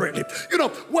corporately. You know,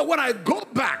 when I go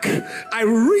back, I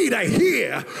read, I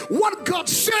hear what God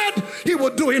said he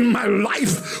would do in my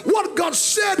life, what God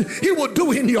said he would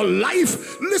do in your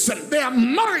life. Listen, they are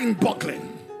mind-boggling.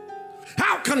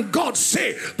 How can God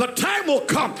say the time will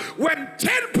come when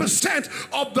 10%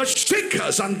 of the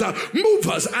shakers and the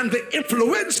movers and the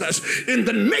influencers in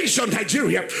the nation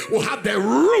Nigeria will have their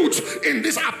roots in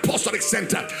this apostolic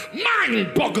center?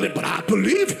 Mind-boggling, but I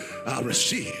believe I'll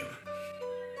receive.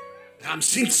 I'm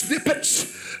seeing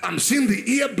snippets. I'm seeing the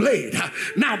ear blade.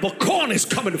 Now the corn is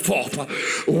coming forth.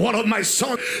 One of my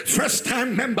sons, first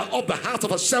time member of the House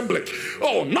of Assembly.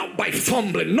 Oh, not by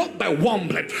fumbling, not by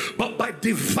wombling, but by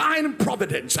divine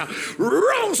providence,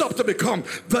 rose up to become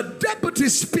the deputy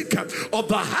speaker of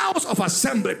the House of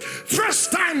Assembly.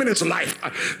 First time in his life.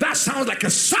 That sounds like a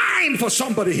sign for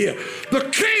somebody here. The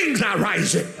kings are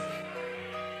rising.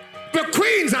 The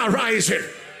queens are rising.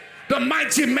 The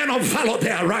mighty men of valor,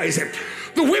 they are rising.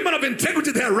 The women of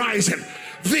integrity, they are rising.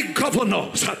 The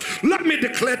governors, let me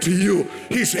declare to you,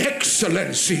 His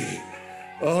Excellency.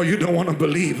 Oh, you don't want to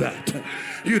believe that.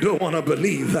 You don't want to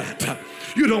believe that.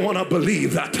 You don't want to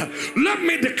believe that. Let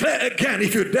me declare again,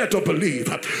 if you dare to believe,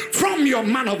 from your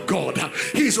man of God,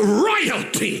 his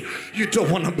royalty. You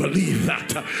don't want to believe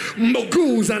that.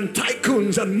 Moguls and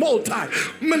tycoons and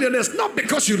multi-millionaires, not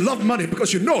because you love money,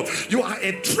 because you know you are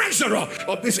a treasurer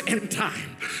of this end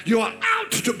time. You are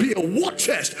out to be a war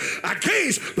chest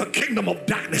against the kingdom of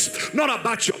darkness. Not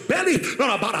about your belly,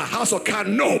 not about a house or car.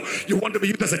 No, you want to be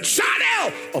used as a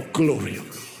channel of glory of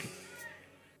God.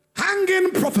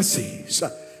 Hanging prophecies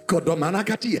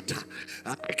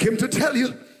I came to tell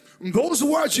you, those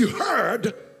words you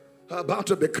heard are about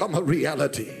to become a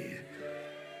reality.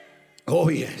 Oh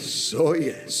yes, oh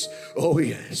yes, oh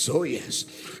yes, oh yes.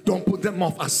 Don't put them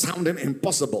off as sounding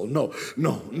impossible. No.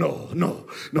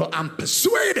 I'm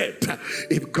persuaded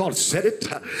if God said it,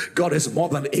 God is more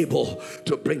than able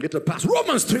to bring it to pass.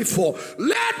 Romans 3:4.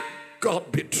 Let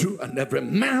God be true and every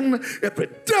man, every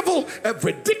devil,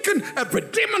 every deacon, every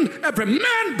demon, every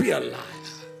man be a liar.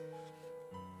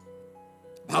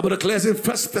 The Bible declares in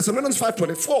 1 Thessalonians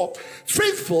 5:24,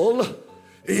 faithful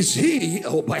is he,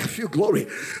 oh by a few glory,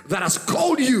 that has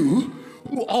called you,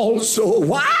 who also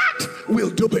what?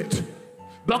 Will do it.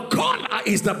 The caller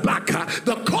is the backer.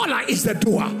 The caller is the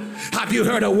doer. Have you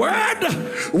heard a word?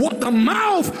 What the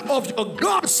mouth of your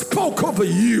God spoke over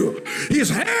you, his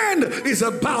hand is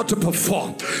about to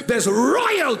perform. There's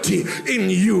royalty in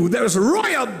you. There's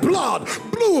royal blood,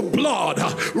 blue blood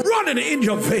running in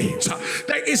your veins.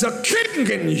 There is a king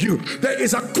in you. There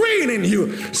is a queen in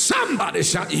you. Somebody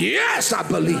shout, yes, I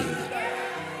believe.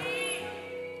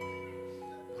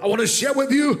 I want to share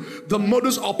with you the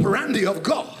modus operandi of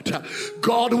God.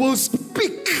 God will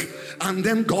speak and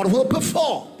then God will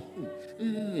perform.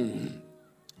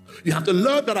 You have to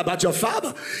learn that about your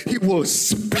Father. He will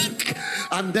speak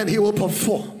and then he will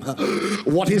perform.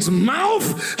 What his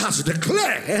mouth has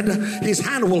declared, his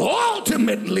hand will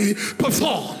ultimately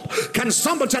perform. Can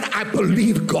somebody say, I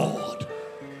believe God?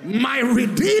 My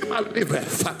Redeemer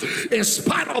liveth. In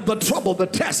spite of the trouble, the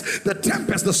test, the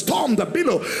tempest, the storm, the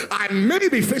billow I may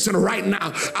be facing right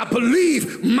now, I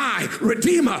believe my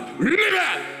Redeemer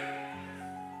liveth.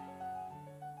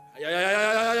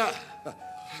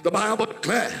 The Bible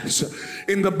declares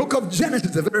in the book of Genesis,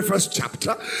 the very first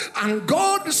chapter, and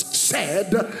God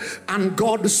said, and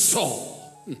God saw.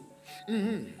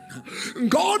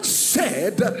 God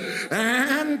said,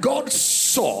 and God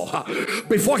saw.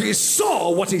 Before he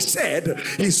saw what he said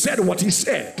what he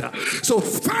said. So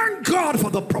thank God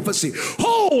for the prophecy.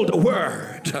 Hold the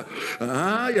word.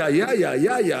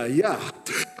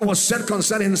 It was said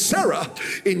concerning Sarah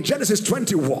in Genesis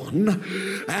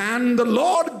 21, and the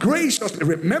Lord graciously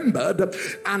remembered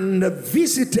and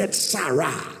visited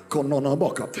Sarah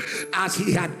as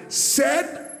he had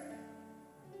said.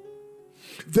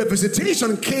 The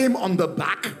visitation came on the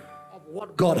back of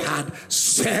what God had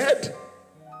said.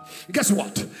 Guess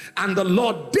what? And the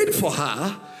Lord did for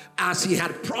her as he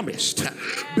had promised.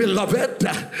 Beloved,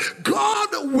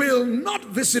 God will not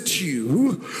visit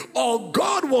you, or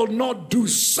God will not do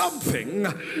something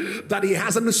that he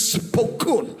hasn't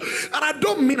spoken. And I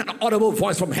don't mean an audible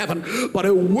voice from heaven, but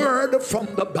a word from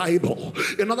the Bible.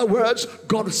 In other words,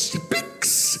 God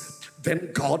speaks,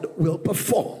 then God will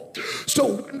perform.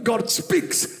 So when God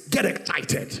speaks, get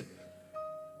excited.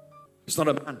 It's not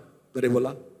a man that he will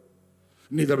love,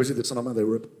 neither is it the son of man that he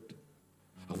will repent.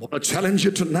 I want to challenge you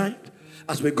tonight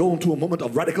as we go into a moment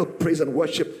of radical praise and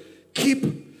worship.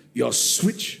 Keep your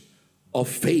switch of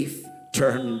faith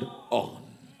turned on.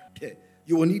 Okay.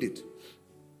 You will need it.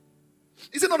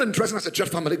 Is it not interesting, as a church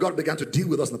family, God began to deal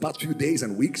with us in the past few days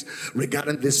and weeks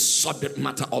regarding this subject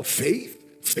matter of faith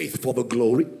for the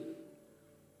glory?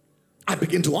 I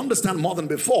begin to understand more than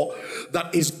before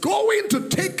that it's going to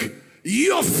take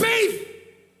your faith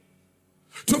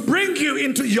to bring you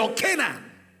into your Canaan.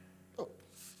 Oh,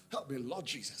 help me, Lord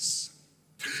Jesus.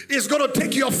 It's going to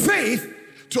take your faith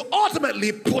to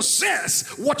ultimately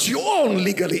possess what you own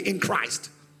legally in Christ.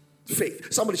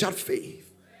 Faith. Somebody shout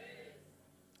faith.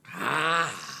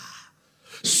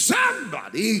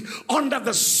 Somebody under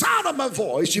the sound of my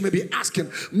voice, you may be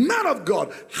asking, man of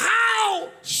God, how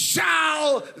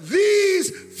shall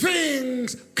these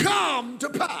things come to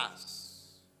pass?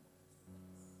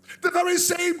 The very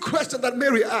same question that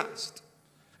Mary asked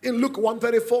in Luke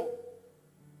 1:34.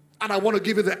 And I want to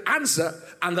give you the answer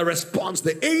and the response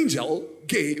the angel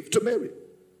gave to Mary.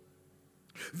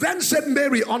 Then said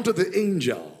Mary unto the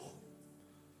angel,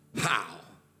 how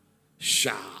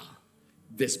shall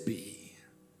this be?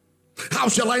 How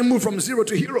shall I move from zero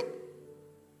to hero?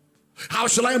 How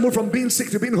shall I move from being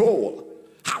sick to being whole?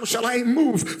 How shall I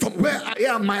move from where I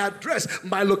am, my address,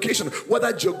 my location,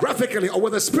 whether geographically or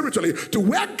whether spiritually, to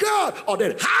where God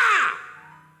ordained?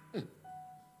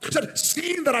 Said,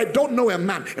 seeing that I don't know a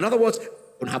man. In other words, I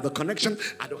don't have the connection,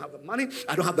 I don't have the money,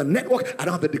 I don't have the network, I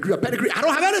don't have the degree or pedigree, I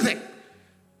don't have anything.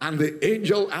 And the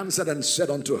angel answered and said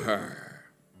unto her,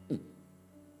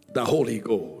 the Holy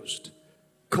Ghost.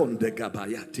 I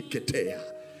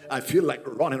feel like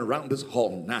running around this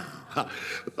hall now.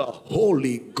 The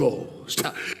Holy Ghost,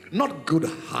 not good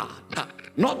heart,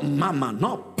 not mama,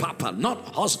 not papa, not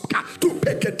husband,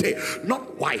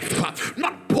 not wife,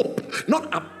 not pope,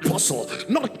 not apostle,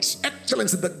 not His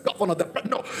Excellency the governor,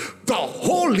 no, the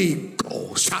Holy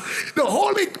Ghost. The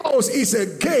Holy Ghost is a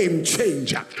game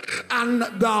changer, and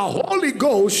the Holy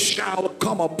Ghost shall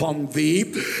come upon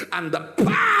thee, and the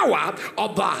power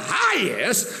of the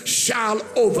highest shall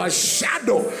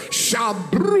overshadow, shall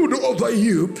brood over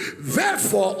you.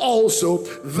 Therefore also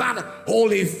that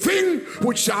holy thing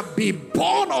which shall be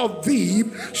born of thee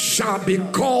shall be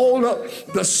called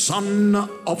the Son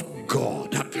of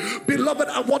God. Beloved,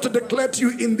 I want to declare to you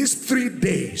in these 3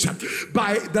 days,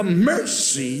 by the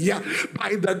mercy,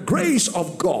 by the grace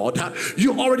of God,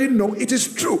 you already know it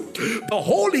is true. The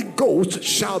Holy Ghost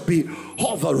shall be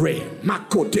hovering.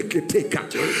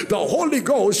 The Holy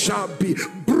Ghost shall be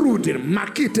brooding. And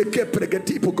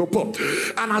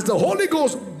as the Holy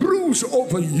Ghost broods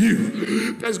over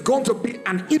you, there's going to be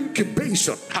an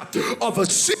incubation of a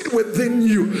seed within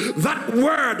you. That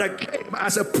word that came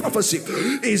as a prophecy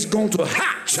is going to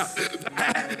hatch.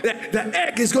 The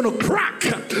egg is going to crack,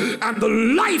 and the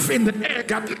life in the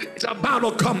egg is about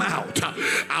to come out.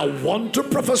 I want to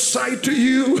prophesy to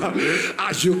you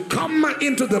as you come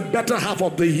into the better half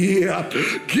of the year,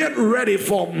 get ready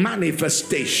for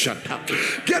manifestation.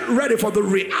 Get ready for the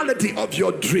reality of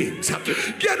your dreams.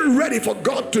 Get ready for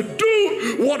God to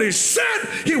do what He said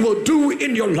He will do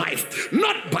in your life,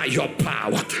 not by your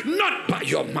power, not by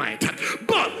your mind,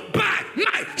 but by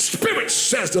my Spirit,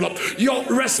 says the Lord. Your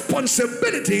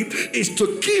responsibility is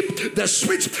to keep the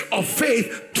switch of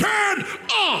faith turned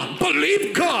on.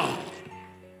 Believe God.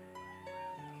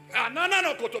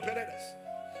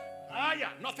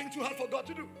 Nothing too hard for God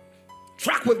to do.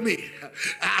 Track with me.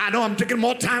 I know I'm taking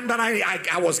more time than I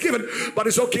was given, but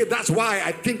it's okay. That's why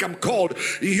I think I'm called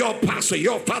your pastor,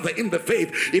 your father in the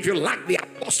faith. If you like the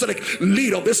apostolic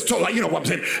lead of this story, you know what I'm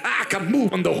saying. I can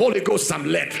move on the Holy Ghost I'm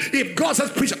led. If God says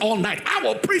preach all night, I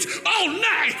will preach all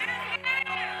night.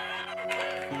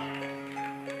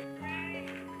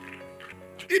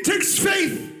 It takes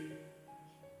faith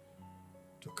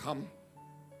to come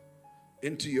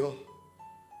into your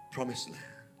promised land.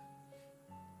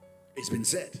 It's been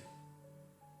said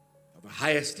that the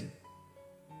highest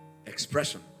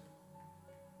expression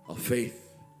of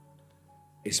faith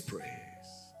is praise.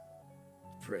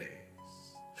 Praise.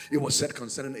 It was said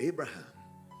concerning Abraham,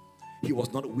 he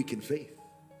was not weak in faith.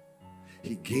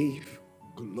 He gave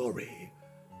glory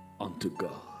unto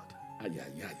God.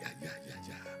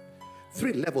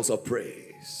 3 levels of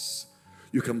praise.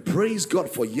 You can praise God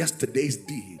for yesterday's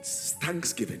deeds,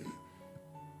 thanksgiving.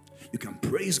 You can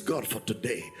praise God for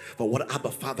today, for what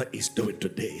Abba Father is doing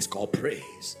today. It's called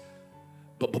praise.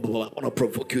 But I want to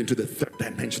provoke you into the 3rd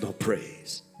dimension of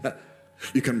praise.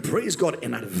 You can praise God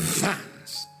in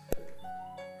advance,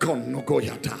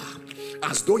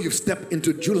 as though you've stepped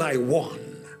into July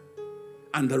 1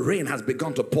 and the rain has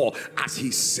begun to pour, as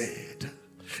He said.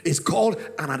 It's called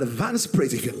an advanced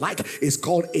praise, if you like. It's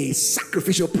called a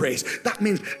sacrificial praise. That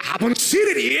means I haven't seen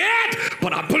it yet,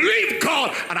 but I believe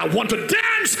God and I want to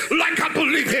dance like I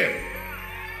believe Him.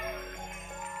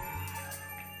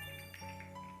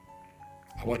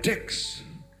 Our text,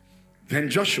 then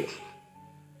Joshua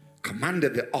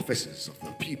commanded the officers of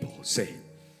the people, saying,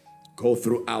 go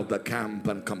throughout the camp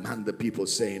and command the people,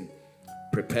 saying,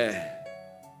 prepare,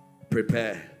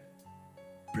 prepare,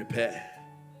 prepare.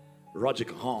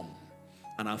 Roger Home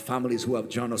and our families who have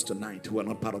joined us tonight, who are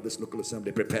not part of this local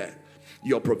assembly, prepare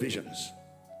your provisions.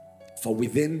 For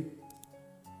within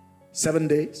 7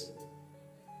 days,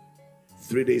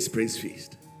 3 days praise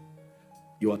feast,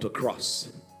 you are to cross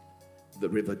the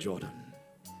river Jordan.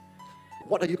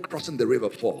 What are you crossing the river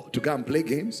for? To go and play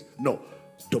games? No,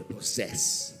 to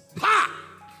possess. Ha!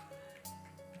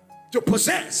 To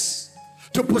possess.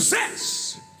 To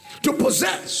possess. To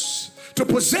possess. To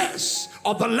possess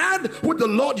of the land which the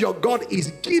Lord your God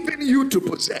is giving you to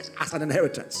possess as an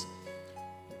inheritance.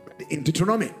 In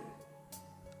Deuteronomy,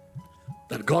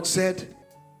 that God said,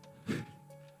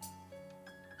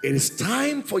 it is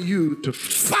time for you to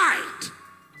fight.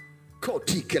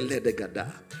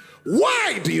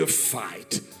 Why do you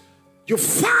fight? You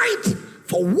fight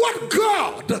for what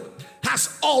God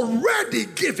has already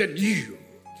given you.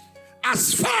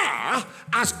 As far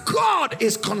as God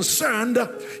is concerned,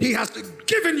 He has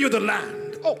given you the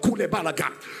land. Oh,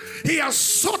 Kulebalaga. He has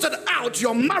sorted out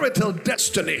your marital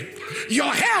destiny.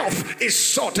 Your health is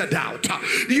sorted out.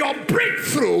 Your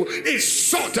breakthrough is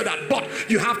sorted out. But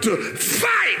you have to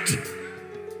fight.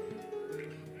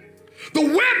 The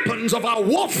weapons of our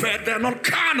warfare, they're not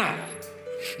carnal.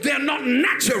 They're not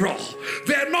natural.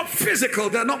 They're not physical,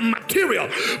 they're not material,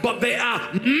 but they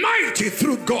are mighty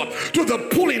through God to the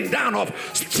pulling down of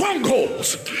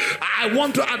strongholds. I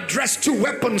want to address two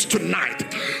weapons tonight.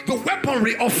 The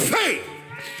weaponry of faith.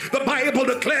 The Bible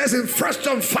declares in 1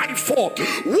 John 5:4,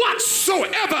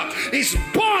 whatsoever is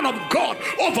born of God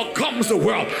overcomes the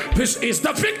world. This is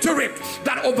the victory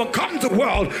that overcomes the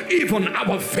world, even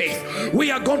our faith. We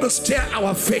are going to stir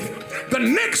our faith. The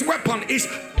next weapon is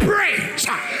praise.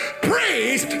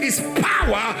 Praise is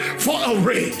power for a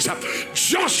race.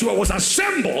 Joshua was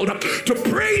assembled to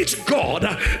praise God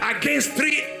against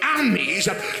three armies.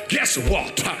 Guess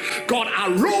what? God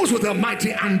arose with a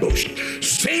mighty ambush.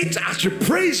 Saints, as you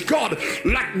praise God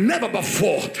like never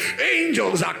before,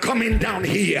 angels are coming down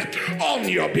here on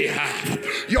your behalf.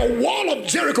 Your wall of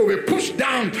Jericho will be pushed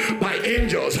down by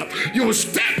angels. You will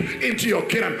step into your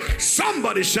kingdom.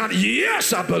 Somebody shout,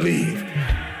 yes, I believe.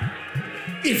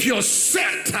 If you're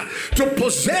set to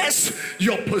possess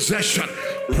your possession,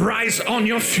 rise on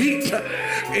your feet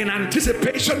in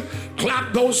anticipation,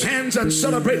 clap those hands and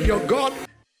celebrate your God.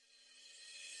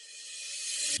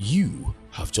 You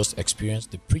have just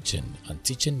experienced the preaching and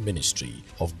teaching ministry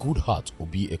of Goodheart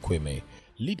Obi Ekweme,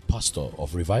 lead pastor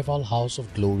of Revival House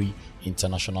of Glory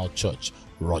International Church,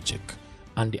 Rogic,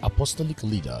 and the apostolic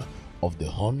leader of the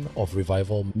Horn of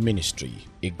Revival Ministry,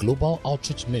 a global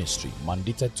outreach ministry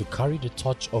mandated to carry the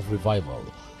torch of revival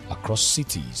across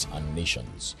cities and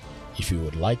nations. If you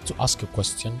would like to ask a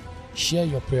question, share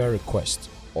your prayer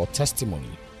request or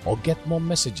testimony, or get more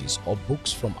messages or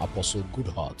books from Apostle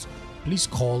Goodheart, please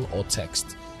call or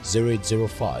text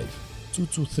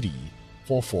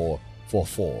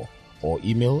 0805-223-4444 or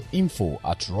email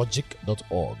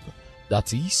info@rogic.org.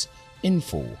 That is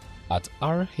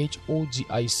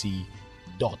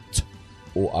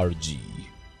info@rhogic.org.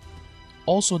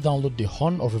 Also download the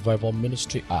Horn of Revival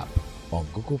Ministry app on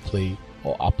Google Play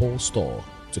or Apple Store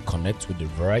to connect with the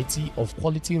variety of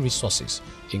quality resources,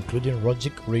 including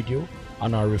Rogic Radio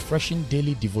and our refreshing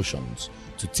daily devotions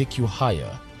to take you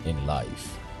higher in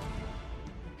life.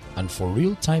 And for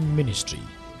real-time ministry,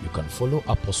 you can follow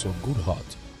Apostle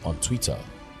Goodheart on Twitter.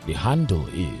 The handle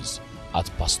is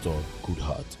 @Pastor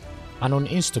Goodheart, and on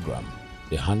Instagram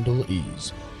the handle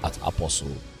is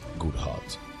 @Apostle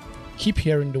Goodheart. Keep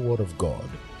hearing the word of God.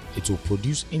 It will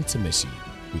produce intimacy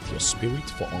with your spirit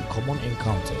for uncommon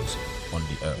encounters on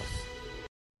the earth.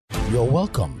 You are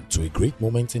welcome to a great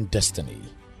moment in destiny.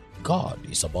 God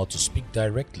is about to speak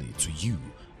directly to you,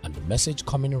 and the message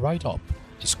coming right up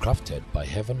is crafted by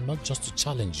heaven not just to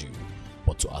challenge you,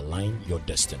 but to align your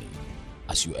destiny.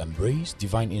 As you embrace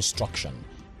divine instruction,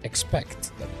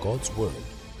 expect that God's word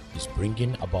is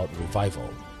bringing about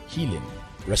revival, healing,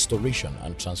 restoration,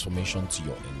 and transformation to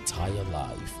your entire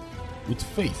life. With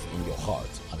faith in your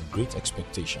heart and great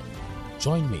expectation,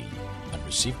 join me and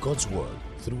receive God's word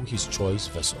through his choice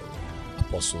vessel,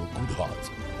 Apostle Goodheart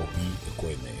Obi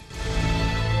Ekweme.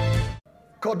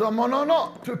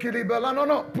 Kodomonono,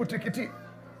 tukilibelanono, putikiti.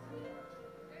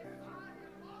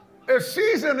 A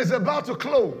season is about to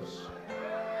close.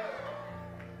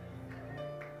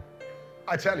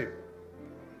 I tell you,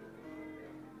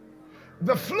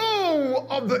 the flow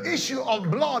of the issue of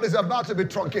blood is about to be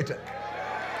truncated.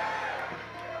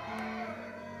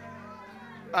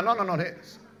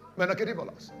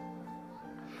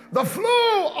 The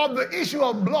flow of the issue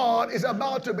of blood is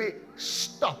about to be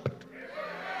stopped.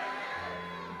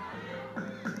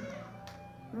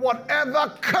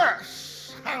 Whatever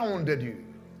curse hounded you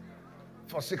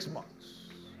for 6 months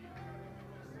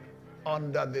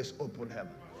under this open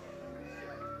heaven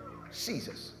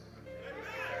ceases.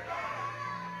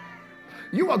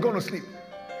 You are going to sleep.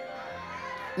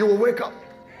 You will wake up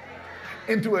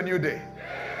into a new day.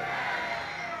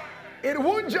 It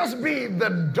won't just be the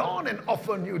dawning of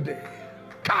a new day.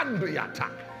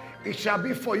 Kanduyata. It shall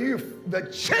be for you the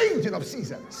changing of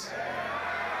seasons.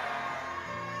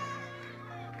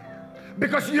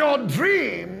 Because your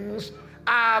dreams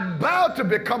are about to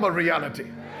become a reality.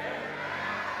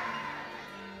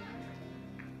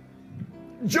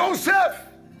 Joseph,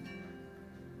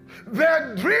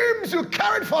 the dreams you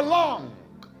carried for long,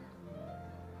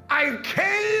 I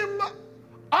came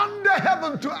under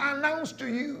heaven to announce to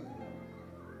you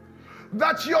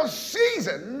that your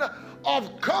season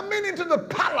of coming into the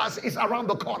palace is around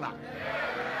the corner.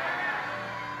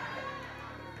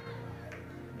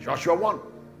 Joshua 1,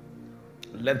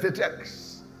 lengthy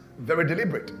text, very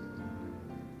deliberate.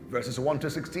 Verses 1 to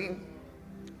 16,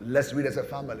 let's read as a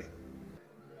family.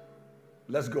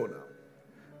 Let's go now.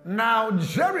 Now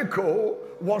Jericho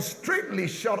was straitly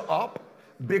shut up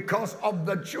because of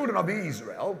the children of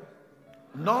Israel.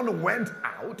 None went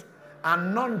out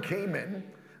and none came in.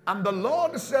 And the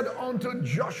Lord said unto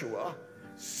Joshua,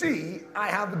 See, I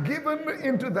have given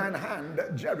into thine hand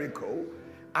Jericho,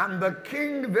 and the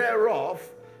king thereof,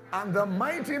 and the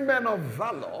mighty men of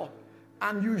valor,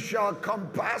 and you shall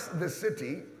compass the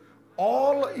city,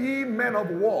 all ye men of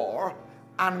war,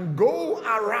 and go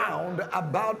around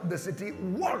about the city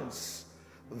once.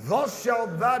 Thus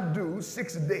shalt thou do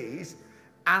 6 days,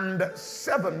 and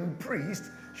 7 priests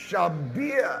shall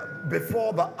bear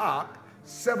before the ark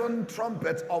 7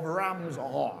 trumpets of ram's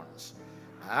horns.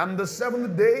 And the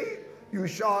 7th day you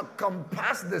shall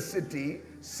compass the city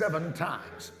 7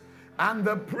 times. And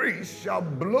the priest shall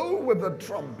blow with the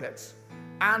trumpets,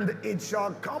 and it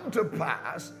shall come to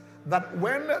pass that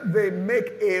when they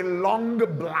make a long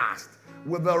blast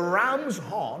with the ram's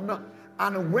horn,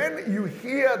 and when you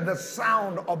hear the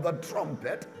sound of the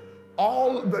trumpet,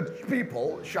 all the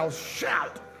people shall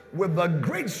shout with a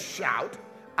great shout,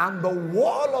 and the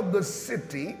wall of the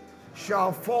city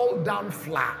shall fall down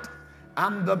flat,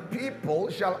 and the people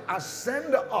shall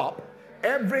ascend up,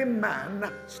 every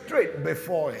man straight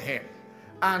before him.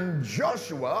 And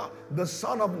Joshua the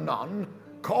son of Nun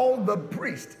called the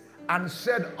priest and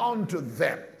said unto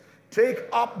them, Take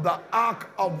up the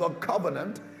ark of the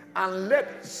covenant, and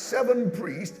let 7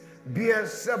 priests bear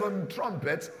 7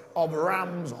 trumpets of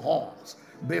ram's horns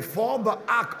before the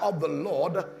ark of the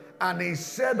Lord. And he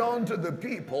said unto the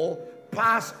people,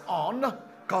 Pass on,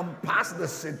 compass the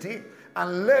city,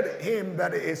 and let him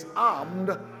that is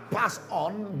armed pass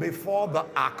on before the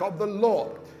ark of the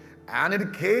Lord. And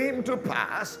it came to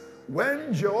pass,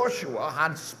 when Joshua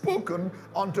had spoken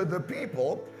unto the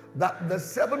people, that the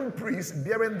 7 priests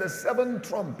bearing the 7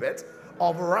 trumpets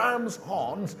of ram's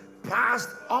horns passed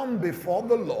on before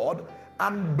the Lord,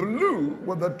 and blew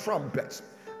with the trumpets.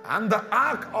 And the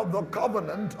ark of the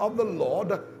covenant of the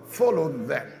Lord followed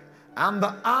them. And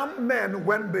the armed men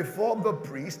went before the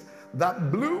priest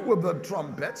that blew with the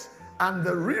trumpets, and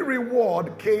the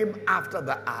reward came after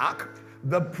the ark,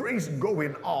 the priest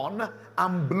going on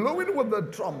and blowing with the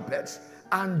trumpets.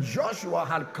 And Joshua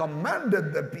had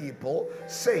commanded the people,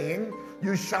 saying,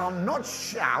 You shall not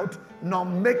shout, nor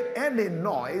make any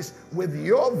noise with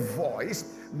your voice,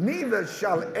 neither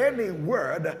shall any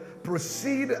word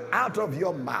proceed out of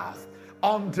your mouth,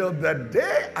 until the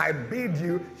day I bid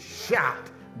you shout,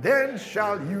 then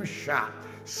shall you shout.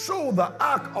 So the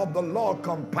ark of the Lord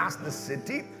compassed the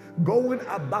city, going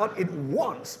about it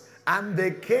once, and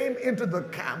they came into the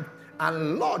camp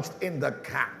and lodged in the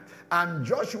camp. And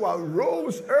Joshua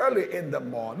rose early in the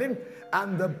morning,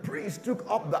 and the priest took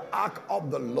up the ark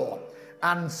of the Lord.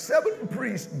 And 7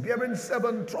 priests bearing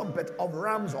 7 trumpets of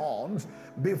ram's horns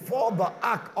before the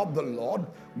ark of the Lord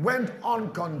went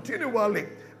on continually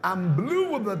and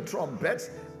blew with the trumpets,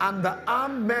 and the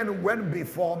armed men went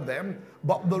before them.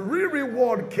 But the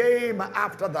reward came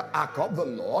after the ark of the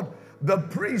Lord, the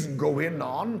priest going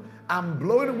on and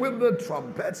blowing with the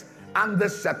trumpets. And the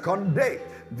 2nd day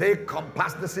they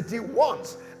compassed the city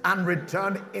once and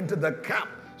returned into the camp.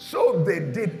 So they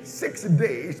did 6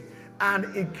 days.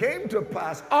 And it came to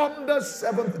pass on the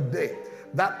 7th day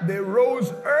that they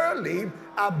rose early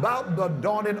about the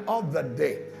dawning of the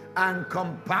day and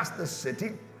compassed the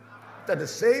city to the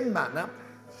same manner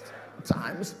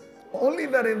times, only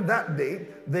that in that day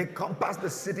they compassed the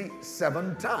city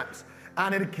 7 times.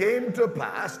 And it came to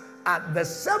pass at the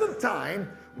 7th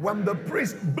time, when the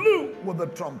priest blew with the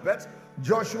trumpet,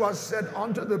 Joshua said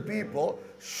unto the people,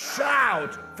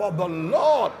 Shout, for the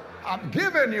Lord hath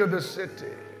given you the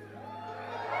city.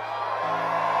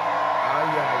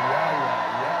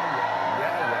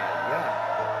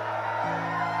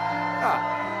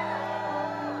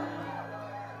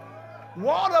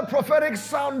 What a prophetic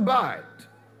soundbite.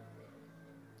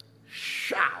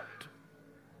 Shout,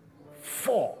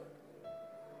 for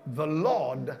the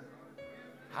Lord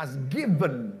has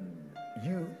given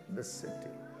you the city.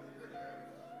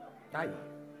 Aye.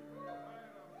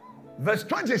 Verse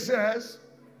 20 says,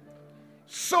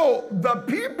 So the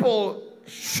people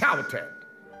shouted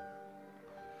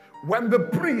when the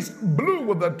priest blew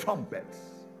with the trumpets.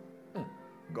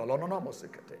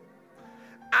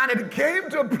 And it came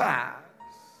to pass,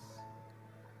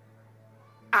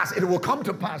 as it will come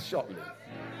to pass shortly,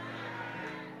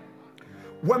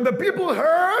 when the people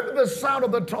heard the sound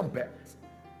of the trumpet,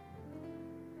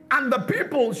 and the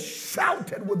people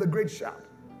shouted with a great shout.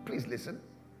 Please listen.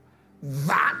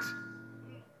 That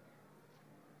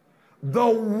the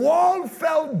wall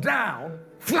fell down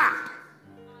flat.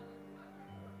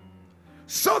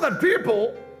 So that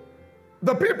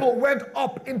the people went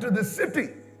up into the city,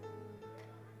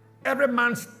 every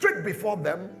man straight before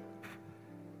them,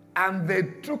 and they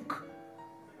took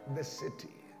the city.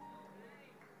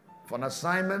 For an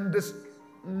assignment this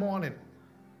morning,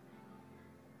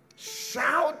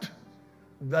 shout,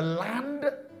 the land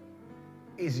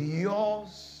is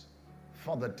yours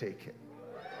for the taking.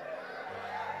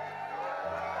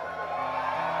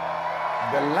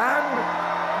 The land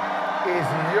is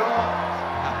yours.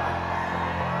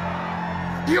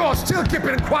 You are still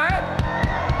keeping quiet?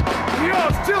 You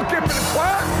are still keeping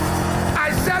quiet?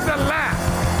 I said the land.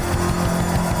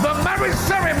 The marriage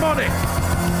ceremony.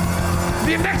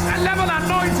 The next level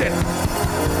anointing.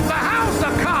 The house,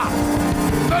 the car.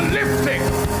 The lifting.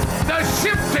 The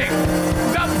shifting.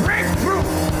 The breakthrough.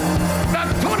 The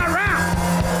turnaround.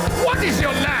 What is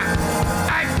your land?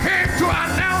 I came to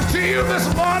announce to you this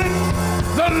morning,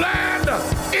 the land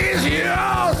is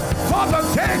yours for the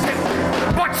taking.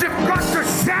 But you've got to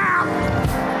shout.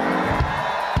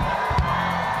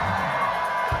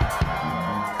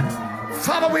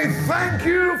 Father, we thank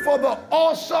you for the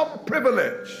awesome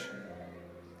privilege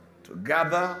to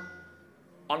gather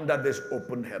under this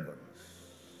open heavens.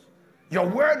 Your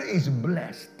word is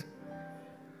blessed.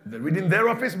 The reading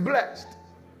thereof is blessed.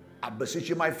 I beseech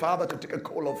you, my Father, to take a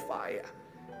coal of fire,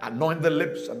 anoint the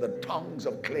lips and the tongues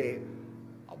of clay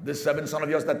of this servant son of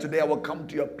yours, that today I will come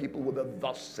to your people with a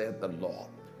thus saith the Lord.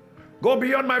 Go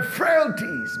beyond my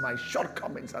frailties, my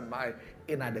shortcomings, and my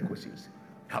inadequacies.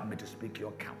 Help me to speak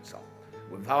your counsel.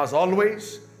 With vow as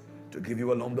always, to give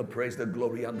you alone the praise, the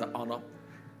glory, and the honor.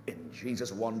 In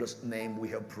Jesus' wondrous name we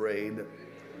have prayed.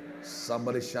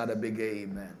 Somebody shout a big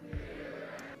amen.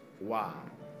 Wow.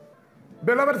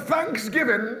 Beloved,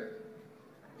 Thanksgiving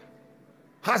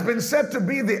has been said to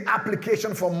be the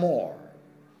application for more.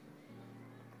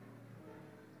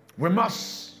 We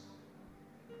must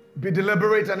be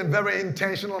deliberate and very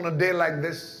intentional on a day like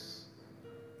this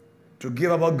to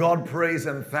give our God praise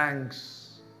and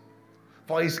thanks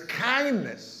for his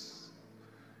kindness,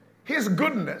 his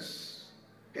goodness,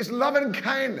 his loving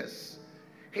kindness,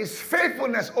 his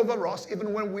faithfulness over us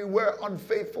even when we were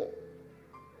unfaithful.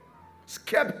 He's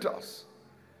kept us.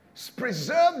 He's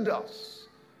preserved us.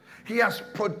 He has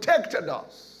protected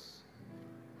us.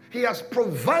 He has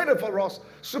provided for us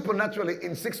supernaturally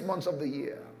in 6 months of the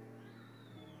year.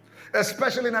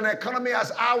 Especially in an economy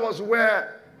as ours,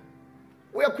 where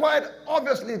we are quite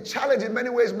obviously challenged in many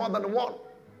ways, more than one.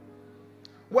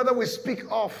 Whether we speak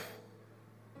of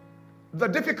the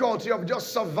difficulty of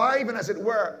just surviving, as it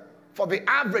were, for the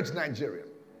average Nigerian.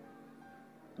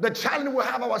 The challenge we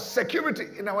have our security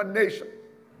in our nation,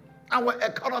 our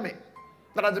economy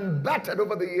that has been battered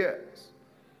over the years.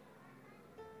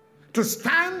 To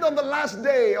stand on the last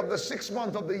day of the 6th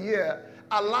month of the year,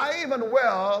 alive and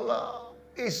well,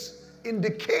 is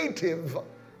indicative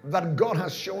that God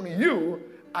has shown you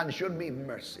and shown me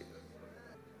mercy.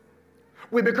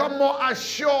 We become more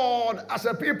assured as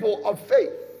a people of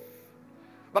faith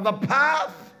that the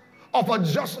path of a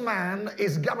just man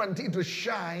is guaranteed to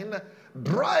shine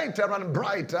brighter and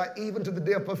brighter even to the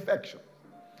day of perfection.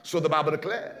 So the Bible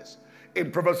declares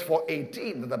in Proverbs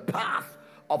 4:18 that the path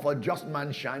of a just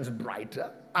man shines brighter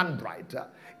and brighter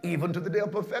even to the day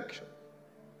of perfection.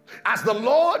 As the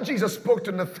Lord Jesus spoke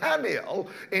to Nathanael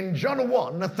in John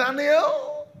 1,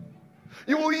 Nathanael,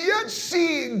 you will yet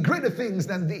see greater things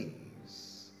than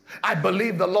these. I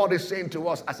believe the Lord is saying to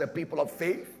us as a people of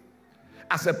faith,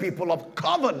 as a people of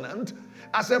covenant,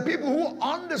 as a people who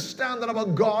understand that our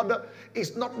God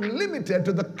is not limited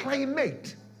to the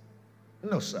climate.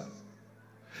 No, sir.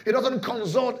 He doesn't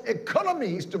consult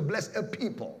economies to bless a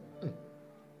people.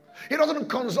 He doesn't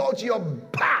consult your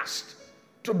past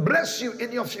to bless you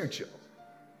in your future.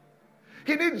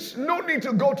 He needs no need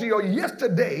to go to your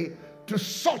yesterday to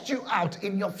sort you out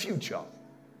in your future.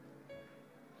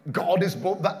 God is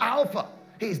both the Alpha,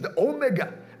 he's the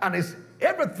Omega, and is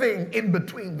everything in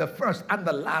between, the first and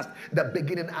the last, the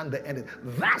beginning and the ending.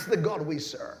 That's the God we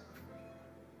serve.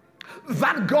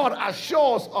 That God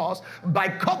assures us by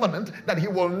covenant that he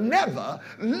will never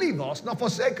leave us nor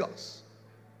forsake us.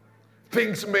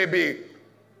 Things may be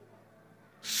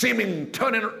seeming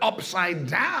turning upside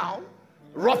down,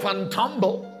 rough and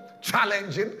tumble,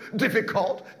 challenging,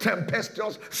 difficult,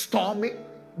 tempestuous, stormy.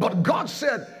 But God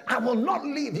said, I will not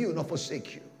leave you nor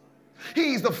forsake you.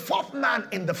 He is the fourth man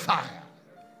in the fire.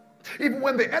 Even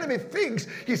when the enemy thinks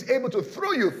he's able to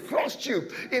thrust you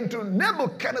into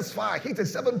Nebuchadnezzar's fire, heated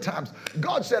 7 times,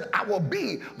 God said, I will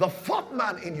be the fourth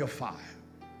man in your fire.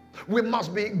 We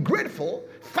must be grateful,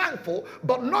 thankful,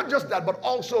 but not just that, but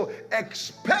also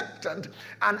expectant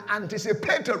and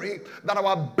anticipatory that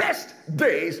our best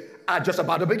days are just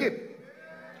about to begin.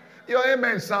 Your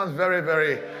amen sounds very,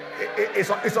 very,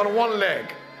 it's on one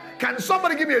leg. Can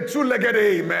somebody give me a 2-legged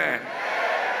amen?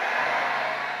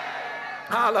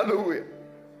 Hallelujah.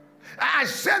 I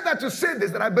said that to say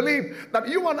this, that I believe that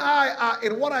you and I are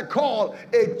in what I call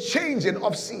a changing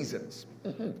of seasons.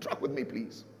 Track with me,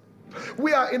 please.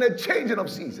 We are in a changing of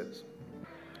seasons.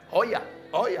 Oh yeah,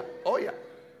 oh yeah, oh yeah.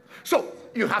 So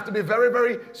you have to be very,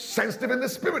 very sensitive in the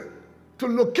spirit to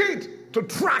locate, to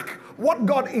track what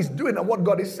God is doing and what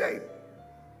God is saying.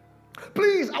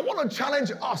 Please, I want to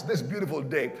challenge us this beautiful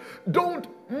day. Don't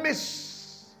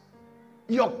miss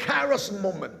your Kairos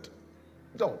moment.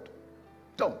 Don't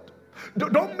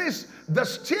miss the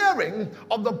steering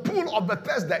of the pool of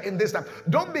Bethesda in this time.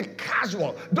 Don't be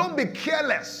casual. Don't be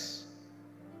careless.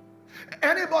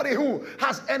 Anybody who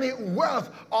has any worth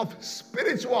of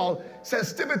spiritual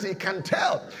sensitivity can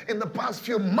tell in the past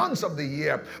few months of the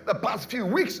year, the past few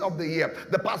weeks of the year,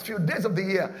 the past few days of the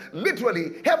year,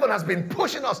 literally heaven has been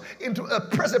pushing us into a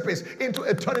precipice, into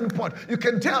a turning point. You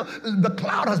can tell the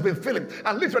cloud has been filling,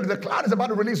 and literally the cloud is about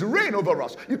to release rain over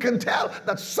us. You can tell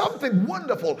that something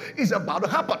wonderful is about to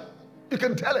happen. You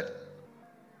can tell it.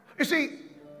 You see,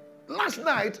 last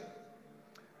night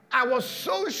I was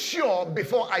so sure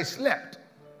before I slept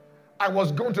I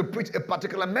was going to preach a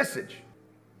particular message.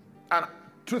 And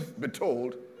truth be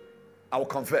told, I will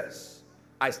confess,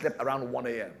 I slept around 1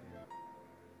 a.m.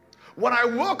 When I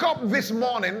woke up this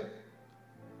morning,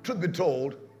 truth be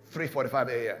told,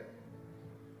 3:45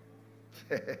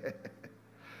 a.m.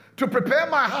 To prepare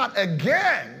my heart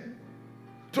again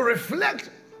to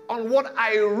reflect on what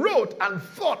I wrote and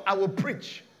thought I would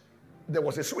preach, there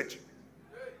was a switch.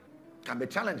 Can be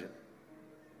challenging.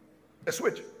 A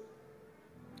switch.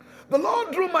 The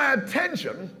Lord drew my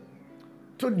attention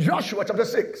to Joshua chapter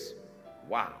 6.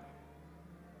 Wow.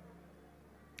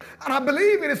 And I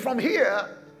believe it is from here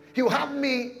He will have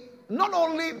me not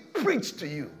only preach to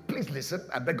you, please listen,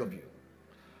 I beg of you,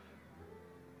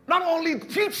 not only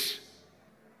teach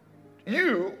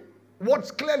you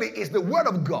what clearly is the word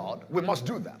of God, we must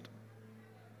do that,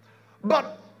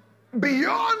 but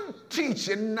beyond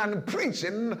teaching and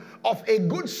preaching of a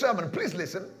good sermon, please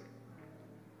listen,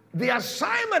 the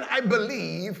assignment, I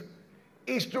believe,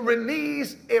 is to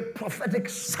release a prophetic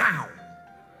sound.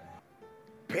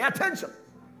 Pay attention.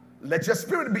 Let your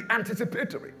spirit be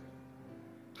anticipatory.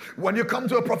 When you come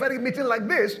to a prophetic meeting like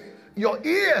this, your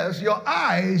ears, your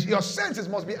eyes, your senses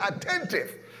must be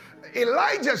attentive.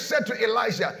 Elijah said to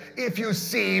Elisha, if you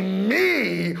see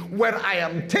me when I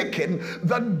am taken,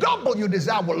 the double you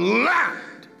desire will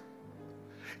land.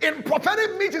 In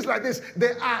prophetic meetings like this,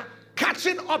 there are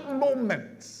catching up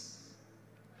moments.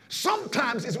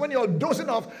 Sometimes it's when you're dozing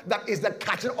off that is the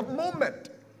catching up moment.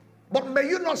 But may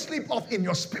you not sleep off in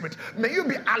your spirit. May you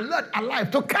be alert,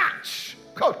 alive to catch.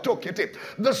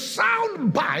 The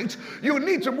sound bite, you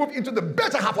need to move into the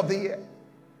better half of the year.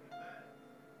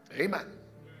 Amen.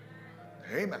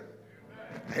 Amen.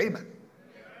 Amen.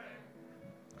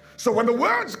 So when the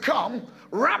words come,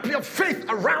 wrap your faith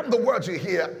around the words you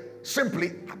hear.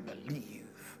 Simply, I believe,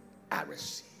 I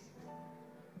receive.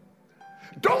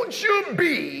 Don't you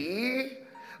be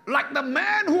like the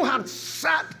man who had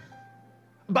sat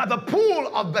by the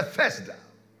pool of Bethesda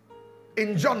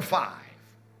in John 5.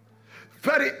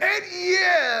 38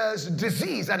 years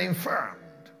diseased and infirmed.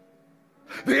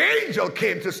 The angel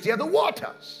came to stir the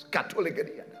waters.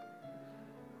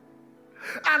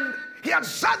 And he had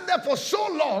sat there for so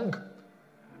long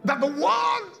that the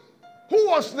one who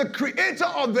was the creator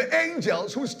of the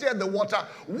angels who stirred the water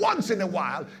once in a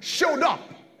while showed up.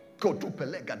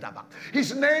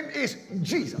 His name is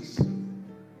Jesus.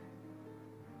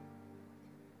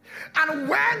 And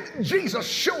when Jesus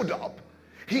showed up,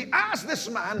 he asked this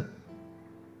man,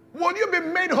 will you be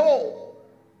made whole?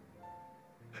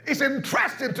 It's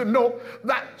interesting to know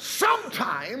that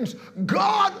sometimes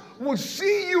God will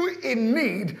see you in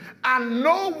need and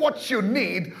know what you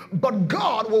need, but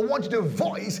God will want you to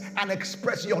voice and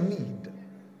express your need.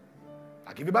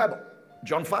 I'll give you the Bible.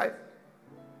 John 5,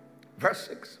 verse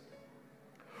 6.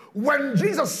 When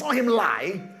Jesus saw him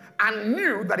lie and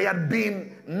knew that he had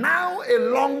been now a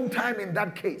long time in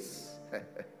that case,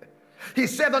 he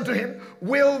said unto him,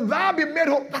 will thou be made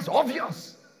whole? That's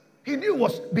obvious. He knew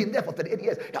was been there for 38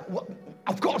 years. Yeah, well,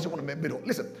 of course he want to be made whole.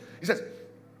 Listen, he says,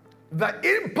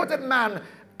 the impotent man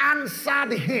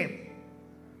answered him,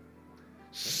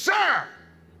 Sir,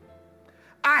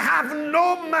 I have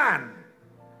no man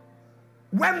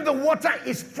when the water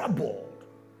is troubled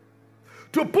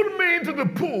to put me into the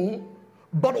pool,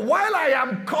 but while I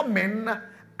am coming,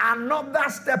 another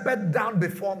steppeth down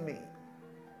before me.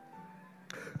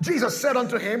 Jesus said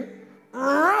unto him,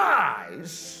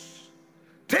 Rise,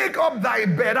 take up thy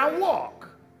bed and walk.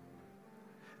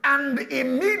 And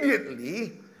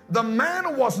immediately the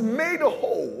man was made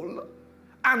whole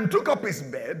and took up his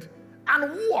bed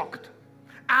and walked.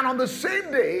 And on the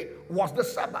same day was the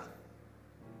Sabbath.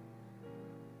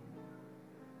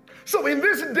 So in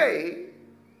this day,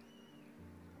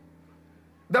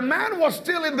 the man was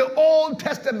still in the Old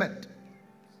Testament.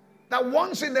 That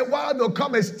once in a while they'll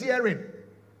come a steering.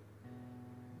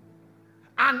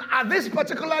 And at this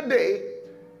particular day,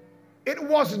 it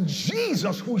was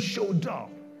Jesus who showed up.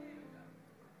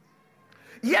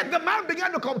 Yet the man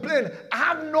began to complain, I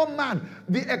have no man.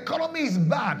 The economy is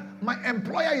bad. My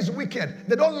employer is wicked.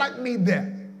 They don't like me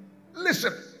there.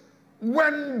 Listen,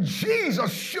 when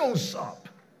Jesus shows up,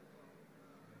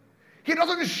 he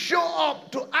doesn't show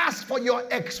up to ask for your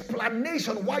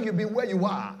explanation why you've been where you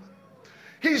are.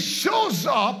 He shows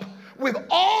up with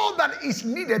all that is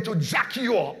needed to jack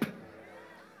you up.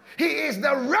 He is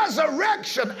the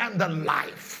resurrection and the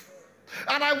life.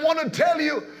 And I want to tell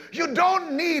you, you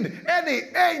don't need any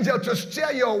angel to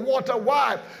stir your water.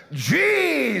 Why?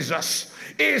 Jesus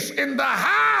is in the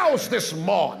house this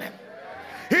morning.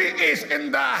 He is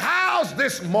in the house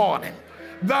this morning.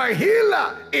 The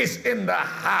healer is in the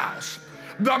house.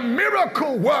 The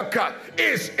miracle worker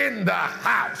is in the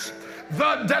house.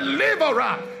 The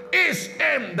deliverer is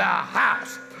in the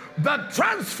house. The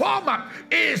transformer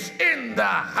is in the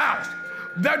house.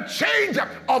 The changer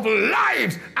of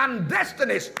lives and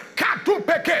destinies,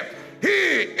 Katupeke, he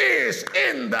is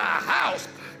in the house.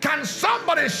 Can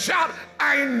somebody shout,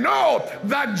 I know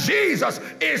that Jesus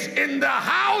is in the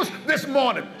house this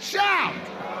morning? Shout.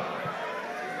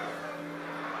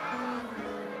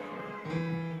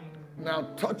 Now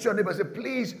touch your neighbor and say,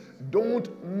 please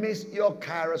don't miss your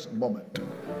Kairos moment.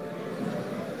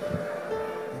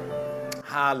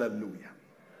 Hallelujah.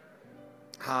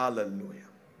 Hallelujah.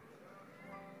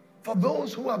 For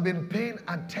those who have been paying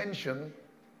attention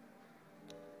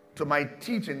to my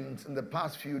teachings in the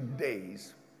past few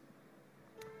days,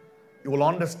 you will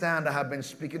understand I have been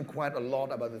speaking quite a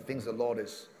lot about the things the Lord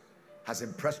has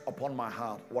impressed upon my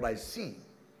heart, what I see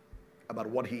about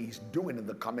what he is doing in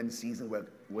the coming season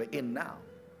we're in now.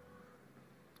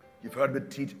 You've heard me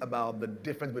teach about the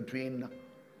difference between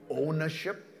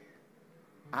ownership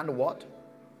and what?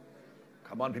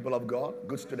 Come on, people of God,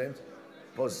 good students.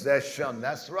 Possession,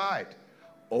 that's right.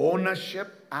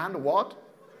 Ownership and what?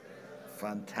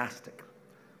 Fantastic.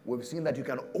 We've seen that you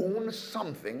can own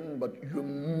something, but you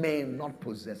may not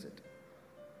possess it.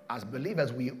 As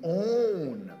believers, we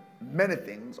own many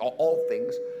things, or all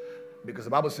things, because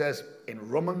the Bible says in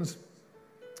Romans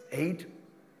 8,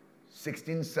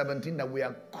 16, 17, that we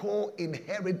are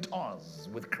co-inheritors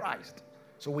with Christ.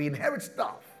 So we inherit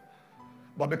stuff.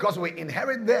 But because we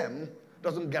inherit them,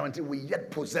 doesn't guarantee we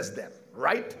yet possess them,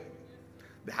 right?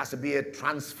 There has to be a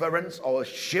transference or a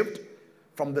shift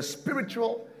from the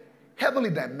spiritual, heavenly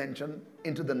dimension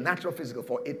into the natural physical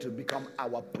for it to become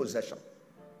our possession.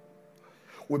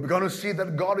 We're going to see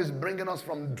that God is bringing us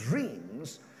from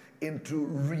dreams into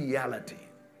reality.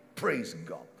 Praise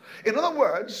God. In other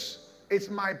words, it's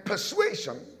my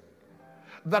persuasion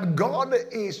that God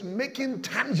is making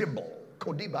tangible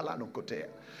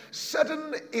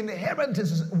certain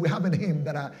inheritances we have in him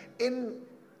that are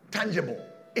intangible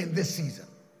in this season.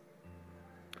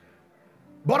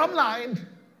 Bottom line,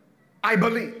 I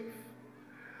believe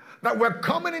that we're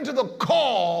coming into the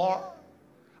core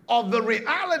of the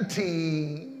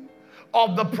reality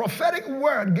of the prophetic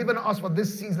word given us for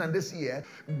this season and this year,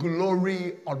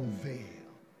 glory unveiled.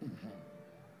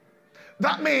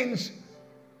 That means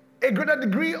a greater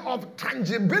degree of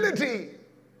tangibility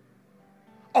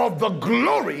of the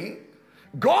glory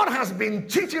God has been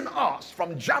teaching us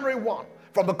from January 1,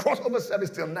 from the crossover service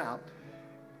till now,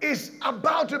 is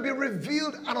about to be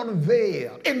revealed and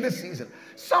unveiled in this season.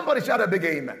 Somebody shout a big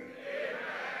amen.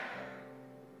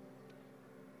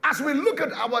 As we look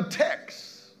at our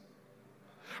text,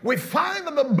 we find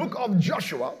that the book of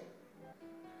Joshua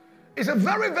is a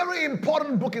very, very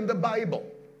important book in the Bible.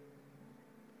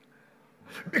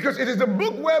 Because it is the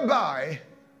book whereby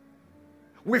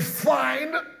we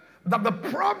find that the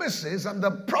promises and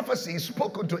the prophecies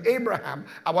spoken to Abraham,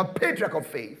 our patriarch of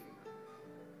faith,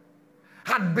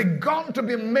 had begun to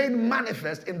be made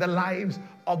manifest in the lives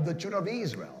of the children of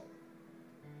Israel.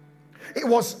 It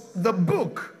was the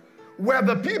book where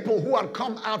the people who had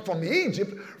come out from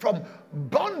Egypt, from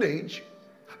bondage,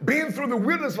 been through the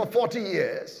wilderness for 40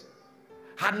 years,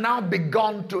 had now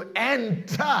begun to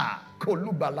enter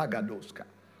Kolubalagadoska.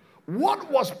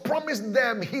 What was promised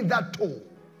them hitherto?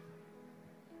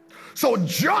 So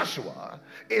Joshua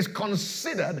is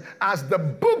considered as the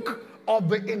book of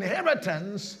the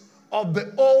inheritance of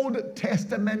the Old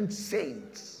Testament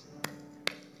saints.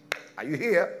 Are you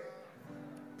here?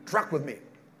 Track with me.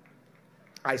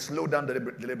 I slow down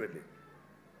deliberately.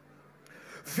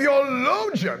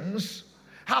 Theologians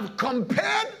have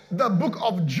compared the book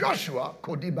of Joshua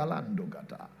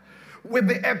with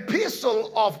the epistle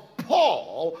of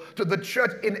Paul to the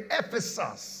church in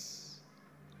Ephesus,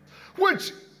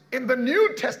 which in the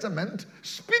New Testament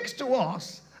speaks to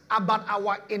us about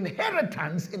our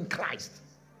inheritance in Christ.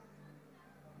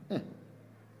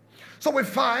 So we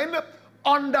find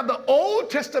under the Old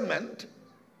Testament,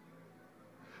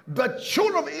 the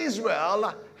children of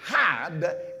Israel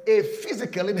had a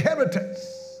physical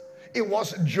inheritance. It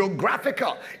was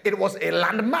geographical. It was a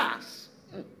landmass.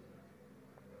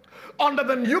 Under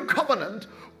the New Covenant,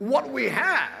 what we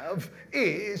have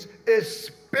is a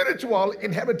spiritual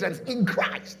inheritance in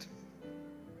Christ.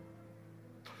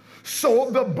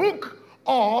 So the book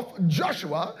of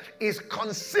Joshua is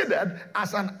considered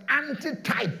as an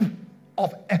antitype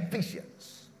of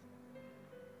Ephesians.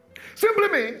 Simply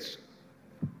means,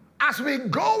 as we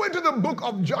go into the book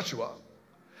of Joshua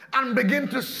and begin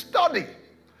to study,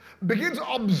 begin to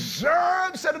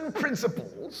observe certain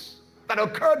principles that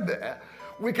occurred there,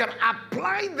 we can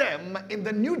apply them in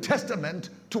the New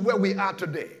Testament to where we are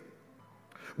today.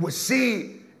 We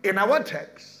see in our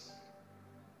text,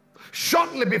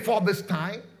 shortly before this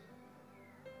time,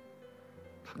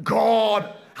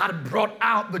 God had brought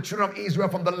out the children of Israel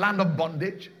from the land of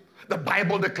bondage. The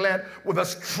Bible declared with a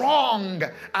strong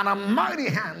and a mighty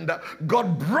hand,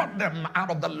 God brought them out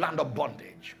of the land of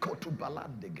bondage.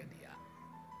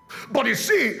 But you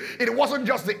see, it wasn't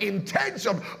just the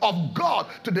intention of God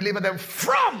to deliver them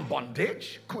from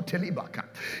bondage.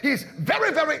 His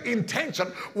very, very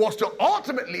intention was to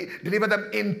ultimately deliver them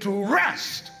into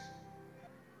rest.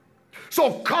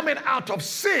 So coming out of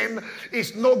sin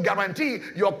is no guarantee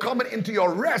you're coming into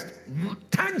your rest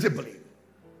tangibly.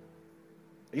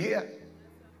 Yeah.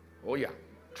 Oh yeah.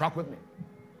 Track with me.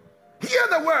 Here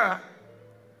they were,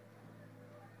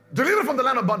 delivered from the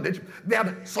land of bondage. They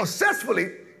had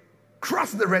successfully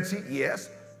crossed the Red Sea, yes.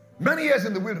 Many years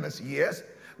in the wilderness, yes.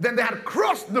 Then they had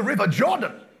crossed the river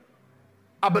Jordan.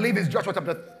 I believe it's Joshua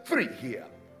chapter 3 here,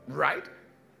 right?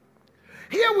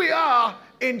 Here we are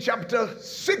in chapter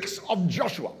 6 of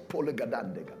Joshua.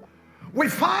 We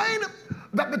find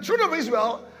that the children of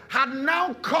Israel had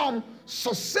now come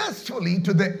successfully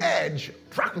to the edge,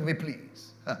 track with me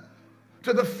please,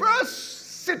 to the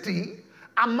first city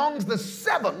amongst the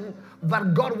 7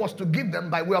 that God was to give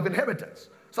them by way of inheritance.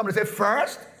 Somebody say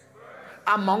first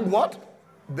among what?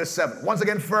 The 7. Once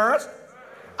again, first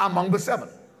among the 7.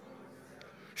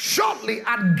 Shortly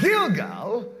at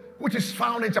Gilgal, which is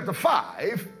found in chapter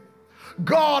 5,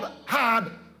 God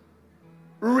had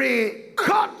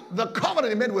recut the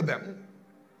covenant he made with them,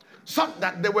 so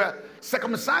that they were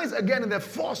circumcised again in their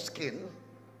foreskin.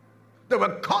 They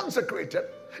were consecrated.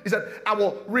 He said, I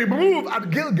will remove at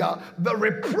Gilgal the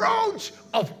reproach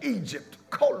of Egypt.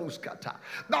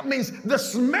 That means the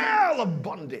smell of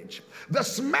bondage, the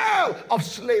smell of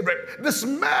slavery, the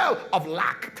smell of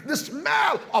lack, the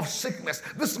smell of sickness,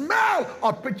 the smell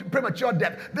of premature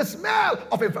death, the smell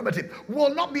of infirmity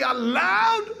will not be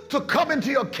allowed to come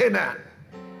into your Canaan.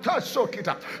 So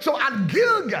at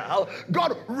Gilgal,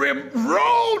 God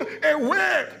rolled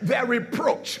away their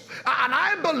reproach. And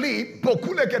I believe,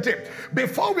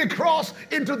 before we cross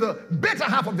into the better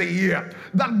half of the year,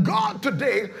 that God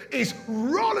today is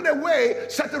rolling away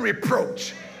certain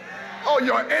reproach. Oh,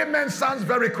 your amen sounds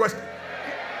very question.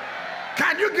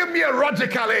 Can you give me a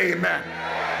logical amen?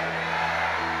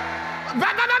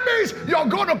 That means you're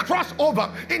going to cross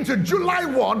over into July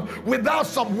 1 without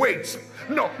some weights.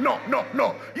 No.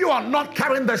 You are not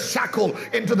carrying the shackle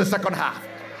into the second half.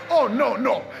 Oh,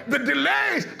 no. The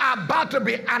delays are about to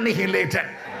be annihilated.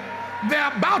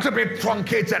 They're about to be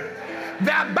truncated.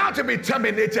 They're about to be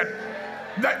terminated.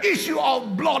 The issue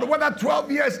of blood, whether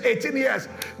 12 years, 18 years,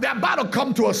 they're about to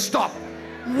come to a stop.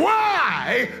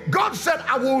 Why? God said,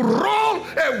 I will roll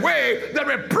away the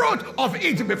reproach of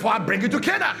Egypt before I bring you to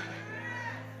Canaan.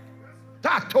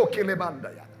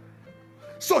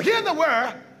 So here they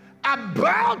were,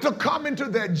 about to come into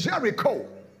their Jericho.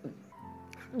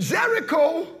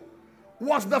 Jericho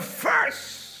was the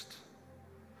first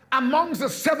amongst the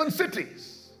 7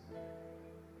 cities.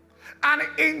 And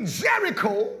in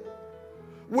Jericho,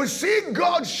 we see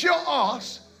God show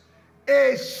us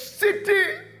a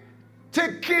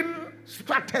city-taking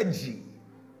strategy.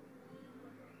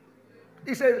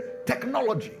 It's a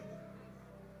technology.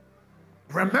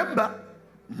 Remember,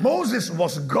 Moses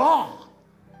was gone.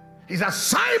 His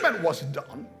assignment was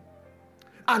done,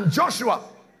 and Joshua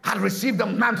had received the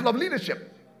mantle of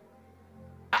leadership.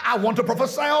 I want to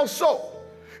prophesy also,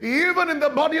 even in the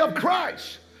body of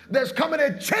Christ, there's coming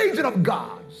a changing of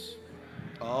guards.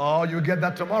 Oh, you get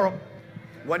that tomorrow.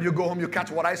 When you go home, you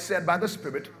catch what I said by the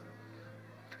Spirit.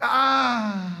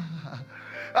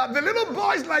 The little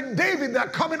boys like David, they're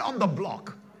coming on the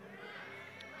block.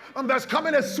 And there's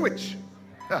coming a switch.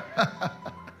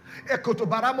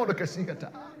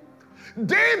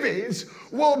 Davids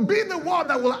will be the one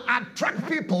that will attract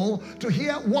people to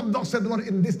hear what thus said the Lord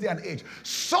in this day and age.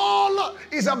 Saul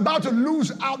is about to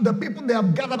lose out the people they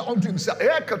have gathered unto himself.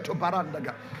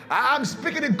 I'm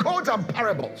speaking in codes and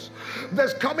parables.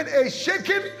 There's coming a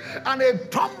shaking and a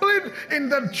tumbling in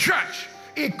the church.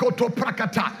 And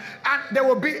there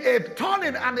will be a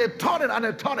turning and a turning and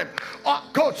a turning.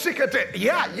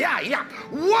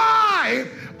 Why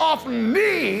of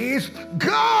knees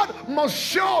God must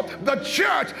show the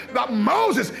church that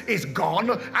Moses is gone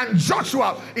and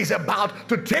Joshua is about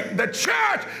to take the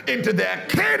church into their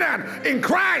Canaan in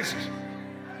Christ.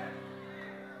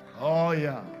 Oh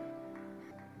yeah.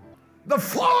 The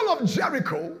fall of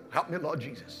Jericho, help me Lord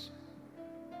Jesus,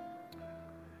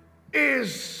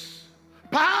 is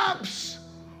perhaps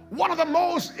one of the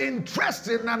most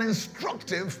interesting and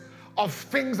instructive of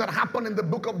things that happen in the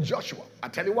book of Joshua. I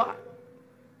tell you why.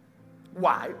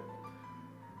 Why?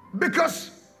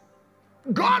 Because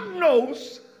God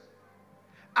knows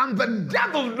and the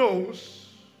devil knows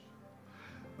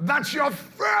that your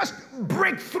first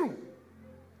breakthrough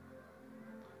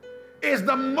is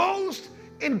the most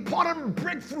important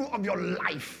breakthrough of your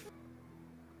life.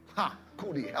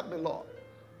 Cody, help me Lord.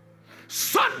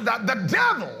 So that the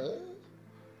devil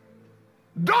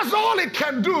does all it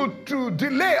can do to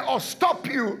delay or stop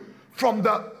you from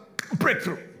the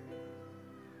breakthrough.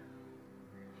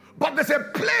 But there's a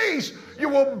place you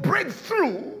will break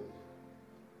through.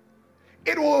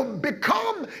 It will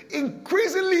become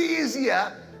increasingly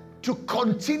easier to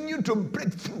continue to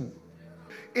break through.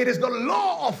 It is the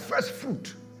law of first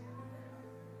fruit.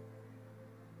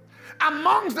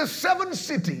 Amongst the 7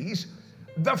 cities,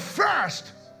 the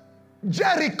first,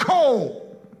 Jericho,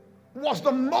 was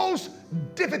the most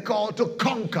difficult to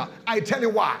conquer. I tell you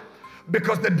why.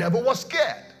 Because the devil was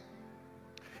scared.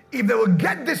 If they will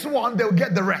get this one, they will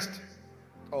get the rest.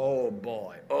 Oh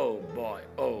boy, oh boy,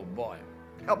 oh boy.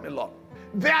 Help me Lord.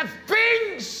 There are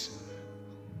things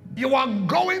you are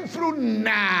going through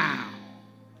now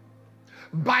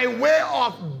by way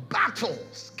of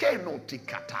battles,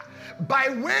 by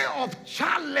way of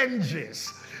challenges,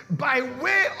 by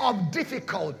way of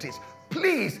difficulties.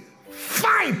 Please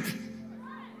fight.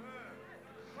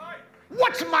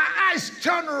 Watch my eyes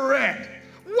turn red.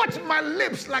 Watch my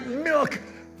lips like milk.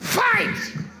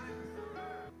 Fight.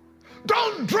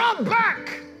 Don't draw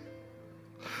back.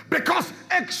 Because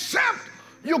except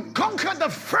you conquer the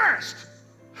first,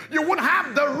 you won't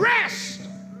have the rest.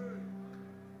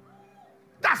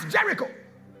 That's Jericho.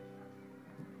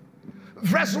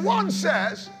 Verse 1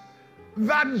 says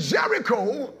that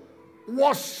Jericho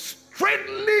was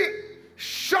straightly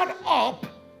shut up,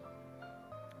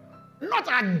 not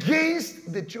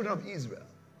against the children of Israel.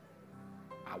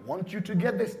 I want you to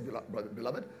get this,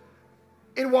 beloved.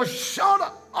 It was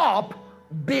shut up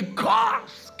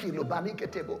because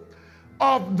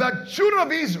of the children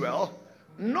of Israel,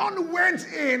 none went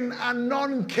in and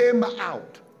none came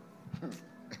out.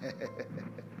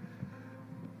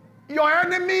 Your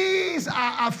enemies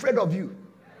are afraid of you.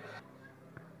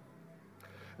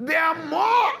 They are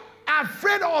more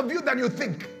afraid of you than you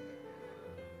think.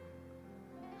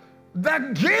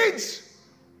 The gates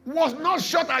was not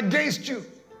shut against you.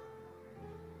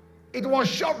 It was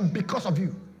shut because of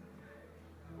you.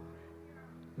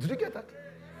 Did you get that?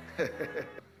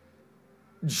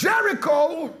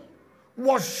 Jericho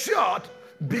was shut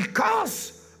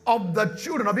because of the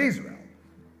children of Israel.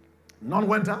 None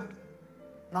went out,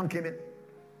 none came in.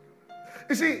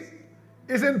 You see,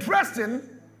 it's interesting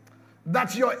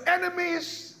that your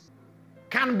enemies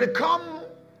can become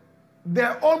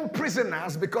their own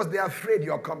prisoners because they are afraid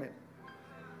you're coming.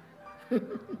 Yeah.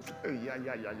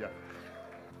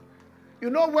 You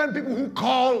know, when people who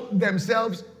call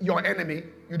themselves your enemy,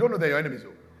 you don't know they're your enemies.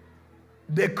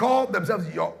 They call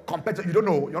themselves your competitor. You don't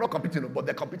know, you're not competing, but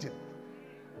they're competing.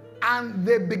 And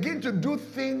they begin to do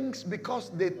things because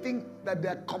they think that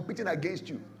they're competing against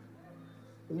you.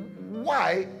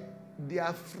 Why? They are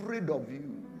afraid of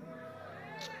you.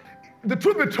 The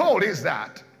truth be told is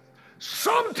that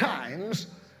sometimes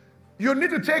you need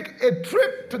to take a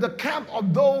trip to the camp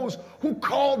of those who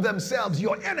call themselves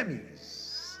your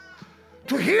enemies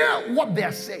to hear what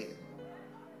they're saying.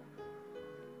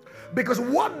 Because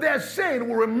what they're saying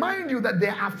will remind you that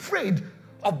they're afraid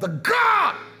of the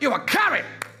God you are carrying.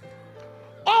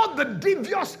 all the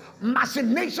devious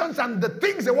machinations and the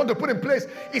things they want to put in place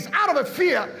is out of a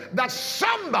fear that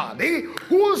somebody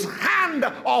whose hand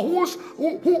or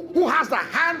who has the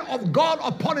hand of God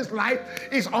upon his life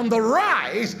is on the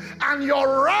rise, and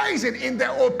your rising in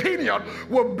their opinion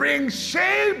will bring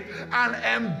shame and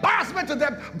embarrassment to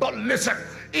them. But listen,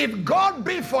 if God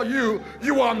be for you,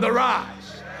 you are on the rise.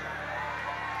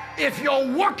 If you're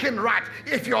walking right,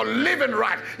 if you're living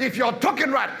right, if you're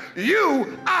talking right,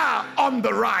 you are on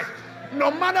the rise. No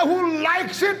matter who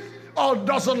likes it or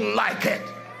doesn't like it.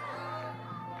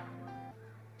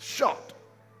 Short.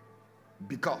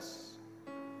 Because.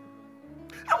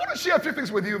 I want to share a few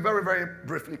things with you very, very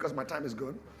briefly because my time is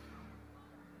good.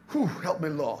 Whew, help me,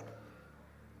 Lord.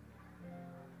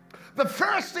 The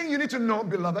first thing you need to know,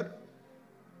 beloved,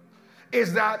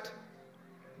 is that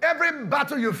every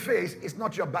battle you face is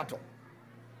not your battle.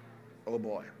 Oh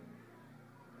boy.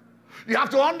 You have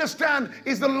to understand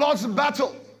it's the Lord's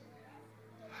battle.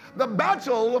 The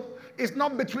battle is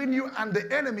not between you and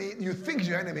the enemy, you think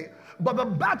your enemy, but the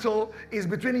battle is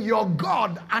between your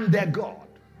God and their God.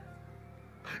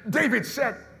 David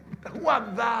said, "Who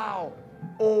art thou,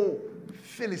 O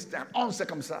Philistine,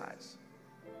 uncircumcised,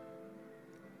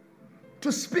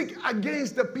 to speak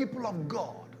against the people of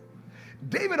God?"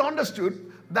 David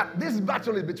understood that this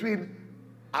battle is between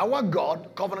our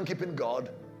God, covenant-keeping God,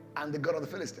 and the God of the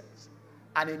Philistines.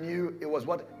 And he knew it was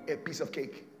what? A piece of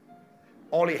cake.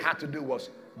 All he had to do was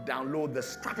download the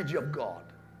strategy of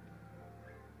God.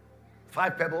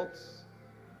 5 pebbles,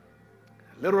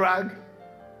 a little rag,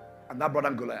 and that brought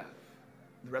down Goliath.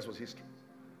 The rest was history.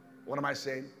 What am I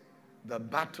saying? The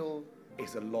battle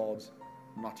is the Lord's,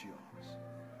 not yours.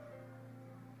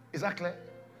 Is that clear?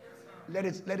 Let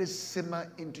it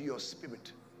simmer into your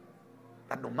spirit.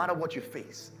 That no matter what you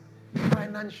face,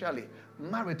 financially,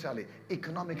 maritally,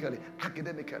 economically,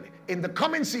 academically, in the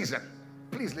coming season,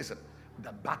 please listen,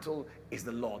 the battle is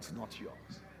the Lord's, not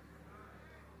yours.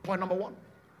 Point number 1.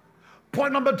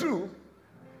 Point number 2,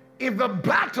 if the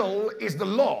battle is the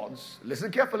Lord's, listen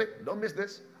carefully, don't miss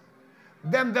this,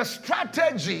 then the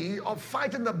strategy of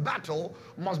fighting the battle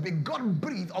must be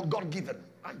God-breathed or God-given.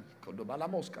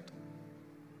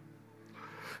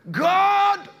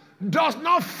 God does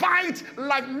not fight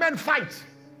like men fight.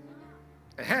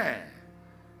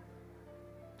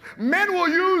 Men will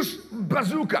use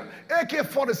bazooka,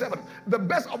 AK-47, the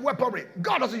best of weaponry.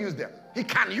 God doesn't use them. He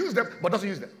can use them, but doesn't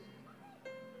use them.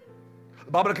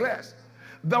 The Bible declares,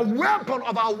 the weapon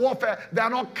of our warfare, they are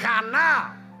not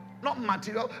carnal, not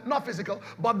material, not physical,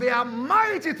 but they are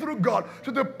mighty through God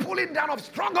to the pulling down of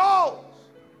strongholds.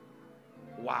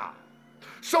 Wow.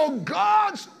 So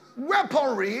God's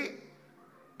weaponry,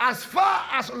 as far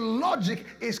as logic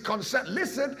is concerned,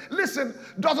 listen,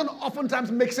 doesn't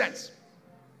oftentimes make sense.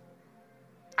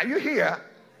 Are you here?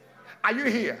 Are you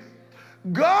here?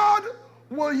 God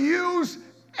will use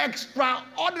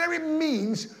extraordinary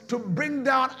means to bring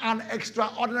down an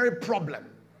extraordinary problem.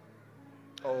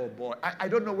 Oh boy, I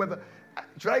don't know whether,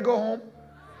 should I go home?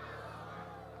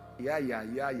 Yeah.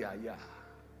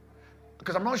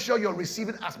 Because I'm not sure you're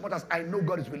receiving as much as I know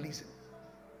God is releasing.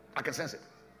 I can sense it.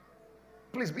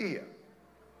 Please be here.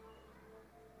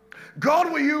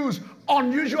 God will use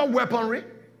unusual weaponry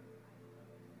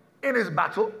in his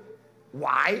battle.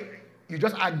 Why? You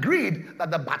just agreed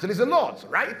that the battle is the Lord's,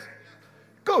 right?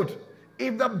 Good.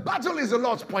 If the battle is the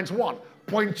Lord's, point 1.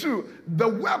 Point 2, the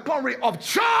weaponry of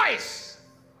choice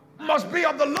must be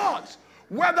of the Lord's,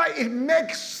 whether it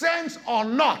makes sense or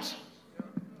not.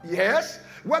 Yes?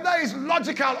 Whether it's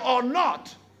logical or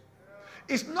not.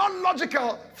 It's not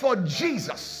logical for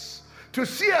Jesus to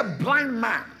see a blind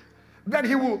man, then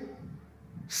he will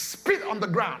spit on the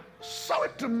ground. Sorry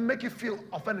to make you feel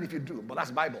offended if you do, but that's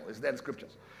Bible. It's there in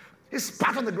scriptures. He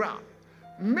spat on the ground,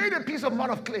 made a piece of mud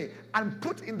of clay, and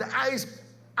put in the eyes.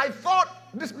 I thought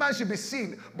this man should be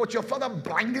seen, but your father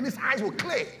blinded his eyes with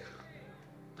clay.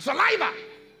 Saliva.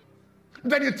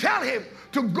 Then you tell him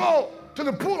to go to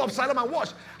the pool of Siloam and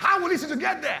wash. How will he see to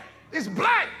get there? He's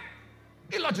blind.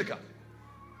 Illogical.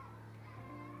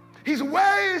 His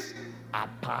ways are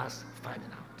past finding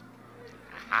out.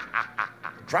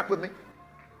 Track with me.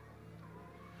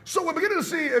 So we're beginning to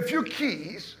see a few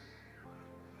keys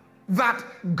that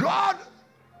God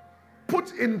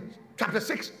put in chapter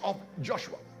 6 of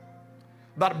Joshua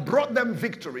that brought them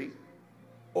victory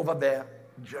over their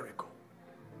Jericho.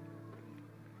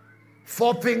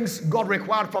 4 things God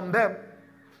required from them: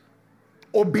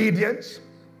 obedience,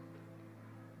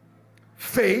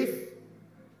 faith,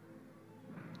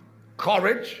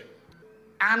 courage,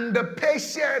 and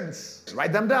patience.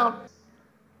 Write them down.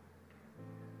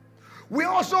 We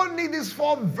also need these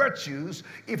 4 virtues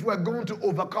if we're going to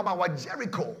overcome our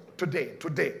Jericho today.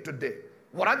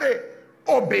 What are they?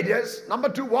 Obedience. Number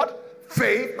 2, what?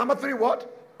 Faith. Number 3,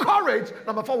 what? Courage.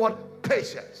 Number 4, what?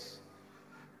 Patience.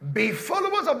 Be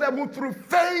followers of them who through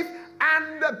faith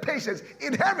and patience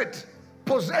inherit,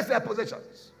 possess their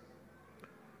possessions.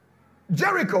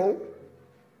 Jericho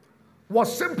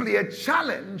was simply a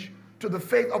challenge to the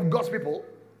faith of God's people,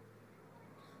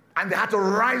 and they had to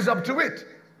rise up to it.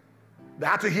 They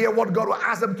had to hear what God would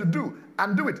ask them to do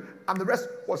and do it, and the rest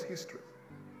was history.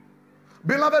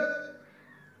 Beloved,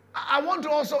 I want to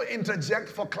also interject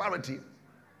for clarity.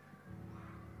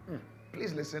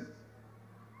 Please listen.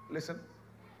 Listen.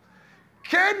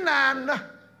 Canaan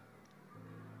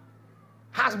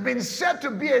has been said to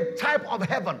be a type of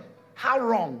heaven. How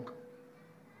wrong?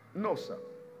 No, sir.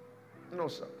 No,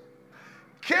 sir.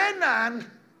 Canaan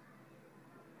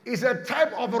is a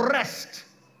type of rest,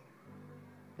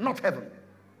 not heaven.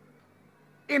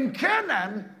 In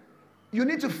Canaan, you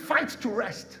need to fight to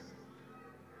rest.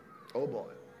 Oh boy.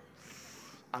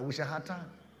 I wish I had time.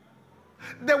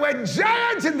 There were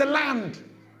giants in the land.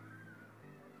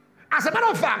 As a matter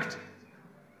of fact,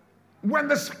 when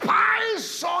the spies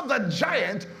saw the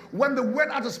giant, when they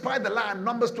went out to spy the land,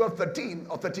 Numbers 13,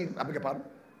 I beg your pardon.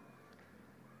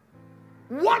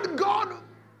 What God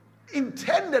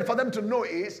intended for them to know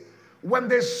is, when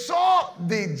they saw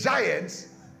the giants,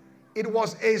 it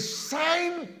was a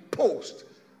signpost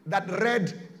that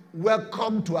read,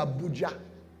 "Welcome to Abuja."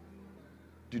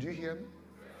 Did you hear me?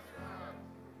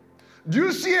 Do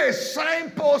you see a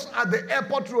signpost at the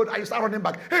airport road and you start running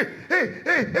back? Hey,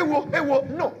 whoa.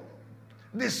 No.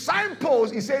 The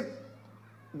signpost, he said,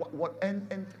 what,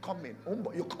 and come in.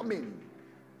 You come in.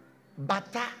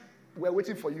 Bata, we're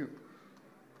waiting for you.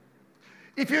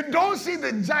 If you don't see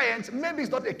the giant, maybe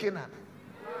it's not a Canaan.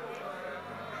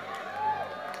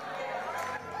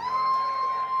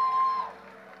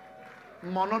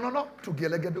 No.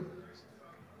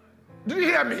 Do you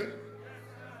hear me?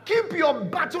 Keep your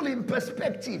battle in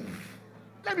perspective.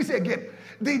 Let me say again.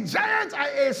 The giants are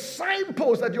a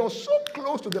signpost that you're so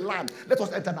close to the land. Let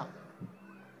us enter now.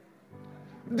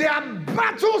 There are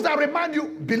battles that remind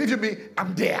you, believe you me,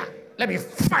 I'm there. Let me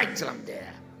fight till I'm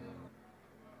there.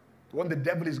 When the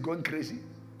devil is going crazy,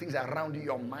 things around you,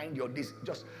 your mind, your this,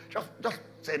 just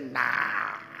say,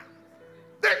 nah.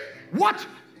 What?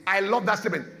 I love that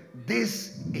statement.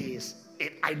 This is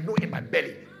it. I know in my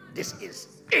belly, this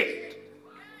is it.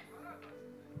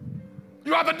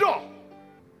 You are the door.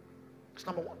 It's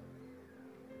number 1.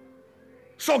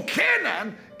 So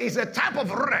Canaan is a type of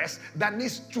rest that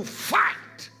needs to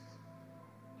fight.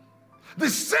 The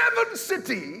 7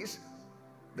 cities,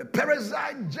 the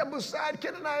Perizzite, Jebusite,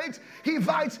 Canaanites,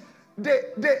 Hivites, they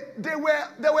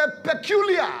were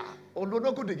peculiar. Oh, no,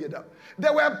 not good together.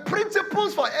 There were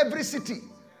principles for every city.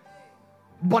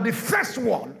 But the first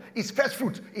one is first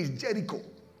fruit, is Jericho.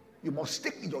 You must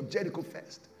stick in your Jericho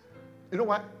first. You know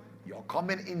what? You're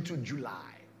coming into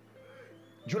July.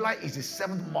 July is the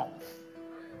 7th month.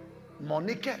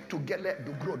 Monica together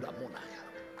to grow the monaya.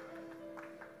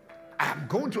 I am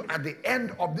going to, at the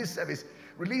end of this service,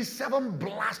 release 7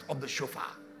 blasts of the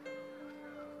shofar.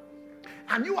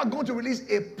 And you are going to release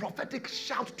a prophetic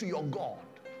shout to your God.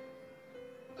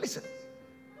 Listen.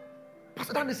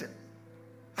 Pastor Dan, listen.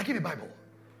 I give you a Bible.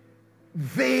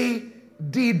 They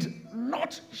did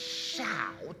not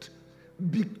shout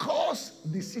because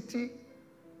the city,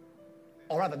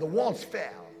 or rather the walls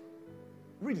fell.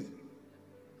 Read it.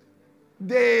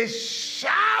 They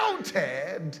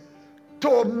shouted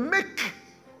to make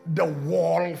the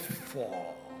wall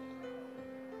fall.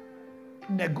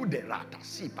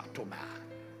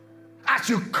 As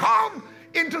you come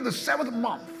into the 7th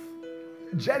month,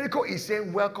 Jericho is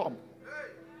saying, welcome.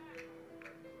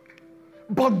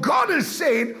 But God is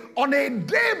saying, on a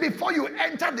day before you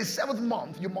enter the 7th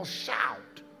month, you must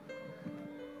shout.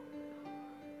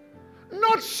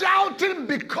 Not shouting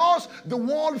because the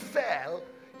wall fell.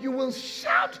 You will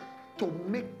shout to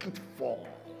make it fall.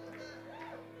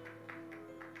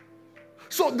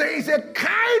 So there is a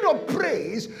kind of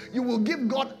praise you will give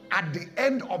God at the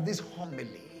end of this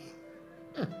homily.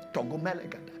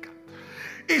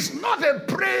 It's not a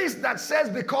praise that says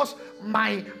because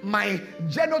my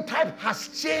genotype has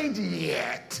changed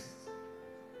yet.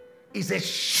 It's a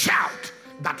shout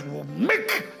that will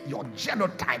make your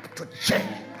genotype to change.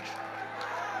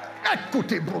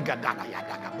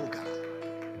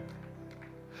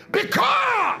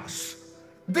 Because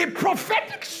the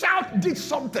prophetic shout did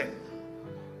something.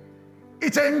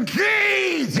 It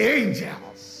engaged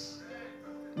angels.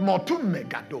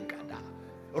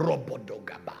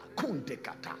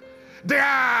 There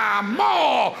are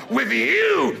more with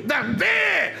you than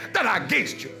they that are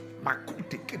against you.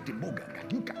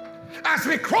 As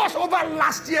we cross over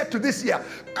last year to this year,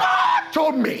 God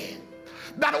told me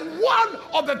that one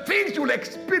of the things you'll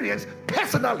experience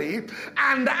personally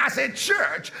and as a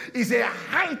church is a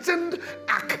heightened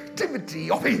activity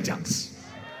of angels.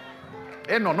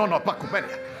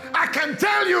 I can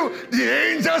tell you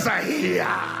the angels are here.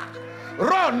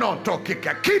 Rono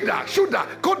tokika kida shuda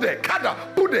kode kada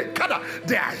bude kada.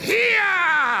 They are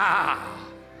here.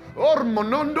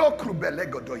 Ormonondo krubele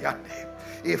godoyande.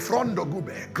 Efrondo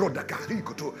gube grodaga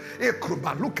rikoto e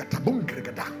krubaluka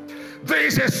tabungregada. There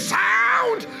is a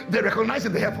sound they recognize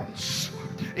in the heavens.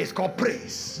 It's called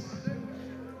praise.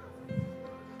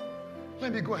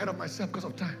 Let me go ahead of myself because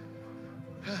of time.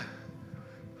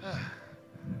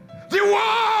 The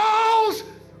walls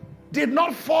did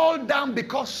not fall down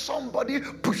because somebody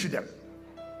pushed them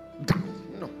down.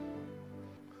 No.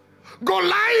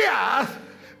 Goliath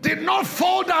did not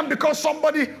fall down because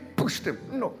somebody pushed him.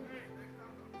 No.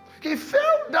 He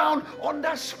fell down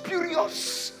under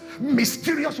spurious,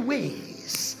 mysterious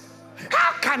ways.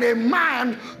 How can a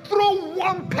man throw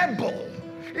one pebble?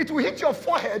 It will hit your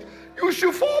forehead. You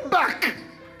should fall back.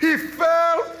 He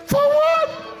fell forward.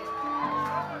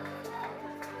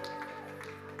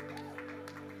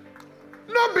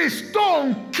 No be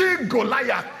stone kill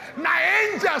Goliath. Na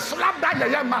angel slap that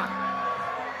man.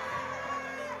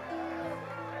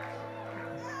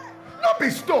 No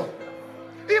be stone.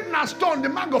 If not stone, the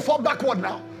man go fall backward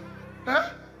now.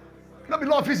 Not be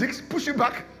law of physics, push you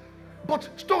back. But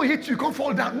stone hit you, can't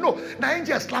fall down. No, the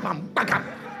angel slap and back up.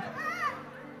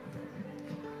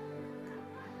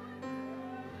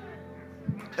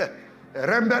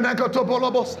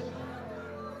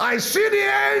 I see the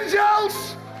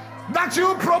angels that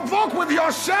you provoke with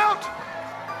your shout,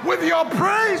 with your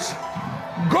praise.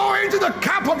 Go into the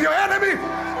camp of your enemy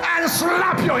and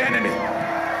slap your enemy.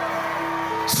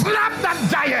 Slap that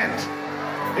giant.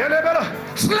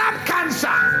 Slap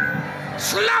cancer.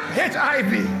 Slap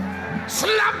HIV.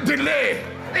 Slap delay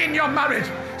in your marriage.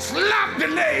 Slap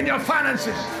delay in your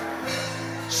finances.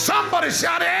 Somebody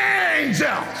shout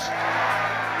angels.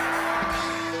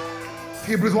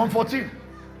 Hebrews 1:14.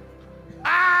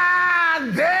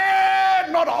 And they're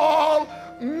not all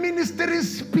ministering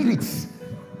spirits.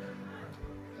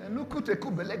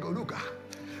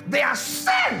 They are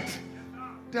sent.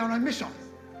 They are on a mission.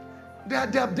 They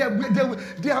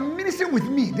are ministering with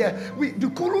me. They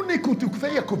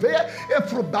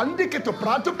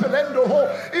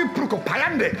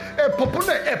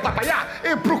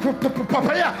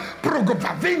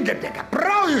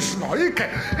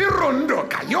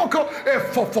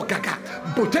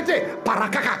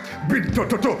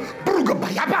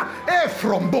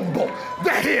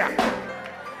They're here.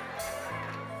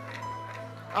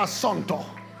 Asonto,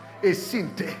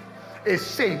 Esinte,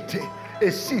 Esente,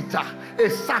 Esita,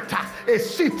 Esata,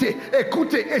 Esiti,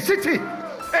 Ekute, Esiti.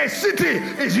 A city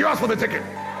is yours for the taking.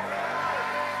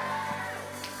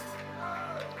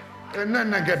 And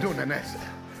then I get on the next.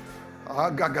 Are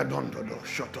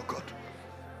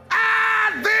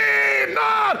they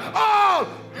not all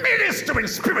ministering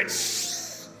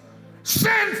spirits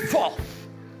sent forth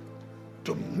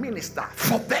to minister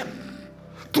for them,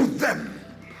 to them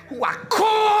who are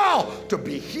called to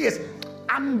be his?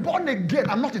 I'm born again.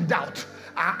 I'm not in doubt.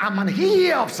 I'm an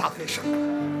heir of salvation.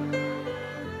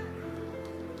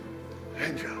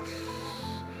 Angels.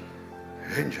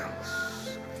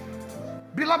 Angels.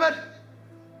 Beloved,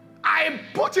 I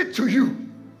put it to you.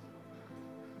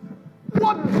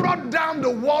 What brought down the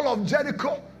wall of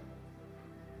Jericho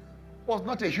was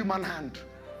not a human hand.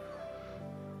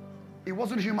 It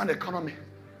wasn't human economy.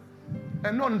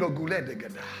 And not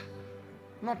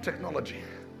technology.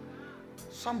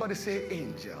 Somebody say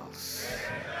angels.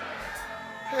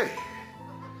 Hey,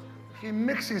 he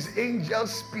makes his angel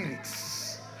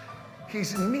spirits,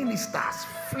 his ministers,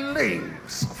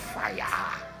 flames of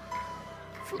fire.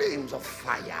 Flames of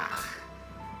fire.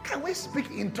 Can we speak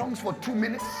in tongues for 2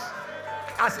 minutes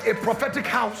as a prophetic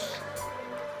house?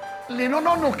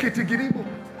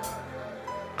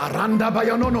 Aranda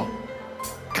bayanono.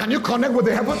 Can you connect with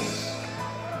the heavens?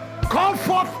 Call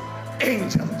forth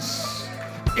angels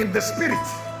in the spirit.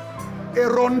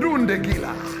 Erondunde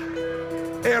gila.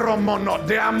 Eromono.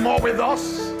 They are more with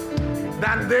us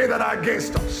than they that are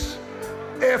against us.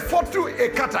 Efotu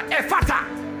ekata. Efata.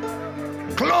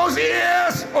 Close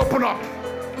ears. Open up.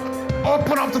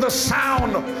 Open up to the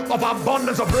sound of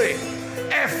abundance of rain.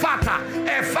 Efata.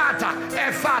 Efata.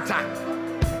 Efata.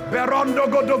 Berondo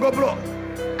godogoblo.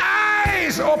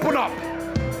 Eyes open up.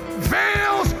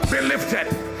 Veils be lifted.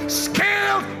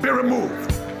 Scales be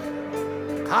removed.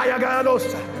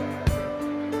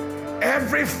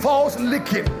 Every false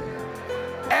leaking,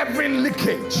 every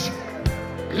leakage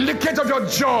of your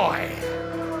joy,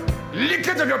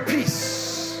 leakage of your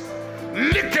peace,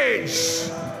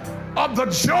 leakage of the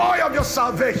joy of your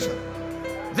salvation.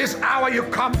 This hour you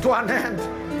come to an end.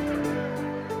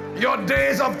 Your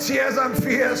days of tears and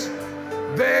fears,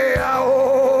 they are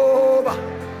over.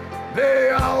 They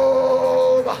are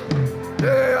over.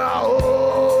 They are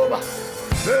over.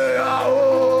 They are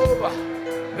over.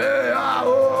 They are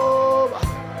over.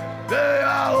 They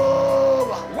are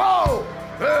over. Whoa!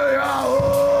 They are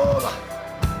over.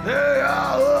 They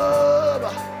are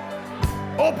over.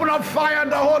 Open up fire in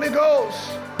the Holy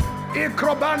Ghost.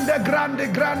 Ikrobande grande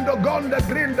grando gonde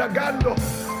grinda gando.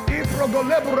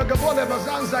 Iprogolebo regabole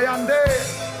bazanza yande.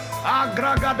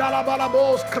 Agraga dala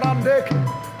balabos krandeki.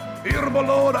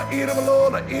 Irboloda,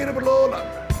 irboloda, irboloda.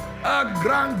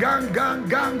 Agrang gang gang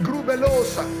gang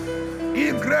grubelosa.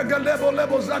 Igrega lebo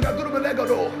lebo zaga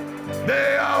drubelegado.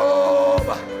 They are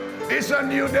over. It's a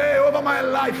new day over my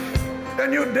life, a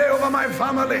new day over my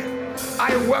family.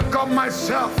 I welcome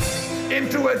myself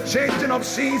into a changing of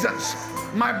seasons.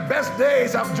 My best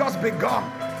days have just begun.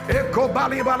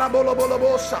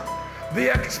 The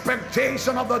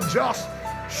expectation of the just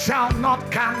shall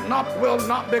not, cannot, will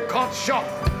not be cut short.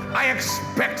 I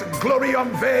expect glory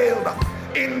unveiled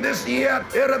in this year.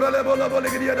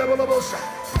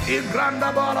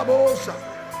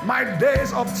 My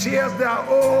days of tears, they are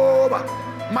over.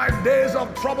 My days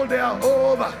of trouble, they are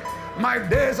over. My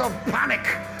days of panic,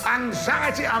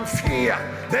 anxiety, and fear,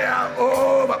 they are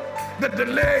over. The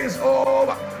delay is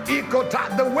over.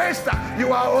 The waster,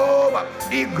 you are over.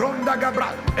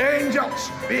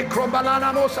 Angels,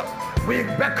 we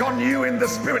beckon you in the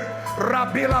spirit.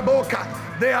 Rabila Boka,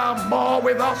 they are more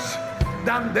with us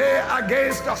than they are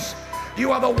against us.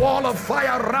 You are the wall of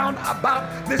fire round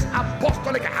about this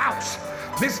apostolic house,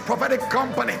 this prophetic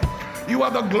company. You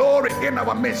are the glory in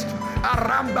our midst.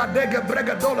 Aramba dege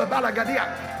bregadola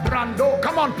balagadia brando.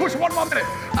 Come on, push one more minute.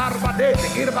 Arbadete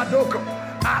irbadoko.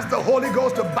 Ask the Holy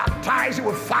Ghost to baptize you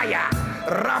with fire.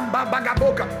 Ramba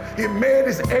bagaboka. He made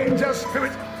his angel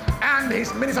spirit and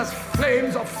his ministers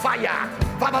flames of fire.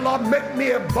 Father Lord, make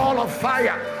me a ball of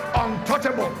fire,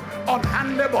 untouchable,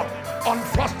 unhandleable,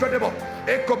 unfrustratable,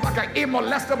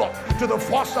 immolestable to the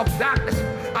force of darkness.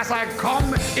 As I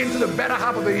come into the better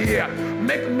half of the year,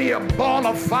 make me a ball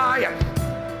of fire.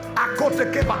 I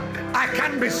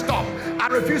can't be stopped. I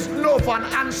refuse no for an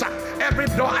answer. Every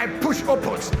door I push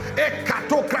opens.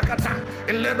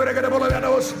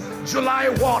 July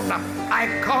 1,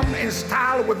 I come in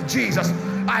style with Jesus.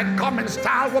 I come in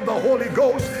style with the Holy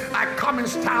Ghost. I come in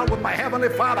style with my Heavenly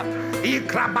Father.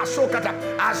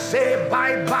 I say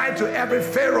bye-bye to every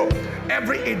Pharaoh,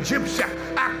 every Egyptian,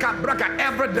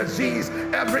 every disease,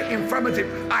 every infirmity.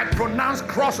 I pronounce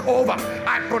crossover.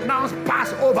 I pronounce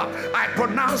Passover. I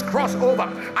pronounce crossover.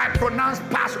 I pronounce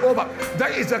Passover.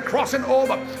 There is a crossing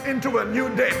over into a new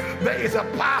day. There is a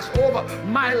Passover.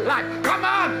 My life. Come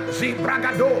on. See,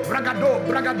 bragado, bragado,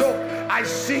 bragado. I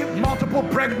see multiple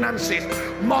pregnancies,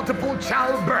 multiple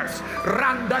childbirths.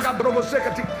 Randaga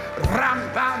brogosekati,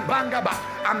 rambam bangaba.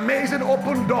 Amazing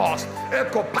open doors.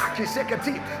 Ekopaki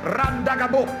sekati,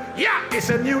 randagabo. Yeah, it's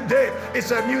a new day.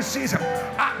 It's a new season.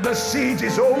 The siege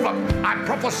is over. I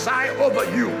prophesy over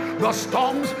you. The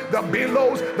storms, the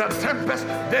billows, the tempests,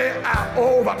 they are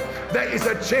over. There is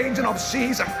a changing of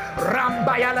season.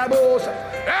 Rambayalabos.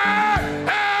 Hey,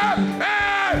 hey,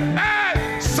 hey,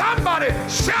 hey. Somebody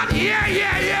shout, yeah,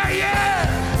 yeah, yeah, yeah.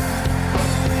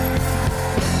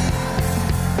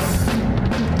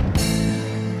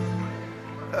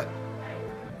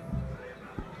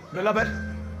 Beloved,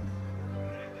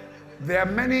 there are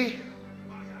many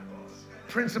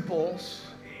principles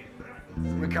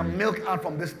we can milk out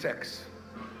from this text.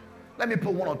 Let me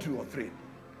put one or two or three.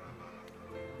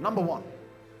 Number one,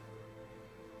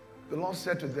 the Lord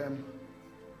said to them,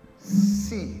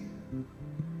 see,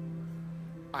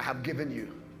 I have given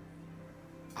you.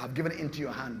 I have given into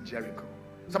your hand Jericho.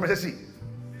 Somebody say, see.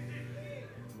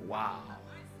 Wow.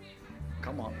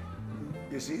 Come on.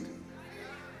 You see it?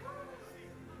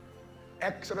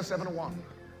 Exodus 7:1.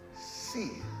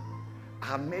 See, I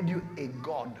have made you a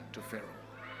god to Pharaoh.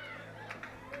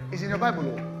 It's in your Bible.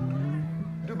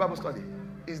 Do Bible study.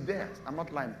 It's there. I'm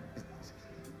not lying.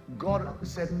 God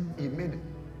said he made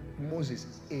Moses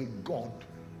a god.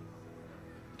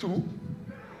 2.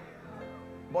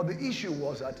 But the issue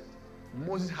was that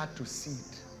Moses had to see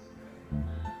it.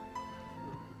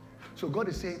 So God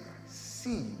is saying,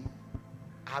 see,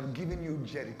 I have given you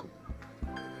Jericho.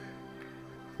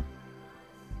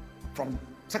 From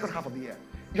second half of the year.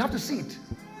 You have to see it.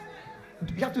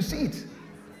 You have to see it.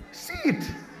 See it.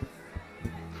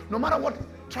 No matter what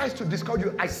tries to discourage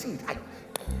you, I see it.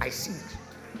 I see it.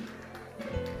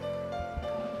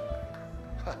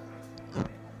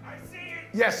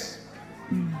 Yes.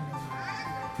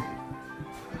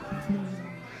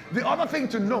 The other thing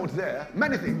to note there,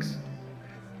 many things,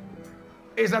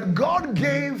 is that God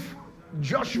gave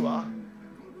Joshua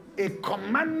a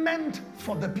commandment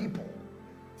for the people.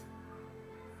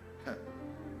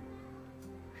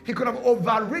 He could have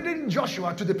overridden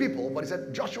Joshua to the people, but he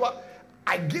said, Joshua,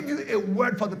 I give you a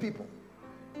word for the people.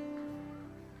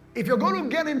 If you're going to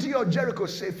get into your Jericho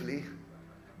safely,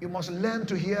 you must learn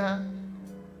to hear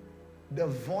the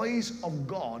voice of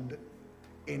God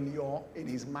in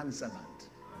his manservant.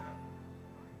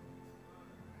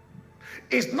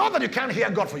 It's not that you can't hear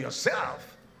God for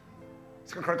yourself.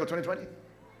 2 Chronicles 20:20.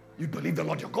 You believe the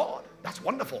Lord your God. That's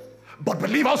wonderful. But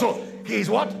believe also he is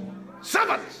what?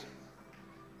 Servants.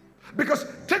 Because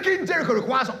taking Jericho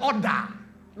requires order,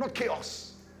 not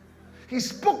chaos. He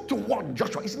spoke to one,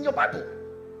 Joshua. It's in your Bible.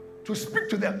 To speak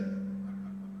to them,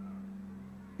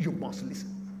 you must listen.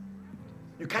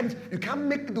 You can't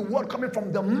make the word coming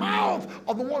from the mouth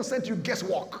of the one sent you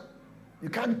guesswork. You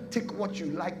can't take what you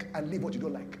like and leave what you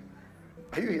don't like.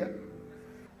 Are you here?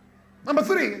 Number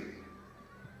 3,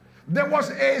 there was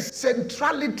a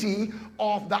centrality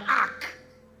of the ark.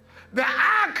 The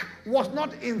ark was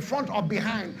not in front or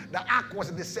behind. The ark was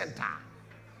in the center.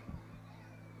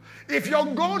 If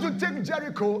you're going to take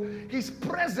Jericho, his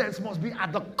presence must be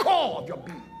at the core of your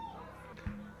being.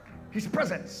 His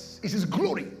presence is his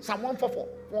glory. Psalm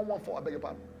 114, I beg your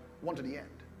pardon. 1 to the end.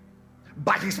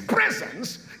 By his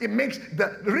presence, it makes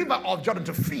the river of Jordan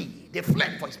to flee. They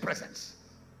fled for his presence.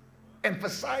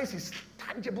 Emphasize his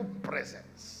tangible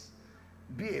presence.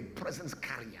 Be a presence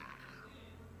carrier.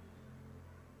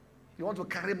 You want to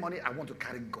carry money? I want to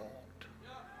carry God.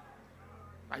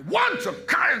 I want to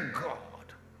carry God.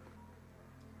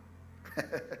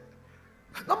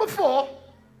 Number 4,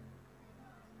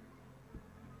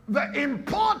 the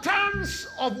importance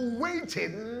of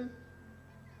waiting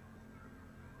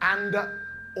and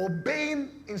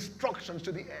obeying instructions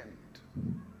to the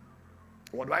end.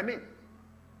 What do I mean?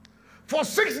 For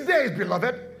 6 days,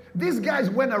 beloved, these guys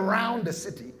went around the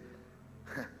city.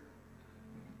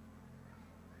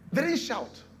 They didn't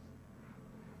shout.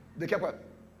 They kept quiet.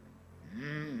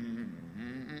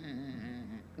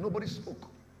 Nobody spoke.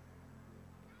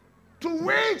 To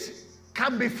wait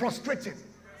can be frustrating.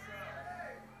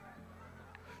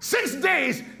 6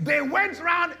 days, they went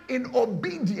around in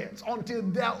obedience until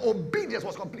their obedience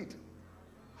was complete.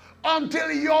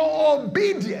 Until your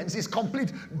obedience is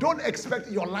complete, don't expect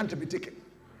your land to be taken.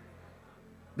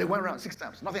 They went around 6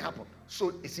 times. Nothing happened.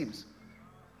 So it seems.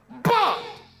 But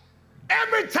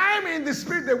every time in the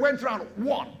spirit they went around,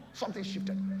 1, something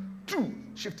shifted. 2,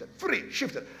 shifted. 3,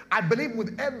 shifted. I believe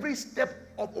with every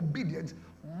step of obedience,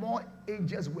 more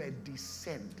angels were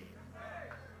descending.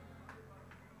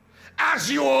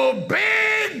 As you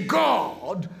obey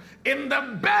God in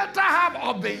the better half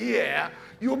of the year,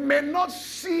 you may not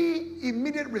see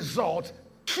immediate results.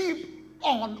 Keep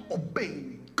on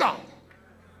obeying God.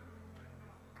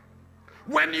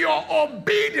 When your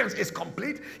obedience is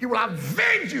complete, he will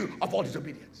avenge you of all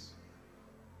disobedience.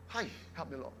 Hi, help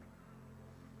me, Lord.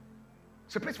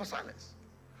 It's a place for silence.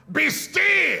 Be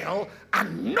still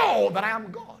and know that I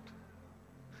am God.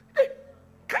 Hey,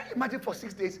 can you imagine for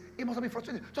 6 days? It must have been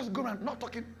frustrating. Just go around not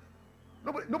talking.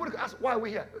 Nobody could ask, why are we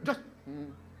here? Just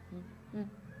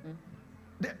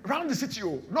around the city,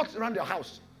 not around their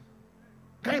house.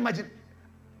 Can you imagine?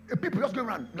 People just going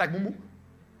around like Mumu.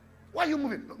 Why are you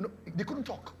moving? No, they couldn't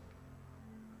talk.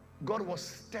 God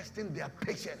was testing their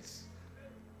patience.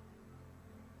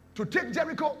 To take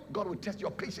Jericho, God will test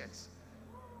your patience.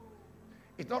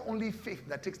 It's not only faith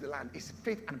that takes the land, it's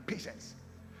faith and patience.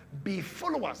 Be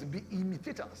followers, be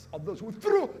imitators of those who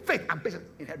through faith and patience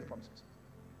inherit the promises.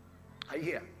 Are you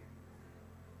here?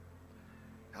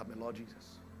 Help me, Lord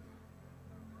Jesus.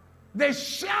 They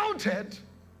shouted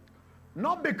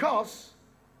not because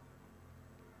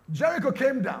Jericho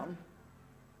came down.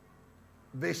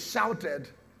 They shouted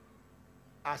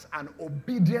as an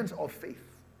obedience of faith.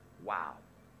 Wow.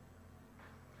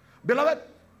 Beloved,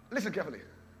 listen carefully.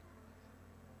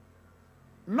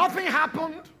 Nothing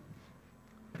happened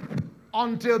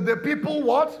until the people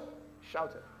what?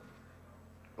 Shouted.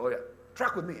 Oh yeah.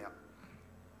 Track with me here.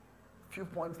 A few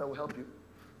points that will help you.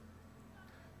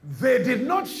 They did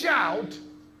not shout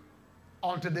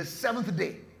until the 7th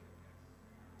day.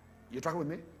 You tracking with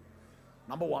me?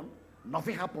 Number 1,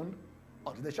 nothing happened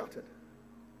until they shouted.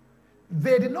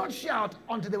 They did not shout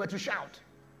until they were to shout.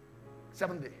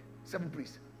 7th day, 7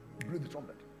 priests blew the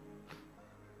trumpet.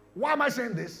 Why am I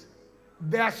saying this?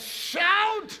 Their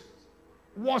shout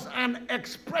was an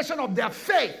expression of their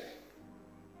faith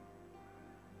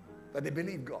that they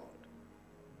believed God.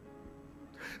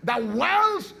 That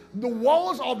whilst the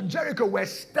walls of Jericho were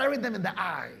staring them in the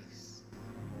eyes,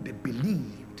 they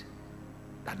believed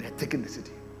that they had taken the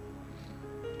city.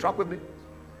 Track with me.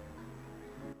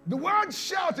 The word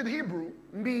shout in Hebrew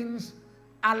means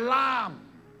alarm,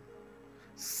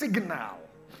 signal,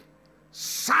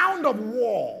 sound of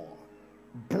war,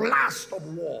 blast of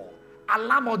war,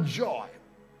 alarm of joy.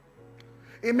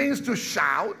 It means to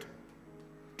shout,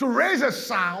 to raise a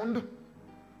sound,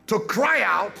 to cry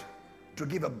out, to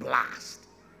give a blast.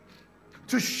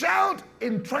 To shout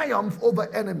in triumph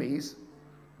over enemies,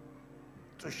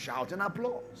 to shout in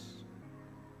applause.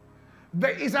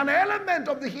 There is an element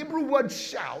of the Hebrew word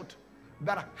shout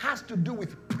that has to do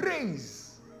with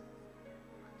praise.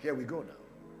 Here we go now.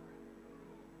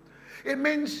 It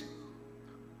means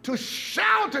to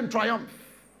shout in triumph,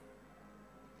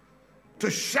 to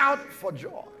shout for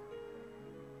joy.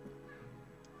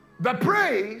 The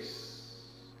praise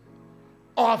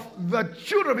of the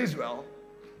children of Israel,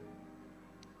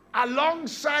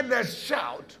 alongside their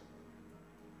shout,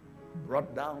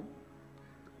 brought down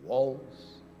the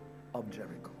walls of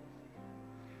Jericho.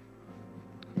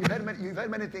 You've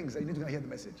heard many things, and you need to hear the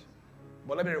message.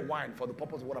 But let me rewind for the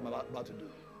purpose of what I'm about to do.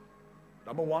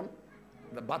 Number one,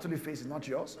 the battle you face is not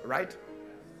yours, right?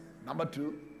 Number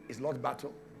two, it's Lord's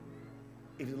battle.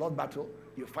 If it's Lord's battle,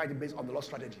 you fight it based on the Lord's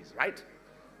strategies, right?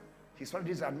 His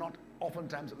strategies are not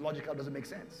oftentimes logical, doesn't make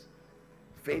sense.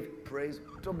 Faith, praise,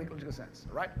 don't make logical sense,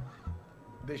 right?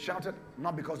 They shouted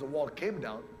not because the wall came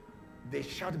down, they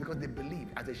shouted because they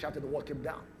believed. As they shouted, the wall came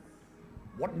down.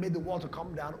 What made the wall to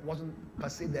come down wasn't per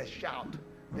se their shout.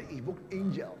 They evoked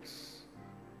angels.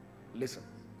 Listen.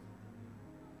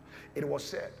 It was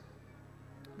said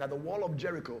that the wall of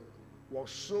Jericho was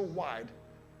so wide,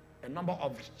 a number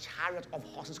of chariots of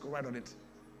horses could ride on it.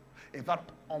 In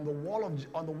fact, on the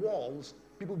walls,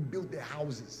 people built their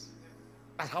houses.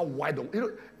 That's how wide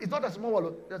it's not a small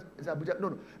wall. It's Abuja.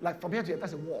 No. Like from here to here,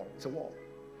 that's a wall. It's a wall.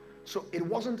 So it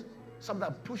wasn't something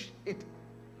that pushed it.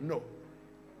 No.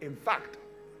 In fact,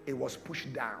 it was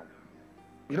pushed down.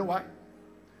 You know why?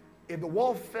 If the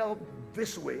wall fell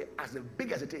this way, as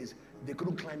big as it is, they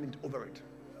couldn't climb over it.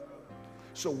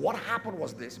 So what happened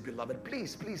was this, beloved.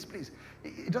 Please.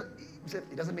 It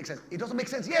doesn't make sense. It doesn't make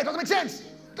sense. Yeah, it doesn't make sense.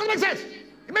 It doesn't make sense.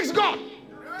 It makes God.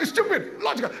 It's stupid.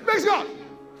 Logical. It makes God.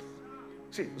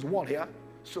 See, there's a wall here.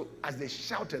 So as they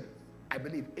shouted, I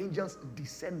believe angels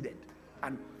descended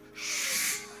and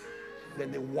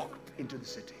then they walked into the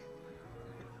city.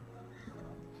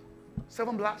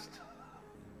 7 blast.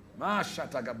 At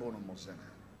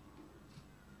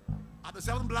the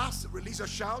 7th blast, release a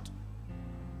shout.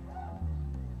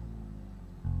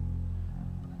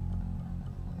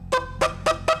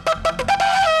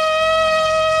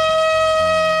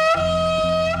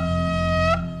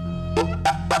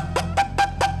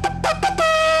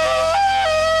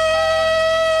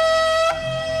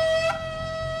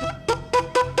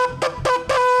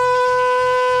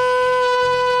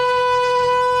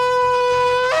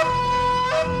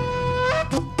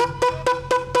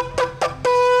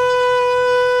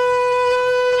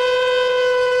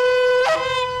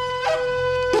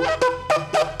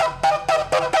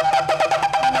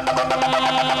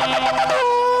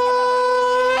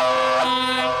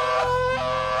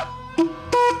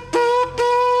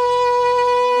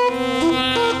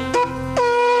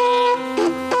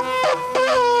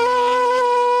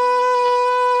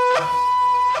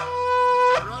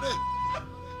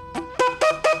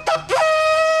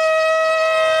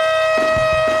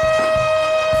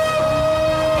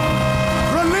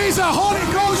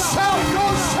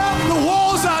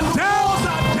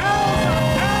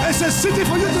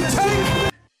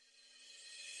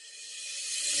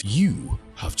 You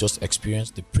have just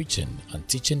experienced the preaching and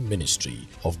teaching ministry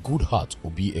of Goodheart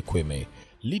Obi Ekweme,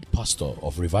 lead pastor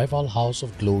of Revival House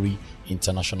of Glory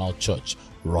International Church,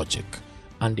 Rogic,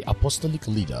 and the apostolic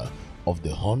leader of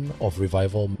the Horn of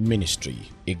Revival Ministry,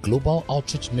 a global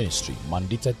outreach ministry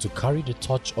mandated to carry the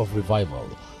torch of revival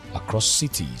across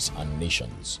cities and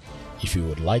nations. If you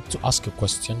would like to ask a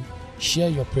question, share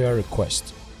your prayer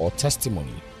request or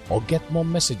testimony, or get more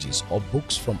messages or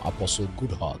books from Apostle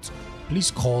Goodheart,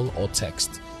 please call or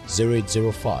text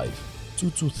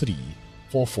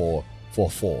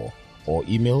 0805-223-4444 or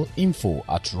email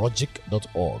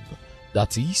info@rogic.org.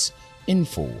 That is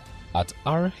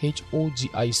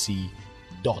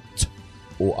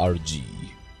info@rhogic.org.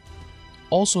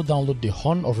 Also download the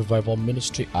Horn of Revival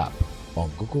Ministry app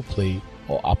on Google Play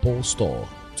or Apple Store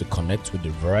to to connect with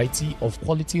the variety of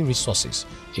quality resources,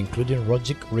 including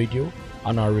Rogic Radio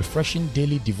and our refreshing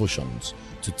daily devotions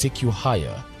to take you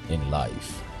higher in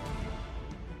life.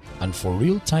 And for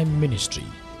real-time ministry,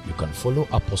 you can follow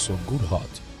Apostle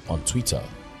Goodheart on Twitter.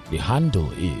 The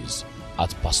handle is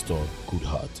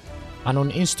 @PastorGoodheart. And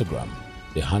on Instagram,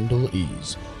 the handle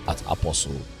is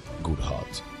 @Apostle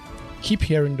Goodheart. Keep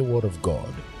hearing the word of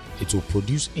God. It will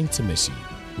produce intimacy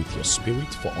with your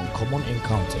spirit for uncommon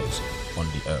encounters on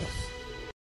the earth.